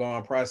an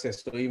ongoing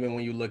process. So even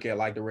when you look at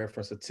like the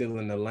reference of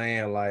tilling the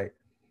land, like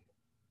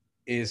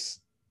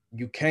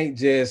you can't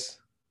just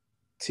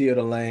till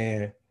the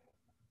land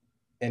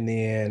and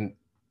then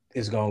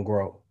it's gonna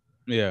grow.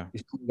 Yeah,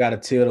 you got to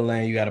till the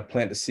land, you got to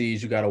plant the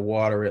seeds, you got to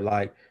water it.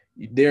 Like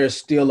there's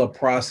still a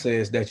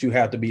process that you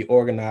have to be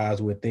organized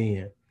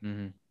within.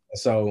 Mm-hmm.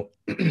 So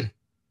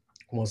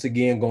once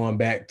again, going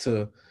back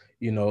to,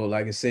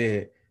 like I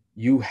said,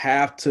 you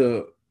have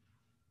to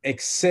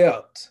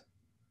accept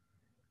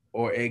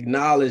or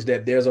acknowledge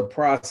that there's a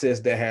process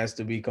that has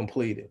to be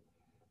completed.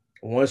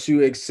 Once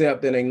you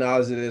accept and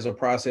acknowledge that there's a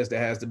process that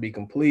has to be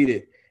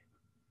completed,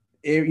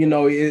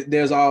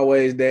 there's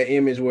always that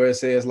image where it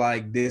says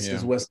like, this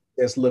is what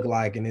success look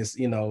like. And it's,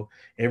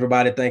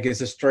 everybody think it's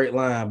a straight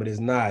line, but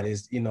it's not.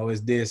 It's,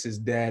 it's this, it's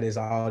that, it's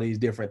all these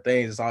different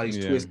things. It's all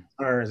these twists and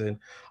turns and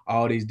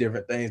all these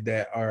different things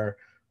that are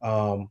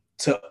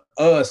to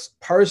us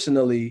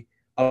personally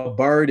a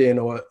burden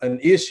or an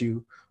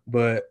issue,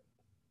 but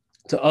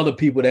to other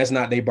people, that's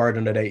not their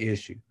burden or their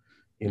issue.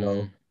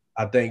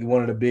 I think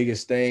one of the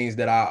biggest things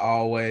that I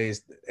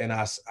always, and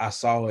I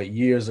saw it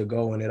years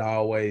ago and it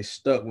always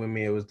stuck with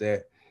me, it was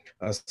that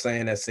a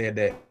saying that said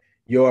that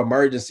your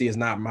emergency is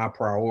not my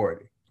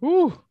priority.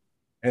 Woo.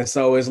 And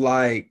so it's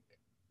like,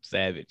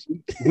 savage.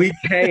 We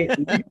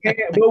can't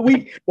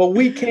but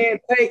we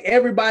can't take,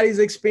 everybody's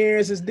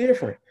experience is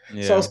different.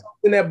 Yeah. So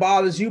something that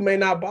bothers you may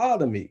not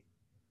bother me.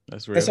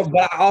 That's real. And so,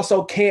 but I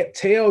also can't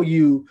tell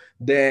you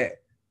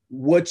that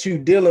what you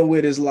dealing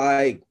with is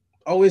like,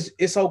 oh,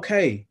 it's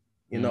okay.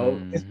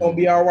 It's gonna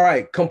be all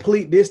right.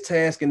 Complete this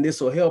task and this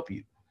will help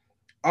you.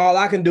 All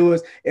I can do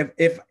is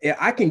if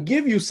I can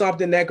give you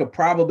something that could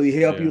probably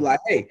help you, like,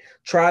 hey,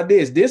 try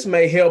this. This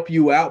may help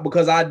you out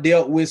because I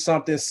dealt with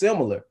something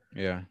similar.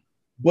 Yeah.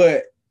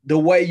 But the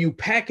way you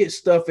package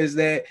stuff is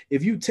that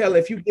if you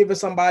giving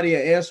somebody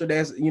an answer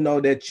that's, you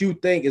know, that you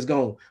think is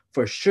going to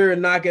for sure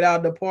knock it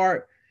out the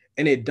park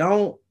and it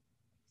don't,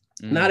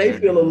 now they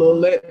feel a little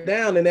let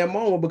down in that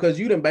moment because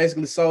you done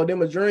basically sold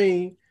them a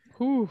dream,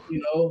 you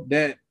know,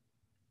 that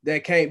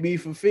can't be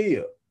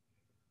fulfilled.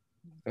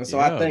 And so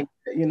I think,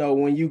 you know,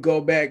 when you go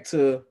back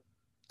to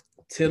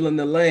tilling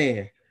the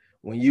land,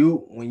 when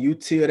you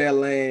till that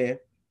land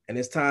and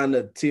it's time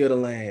to till the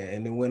land,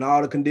 and then when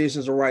all the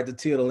conditions are right to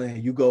till the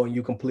land, you go and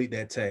you complete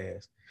that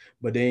task.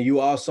 But then you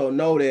also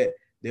know that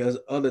there's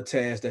other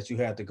tasks that you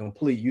have to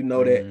complete. You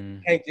know that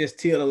you can't just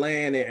till the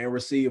land and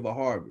receive a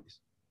harvest.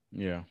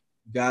 Yeah.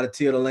 You got to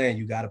till the land.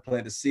 You got to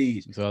plant the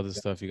seeds. There's other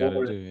stuff you got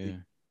to do. Yeah.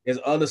 There's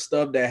other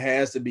stuff that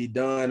has to be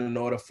done in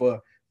order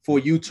for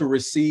you to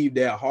receive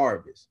that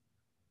harvest.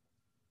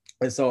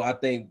 And so I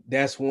think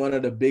that's one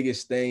of the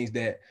biggest things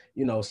that,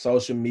 you know,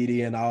 social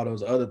media and all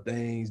those other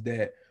things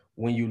that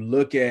when you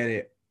look at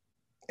it,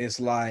 it's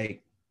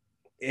like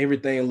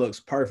everything looks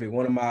perfect.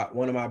 One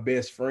of my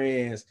best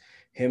friends,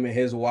 him and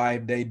his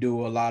wife, they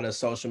do a lot of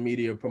social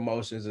media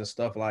promotions and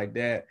stuff like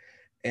that.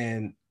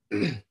 And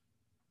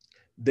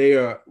they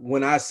are,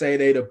 when I say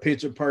they the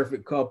picture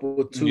perfect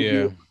couple, two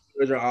beautiful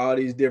children, all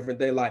these different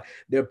things, like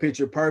they're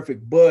picture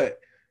perfect, but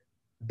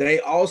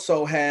they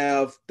also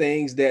have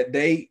things that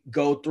they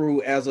go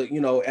through as a, you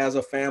know, as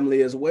a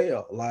family as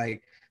well.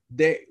 Like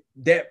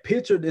that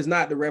picture is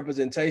not the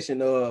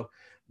representation of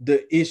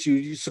the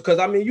issues. Because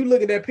I mean, you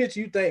look at that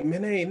picture, you think,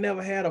 man, they ain't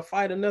never had a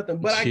fight or nothing.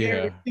 But I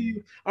guarantee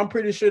you, I'm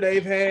pretty sure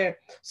they've had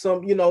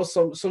some, you know,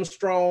 some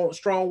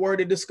strong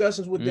worded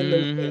discussions within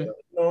themselves.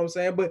 You know what I'm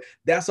saying? But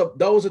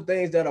those are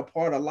things that are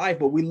part of life.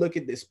 But we look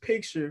at this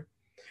picture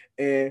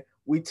and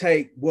we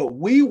take what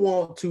we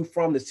want to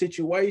from the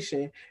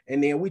situation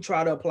and then we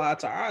try to apply it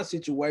to our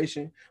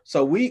situation.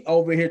 So we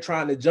over here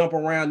trying to jump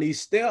around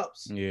these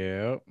steps.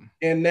 Yeah.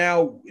 And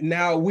now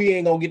we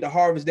ain't gonna get the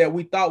harvest that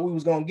we thought we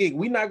was gonna get.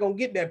 We're not gonna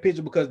get that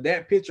picture because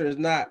that picture is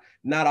not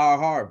our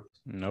harvest.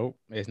 Nope.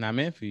 It's not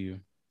meant for you.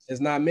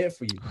 It's not meant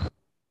for you.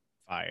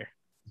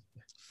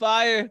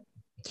 Fire.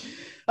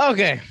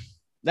 Okay.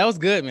 That was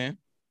good, man.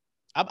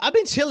 I've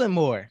been chilling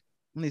more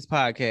on these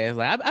podcasts.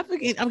 Like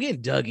I'm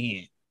getting dug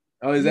in.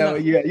 Oh, is that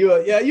what?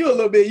 Yeah, you a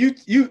little bit.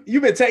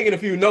 You've been taking a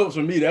few notes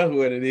from me. That's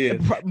what it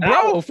is,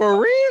 bro.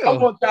 For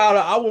real.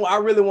 I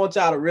really want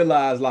y'all to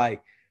realize,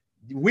 like,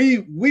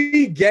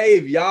 we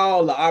gave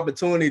y'all the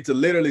opportunity to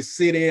literally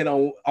sit in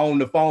on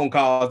the phone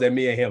calls that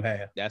me and him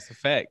have. That's a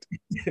fact.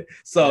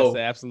 So that's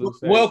an absolute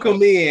fact.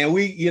 Welcome in.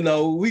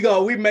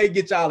 We may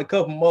get y'all a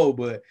couple more,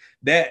 but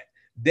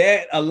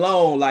that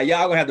alone, like,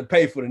 y'all gonna have to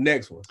pay for the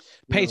next one.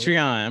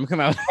 Patreon. I'm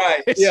coming out.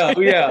 Right.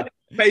 Yeah.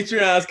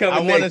 Patreon's coming.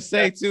 I want to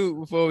say too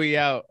before we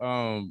out,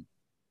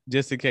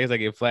 just in case I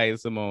get flagged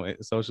some on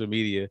social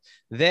media,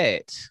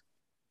 that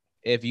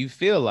if you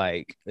feel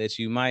like that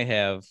you might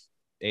have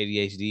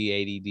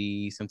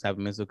ADHD, ADD, some type of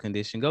mental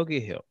condition, go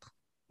get help.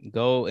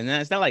 Go, and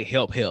it's not like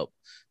help,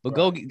 but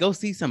right. go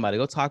see somebody.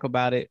 Go talk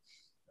about it.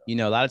 You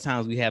know, a lot of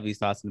times we have these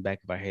thoughts in the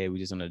back of our head. We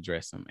just want to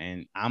address them,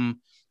 and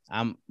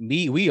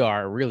we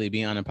are really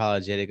being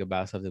unapologetic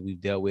about stuff that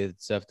we've dealt with,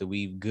 stuff that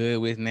we're good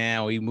with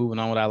now. We moving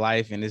on with our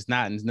life, and it's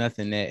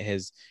nothing that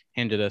has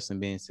hindered us in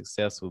being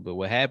successful. But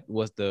what happened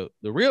was the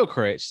real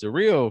crutch,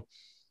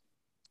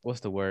 what's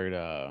the word?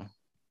 I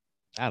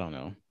don't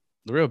know.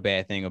 The real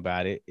bad thing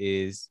about it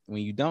is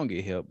when you don't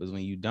get help, is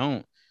when you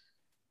don't,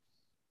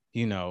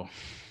 you know,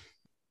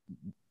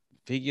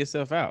 figure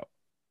yourself out.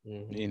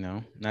 Mm-hmm. You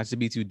know, not to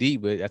be too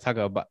deep, but I talk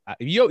about,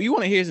 if you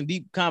want to hear some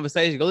deep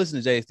conversation, go listen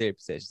to Jay's therapy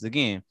sessions.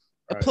 Again,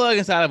 a plug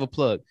inside of a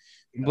plug.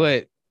 Yeah.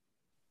 But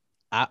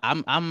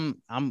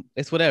I'm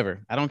it's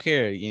whatever. I don't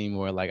care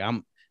anymore. Like,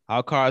 I'm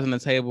all cards on the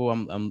table.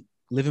 I'm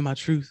living my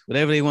truth,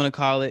 whatever they want to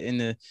call it in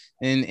the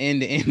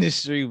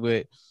industry.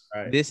 But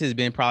this has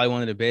been probably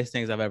one of the best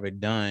things I've ever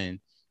done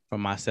for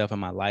myself in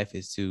my life,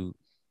 is to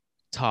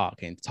talk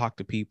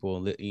to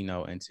people, you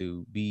know, and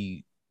to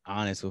be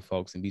honest with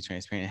folks and be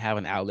transparent and have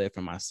an outlet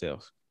for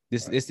myself.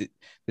 This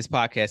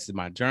podcast is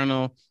my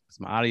journal. It's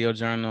my audio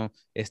journal.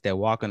 It's that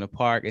walk in the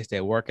park. It's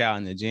that workout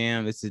in the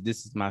gym. This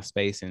is my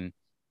space. And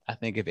I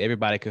think if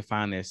everybody could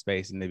find their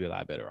space, and they'd be a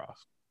lot better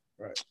off.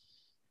 Right.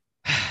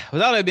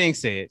 With all that being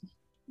said,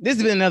 this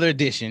has been another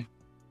edition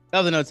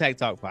of the No Tech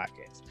Talk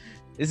podcast.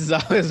 This is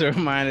always a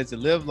reminder to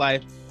live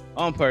life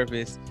on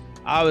purpose.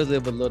 Always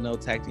live with a little no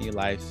tact in your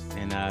life.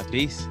 And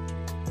peace.